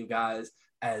promoting you guys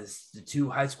as the two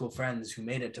high school friends who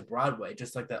made it to Broadway,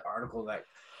 just like that article that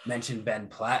mentioned Ben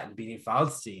Platt and Beanie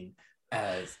Feldstein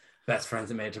as best friends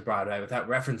that made it to Broadway without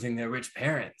referencing their rich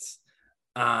parents.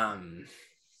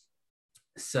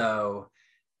 So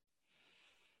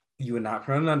you would not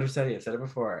promote an understudy. I've said it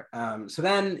before. So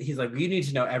then he's like, you need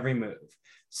to know every move.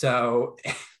 So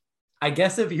I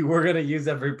guess if you were going to use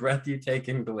every breath you take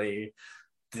in Glee,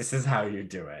 this is how you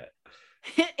do it.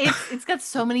 It's got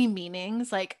so many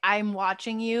meanings. Like, I'm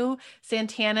watching you.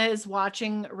 Santana is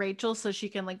watching Rachel so she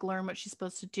can like learn what she's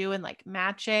supposed to do and like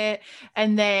match it.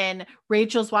 And then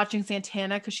Rachel's watching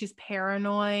Santana because she's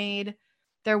paranoid.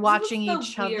 They're watching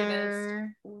each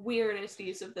other. Weirdest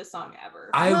use of this song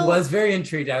ever. I was very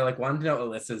intrigued. I like wanted to know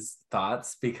Alyssa's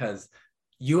thoughts because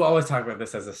you always talk about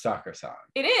this as a stalker song.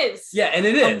 It is. Yeah, and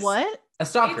it is. A what? A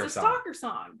stalker it's a song. Stalker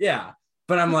song. Yeah.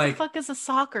 But I'm like, what the fuck is a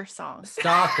soccer song?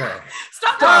 Stalker.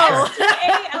 Stalker.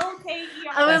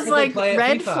 A-L-K-E-R. I was like,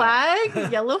 red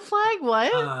flag, yellow flag,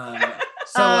 what?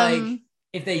 So like,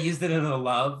 if they used it in a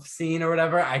love scene or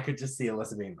whatever, I could just see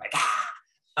Alyssa being like,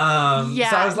 yeah,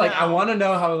 so I was like, I want to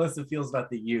know how Alyssa feels about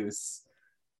the use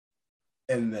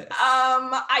in this.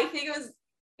 I think it was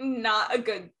not a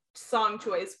good song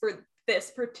choice for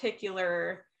this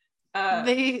particular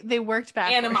they worked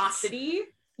backwards. Animosity.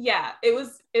 Yeah, it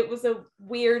was a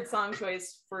weird song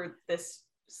choice for this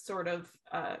sort of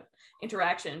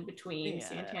interaction between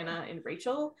Santana and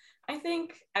Rachel. I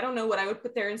don't know what I would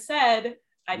put there instead.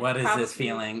 What is this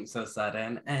feeling so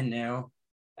sudden and new?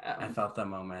 I felt the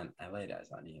moment I laid eyes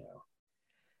on you.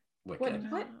 Wicked.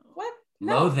 What?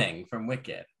 No. Loathing from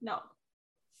Wicked. No.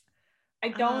 I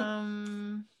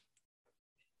don't.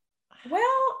 Well,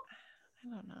 I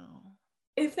don't know.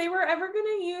 If they were ever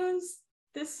going to use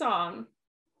this song,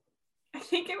 I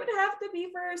think it would have to be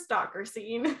for a stalker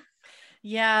scene.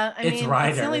 Yeah, I mean,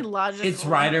 Ryder. It's really logical. It's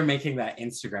Ryder making that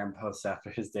Instagram post after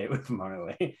his date with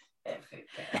Marley.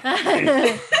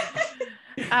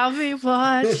 I'll be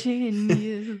watching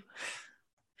you.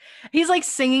 He's like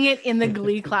singing it in the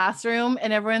Glee classroom,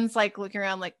 and everyone's like looking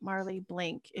around like, Marley,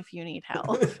 blink if you need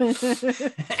help.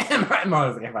 And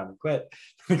Marley's like, I'm quit.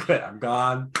 I'm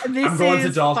gone. This I'm going to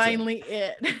Dalton. Finally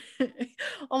it.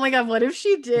 Oh my God, what if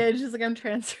she did? She's like, I'm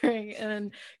transferring. And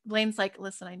then Blaine's like,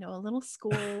 listen, I know a little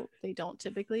school. They don't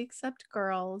typically accept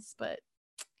girls, but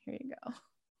here you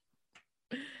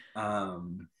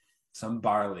go. Some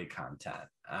Barley content.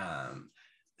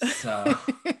 So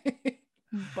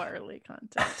Barley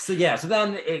content. So yeah, so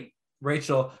then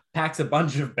Rachel packs a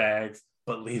bunch of bags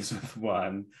but leaves with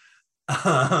one.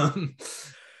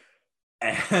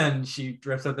 And she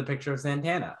rips out the picture of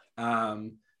Santana.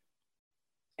 And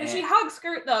she hugs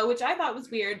Kurt though, which I thought was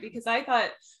weird because I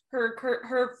thought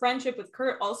her friendship with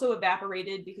Kurt also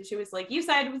evaporated because she was like, you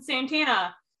sided with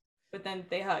Santana, but then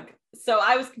they hug. So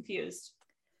I was confused.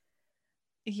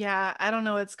 Yeah, I don't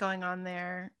know what's going on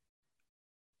there.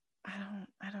 I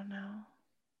don't know.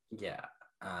 Yeah.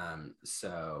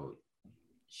 So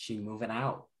she moving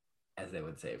out. as they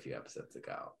would say a few episodes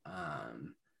ago.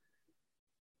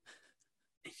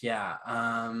 Yeah.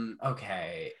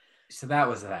 Okay. So that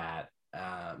was that.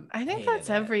 I think hated that's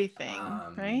it. everything,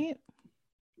 right?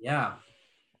 Yeah.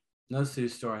 No Sue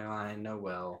storyline, no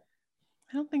Will.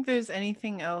 I don't think there's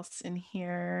anything else in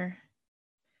here.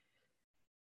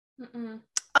 Mm-mm.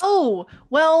 Oh,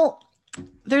 well,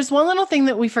 there's one little thing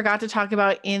that we forgot to talk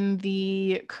about in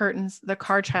the curtains, the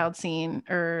car child scene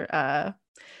or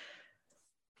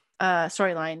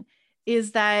storyline,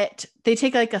 is that they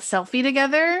take like a selfie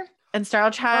together and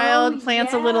Star Child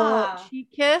plants a little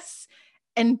cheek kiss,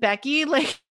 and Becky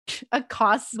like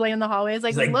accosts Blaine in the hallway. Is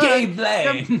like, He's like, look, Gabe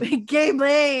Blaine. Gabe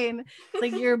Blaine. It's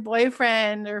like your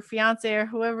boyfriend or fiance or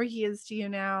whoever he is to you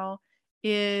now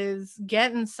is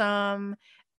getting some.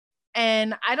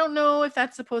 And I don't know if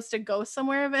that's supposed to go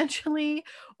somewhere eventually,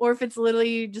 or if it's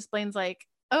literally just Blaine's like,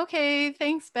 okay,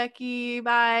 thanks, Becky,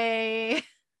 bye.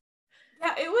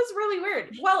 Yeah, it was really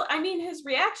weird. Well, I mean, his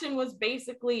reaction was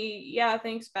basically, yeah,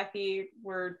 thanks, Becky.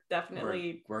 We're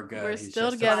definitely we're good. We're He's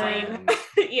still just a together. friend.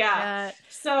 yeah.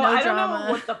 So no I don't drama.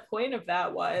 know what the point of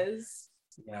that was.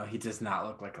 You know, he does not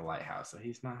look like a lighthouse, so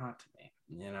he's not hot to me.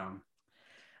 You know.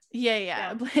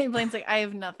 Yeah. Blaine's like, I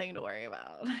have nothing to worry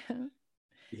about.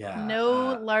 Yeah.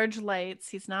 No large lights.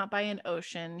 He's not by an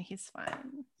ocean. He's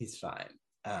fine. He's fine.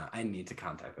 I need to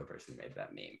contact the person who made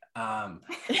that meme.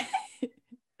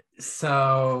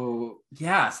 So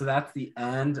that's the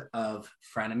end of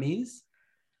Frenemies.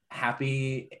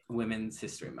 Happy Women's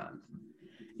History Month.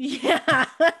 Yeah.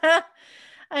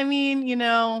 I mean, you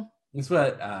know. That's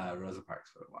what Rosa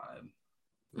Parks would have wanted.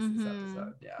 This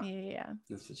episode. Yeah.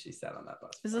 That's what she said on that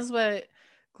bus. This is what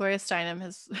Gloria Steinem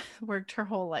has worked her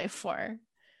whole life for.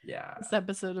 Yeah. This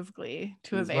episode of Glee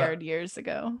to have aired years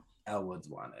ago. Elle Woods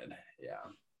wanted. Yeah.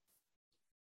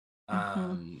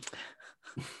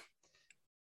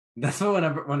 That's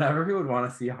what whenever we would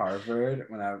want to see Harvard,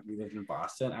 we lived in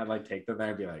Boston, I'd like take them there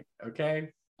and be like, okay,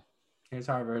 here's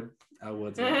Harvard. Elle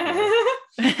Woods went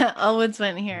here. Elle Woods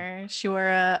went here. She wore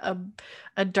a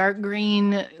dark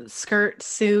green skirt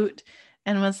suit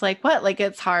and was like, what? Like,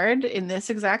 it's hard in this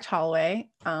exact hallway.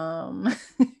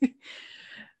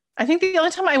 I think the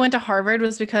only time I went to Harvard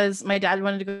was because my dad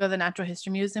wanted to go to the Natural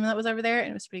History Museum that was over there, and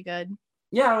it was pretty good.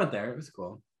 Yeah, I went there. It was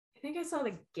cool. I think I saw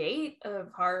the gate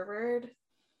of Harvard.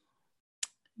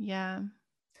 Yeah.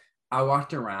 I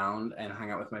walked around and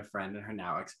hung out with my friend and her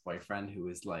now ex-boyfriend, who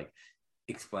was like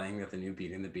explaining that the new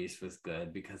Beauty and the Beast was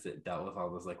good because it dealt with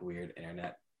all those like weird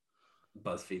internet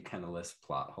BuzzFeed kind of list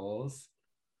plot holes.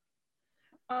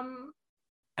 And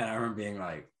I remember being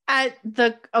like,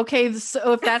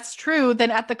 so if that's true, then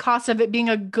at the cost of it being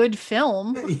a good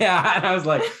film. Yeah, and I was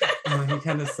like, oh, he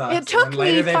kind of sucks. It took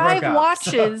me 5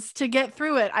 watches to get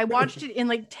through it. I watched it in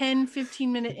like 10-15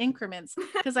 minute increments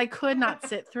because I could not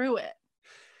sit through it.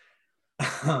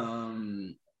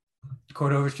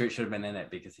 Court Overstreet should have been in it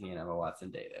because he and Emma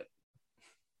Watson dated.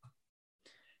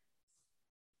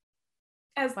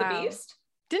 As the Beast?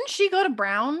 Didn't she go to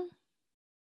Brown?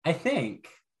 I think.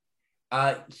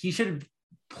 He should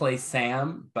play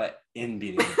Sam, but in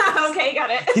Beauty and the Beast. Okay, got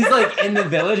it. He's like in the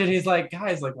village and he's like,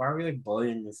 guys, like, why are we like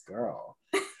bullying this girl?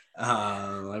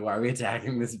 Like, why are we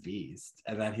attacking this beast?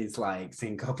 And then he's like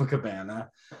singing Copacabana.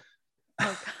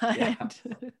 Oh god. Yeah.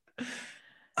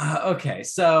 Okay,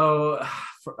 so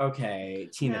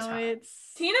Tina now time.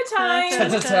 It's Tina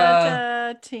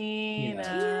time. Tina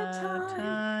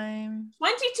time.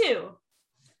 22.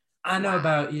 I know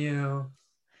about you,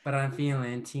 but I'm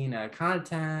feeling Tina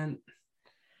content.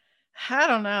 I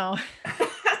don't know.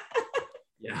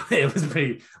 Yeah, it was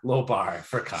pretty low bar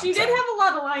for content. She did have a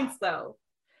lot of lines though.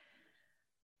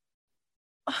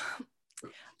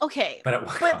 Okay, but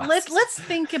let's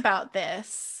think about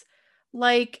this.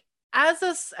 Like,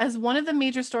 as one of the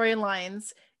major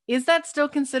storylines, is that still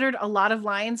considered a lot of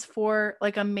lines for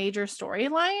like a major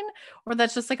storyline, or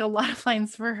that's just like a lot of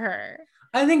lines for her?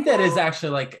 I think that is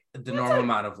actually like the normal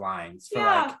amount of lines for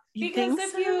like. Because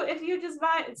if you just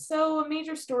buy a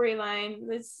major storyline,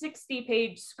 the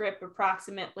 60-page script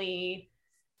approximately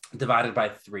divided by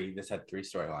 3. This had 3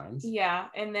 storylines. Yeah,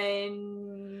 and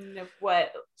then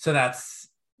what? So that's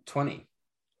 20,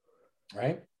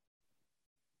 right?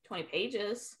 20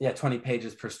 pages. Yeah, 20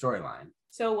 pages per storyline.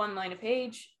 So 1 line a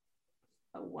page,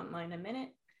 1 line a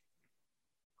minute.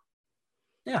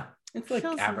 Yeah, it's like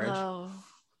feels average. Low.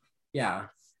 Yeah.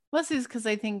 Mostly is because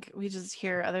I think we just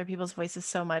hear other people's voices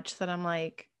so much that I'm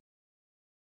like,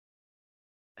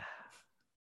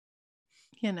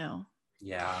 you know.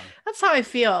 Yeah. That's how I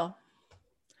feel.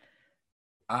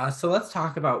 So let's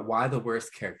talk about why the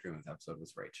worst character in this episode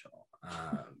was Rachel.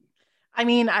 I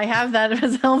mean, I have that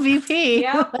as LVP.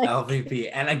 Yeah. LVP.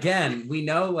 And again, we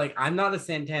know like I'm not a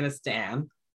Santana stan,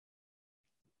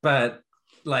 but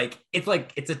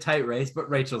it's a tight race, but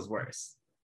Rachel's worse.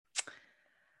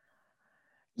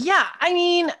 Yeah, I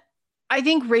mean, I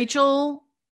think Rachel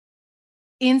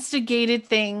instigated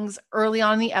things early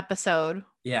on in the episode.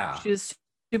 Yeah. She was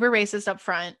super racist up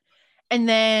front. And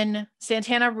then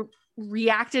Santana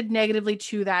reacted negatively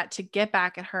to that to get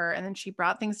back at her. And then she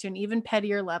brought things to an even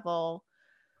pettier level.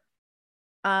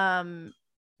 So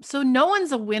no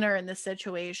one's a winner in this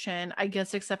situation, I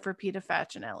guess, except for Peter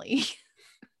Facinelli,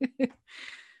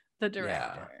 the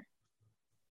director.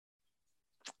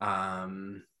 Yeah.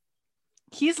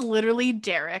 He's literally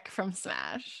Derek from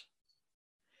Smash.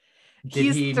 Did he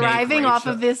He's make thriving off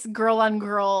Rachel- of this girl on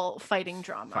girl fighting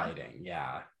drama. Fighting,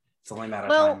 yeah. It's only a matter of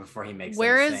Well, time before he makes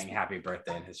where them is- sing happy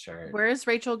birthday in his shirt. Where is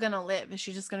Rachel gonna live? Is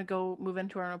she just gonna go move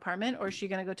into her own apartment, or is she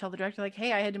gonna go tell the director like,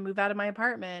 hey, I had to move out of my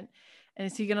apartment? And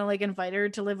is he gonna like invite her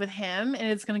to live with him and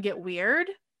it's gonna get weird?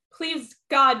 Please,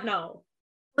 God, no.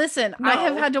 Listen, I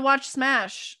have No. had to watch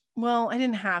Smash. Well, I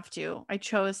didn't have to. I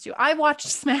chose to. I watched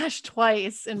Smash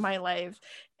twice in my life.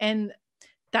 And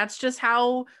that's just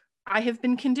how I have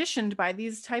been conditioned by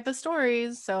these type of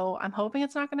stories. So I'm hoping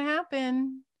it's not going to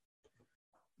happen.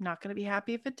 Not going to be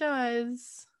happy if it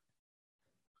does.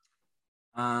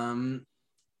 Who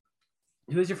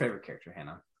is your favorite character,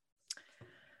 Hannah?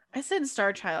 I said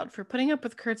Star Child for putting up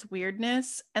with Kurt's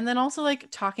weirdness and then also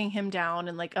like talking him down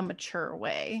in like a mature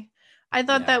way. I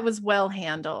thought Yeah. that was well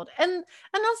handled. And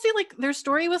honestly, like their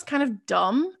story was kind of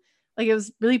dumb. Like it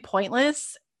was really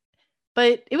pointless,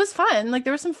 but it was fun. Like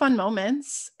there were some fun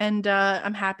moments. And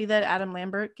I'm happy that Adam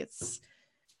Lambert gets,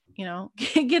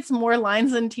 gets more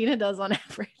lines than Tina does on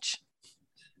average.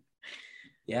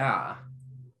 Yeah.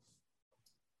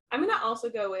 I'm gonna also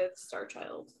go with Star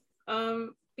Child.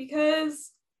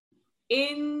 Because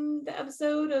in the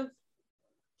episode of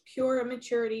Pure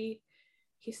Immaturity,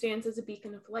 he stands as a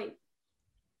beacon of light.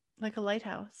 Like a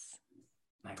lighthouse.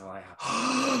 Michael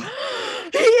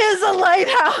He is a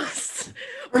lighthouse.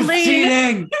 We're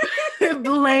cheating.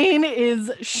 Blaine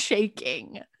is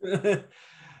shaking.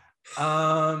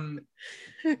 I'm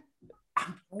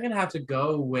gonna have to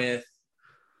go with.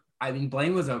 I mean,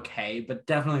 Blaine was okay, but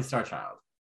definitely Star Child.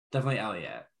 Definitely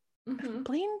Elliot. Mhm.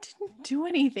 Blaine didn't do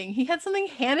anything. He had something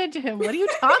handed to him. What are you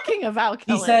talking about, He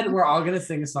Kellen? said we're all gonna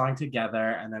sing a song together,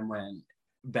 and then when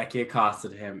Becky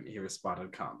accosted him, he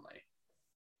responded calmly.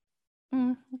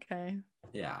 Okay.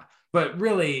 Yeah, but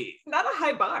really, Not a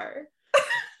high bar.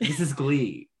 this is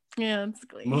Glee. Yeah, it's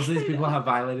Glee. Most of these people have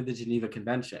violated the Geneva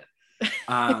Convention.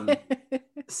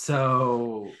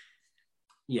 So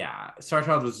yeah, Star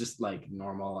Child was just like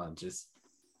normal and just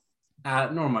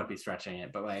normal might be stretching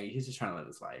it, but like he's just trying to live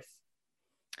his life.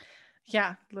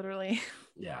 Yeah, literally.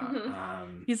 Yeah.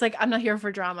 Mhm. He's like, I'm not here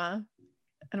for drama.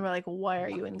 And we're like, why are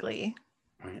you in Glee?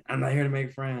 I'm not here to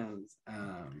make friends.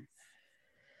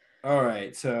 All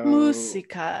right, so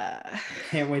Musica.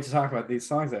 can't wait to talk about these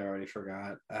songs I already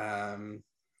forgot.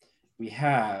 We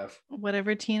have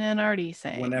Whatever Tina and Artie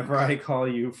say. Whenever I Call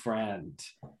You Friend,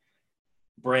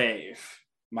 Brave,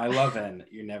 My Lovin',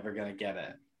 You're Never Gonna Get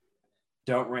It,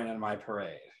 Don't Rain on My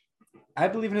Parade, I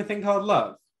Believe in a Thing Called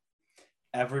Love,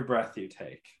 Every Breath You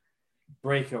Take,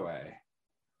 Breakaway,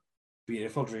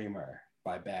 Beautiful Dreamer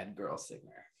by Bad Girl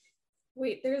Singer.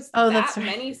 Wait, there's that's that right.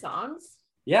 many songs?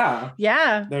 Yeah,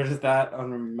 Yeah. they're just that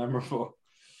unmemorable.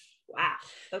 Wow.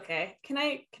 Okay. Can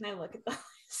I look at those?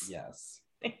 Yes.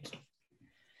 Thank you.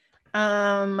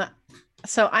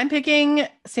 So I'm picking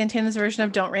Santana's version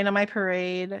of Don't Rain on My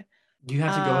Parade. You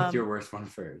have to go with your worst one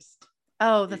first.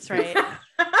 Oh, that's right.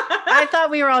 I thought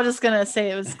we were all just gonna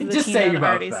say it was the Just Tina say and your both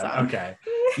Artie then. song. Okay.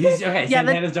 Okay, Yeah,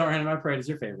 Santana's Don't Rain on My Parade is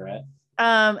your favorite.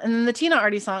 And then the Tina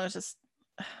Artie song was just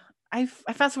I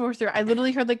fast forward through. I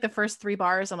literally heard like the first 3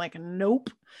 bars. I'm like, nope.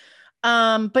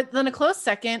 But then a close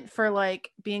second for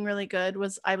like being really good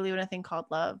was I Believe in a Thing Called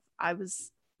Love. I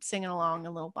was singing along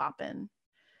a little bopping.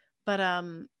 But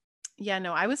yeah,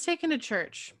 no, I was taken to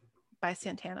church by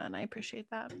Santana, and I appreciate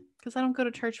that because I don't go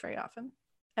to church very often.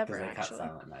 Ever Because I cut actually.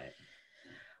 Silent Night.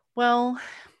 Well,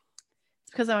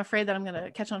 it's because I'm afraid that I'm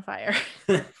gonna catch on fire.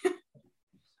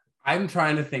 I'm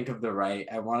trying to think of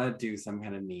I want to do some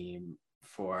kind of meme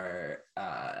for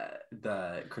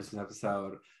the Christmas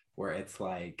episode where it's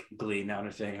like Glee not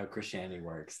understanding how Christianity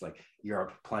works, like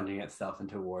Europe plunging itself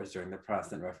into wars during the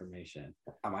Protestant Reformation.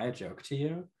 Am I a joke to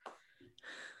you?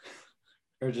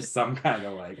 Or just some kind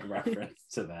of like reference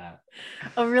to that.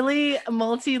 A really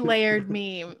multi-layered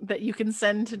meme that you can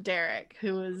send to Derek,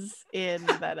 who was in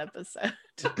that episode.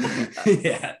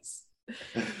 Yes.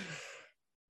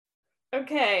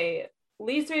 Okay.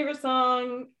 Least favorite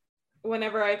song,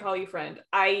 Whenever I Call You Friend.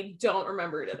 I don't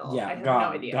remember it at all. Yeah, I have gone, no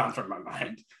idea. gone from my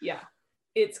mind. Yeah.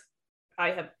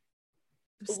 I have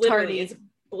It's literally, tardy. it's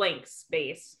blank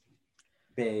space.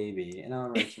 Baby, and I'll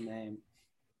write your name.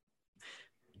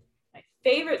 My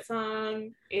favorite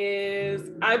song is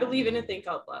I Believe in a Thing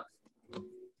Called Love.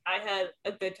 I had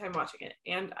a good time watching it.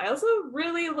 And I also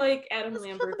really like Adam Just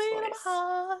Lambert's feel the beat of my voice.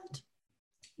 heart.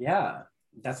 Yeah,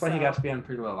 that's why he So- got to be on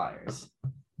Pretty Little Liars.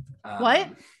 What?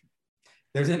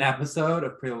 There's an episode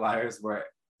of Pretty Little Liars where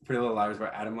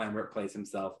Adam Lambert plays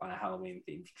himself on a Halloween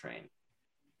themed train.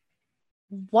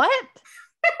 What?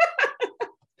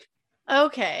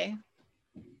 Okay.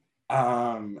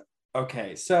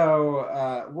 Okay,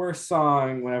 so worst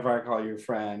song, Whenever I Call You a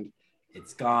Friend,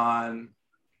 It's Gone.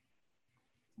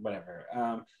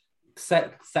 Whatever.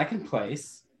 Second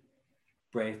place,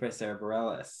 Brave by Sarah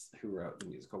Bareilles, who wrote the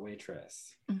musical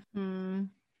Waitress. Mhm.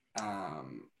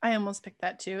 Um, I almost picked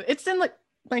that too. It's in like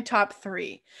my top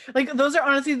 3. Like those are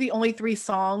honestly the only 3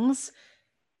 songs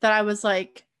that I was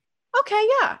like, okay,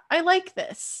 yeah, I like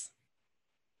this.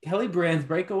 Kelly Brand's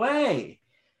Breakaway.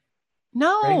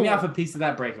 No. Break me off a piece of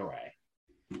that breakaway.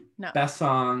 No. Best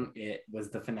song. It was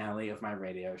the finale of my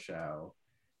radio show,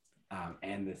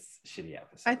 and this shitty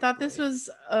episode. I thought this was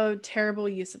a terrible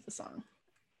use of the song,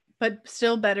 but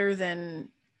still better than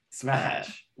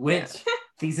Smash. Which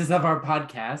thesis of our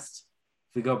podcast?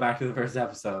 If we go back to the first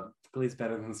episode, Glee's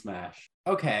better than Smash.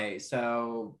 Okay,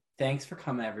 so thanks for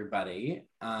coming, everybody.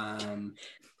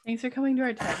 Thanks for coming to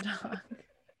our TED Talk.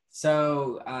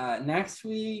 So next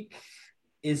week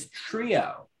is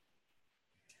Trio.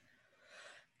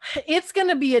 It's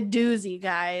gonna be a doozy,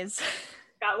 guys.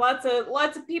 Got lots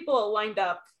of people lined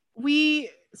up.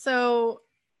 So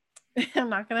I'm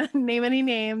not gonna name any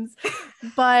names,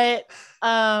 but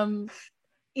in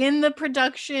the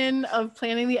production of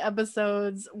planning the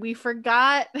episodes, we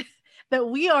forgot that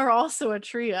we are also a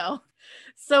trio.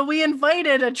 So we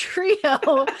invited a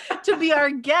trio to be our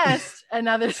guest, and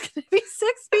now there's going to be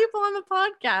 6 people on the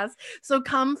podcast. So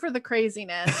come for the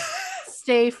craziness,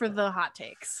 stay for the hot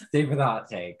takes. Stay for the hot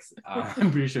takes.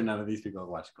 I'm pretty sure none of these people have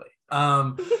watched Glee.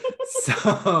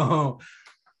 So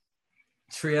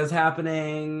Trio's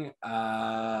happening.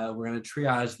 We're gonna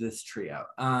triage this trio,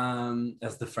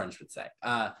 as the French would say.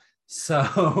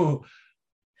 So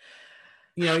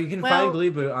you can find Glee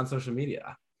Boot on social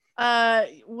media.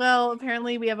 Well,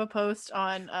 apparently we have a post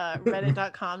on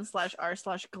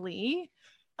reddit.com/r/glee.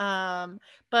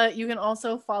 But you can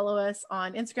also follow us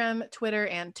on Instagram, Twitter,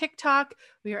 and TikTok.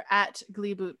 We are at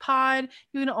GleeBootPod.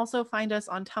 You can also find us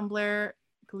on Tumblr,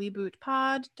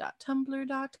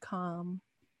 gleebootpod.tumblr.com.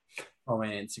 Follow me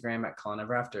on Instagram at Colin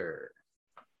Ever After.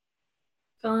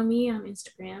 Follow me on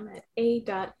Instagram at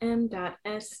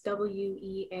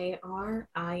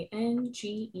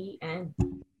a.m.swearingen.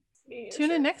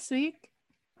 Tune in next week.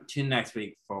 Tune in next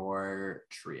week for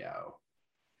Trio.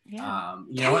 Yeah.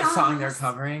 You know what song they're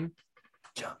covering?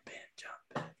 Jump in.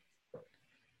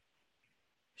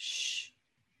 Shh.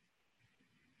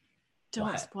 Don't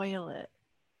What? spoil it.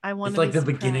 I want It's to like be the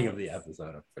beginning of the surprised.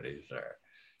 episode, I'm pretty sure.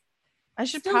 I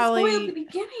should Don't spoil the probably.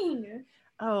 beginning.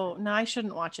 Oh no, I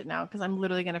shouldn't watch it now because I'm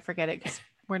literally gonna forget it because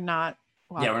we're not.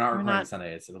 Yeah, we're not recording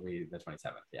Sunday. It'll be the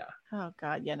 27th. Yeah. Oh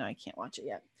god, yeah, no, I can't watch it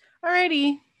yet.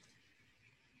 Alrighty.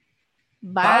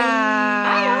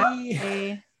 Bye.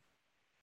 Bye.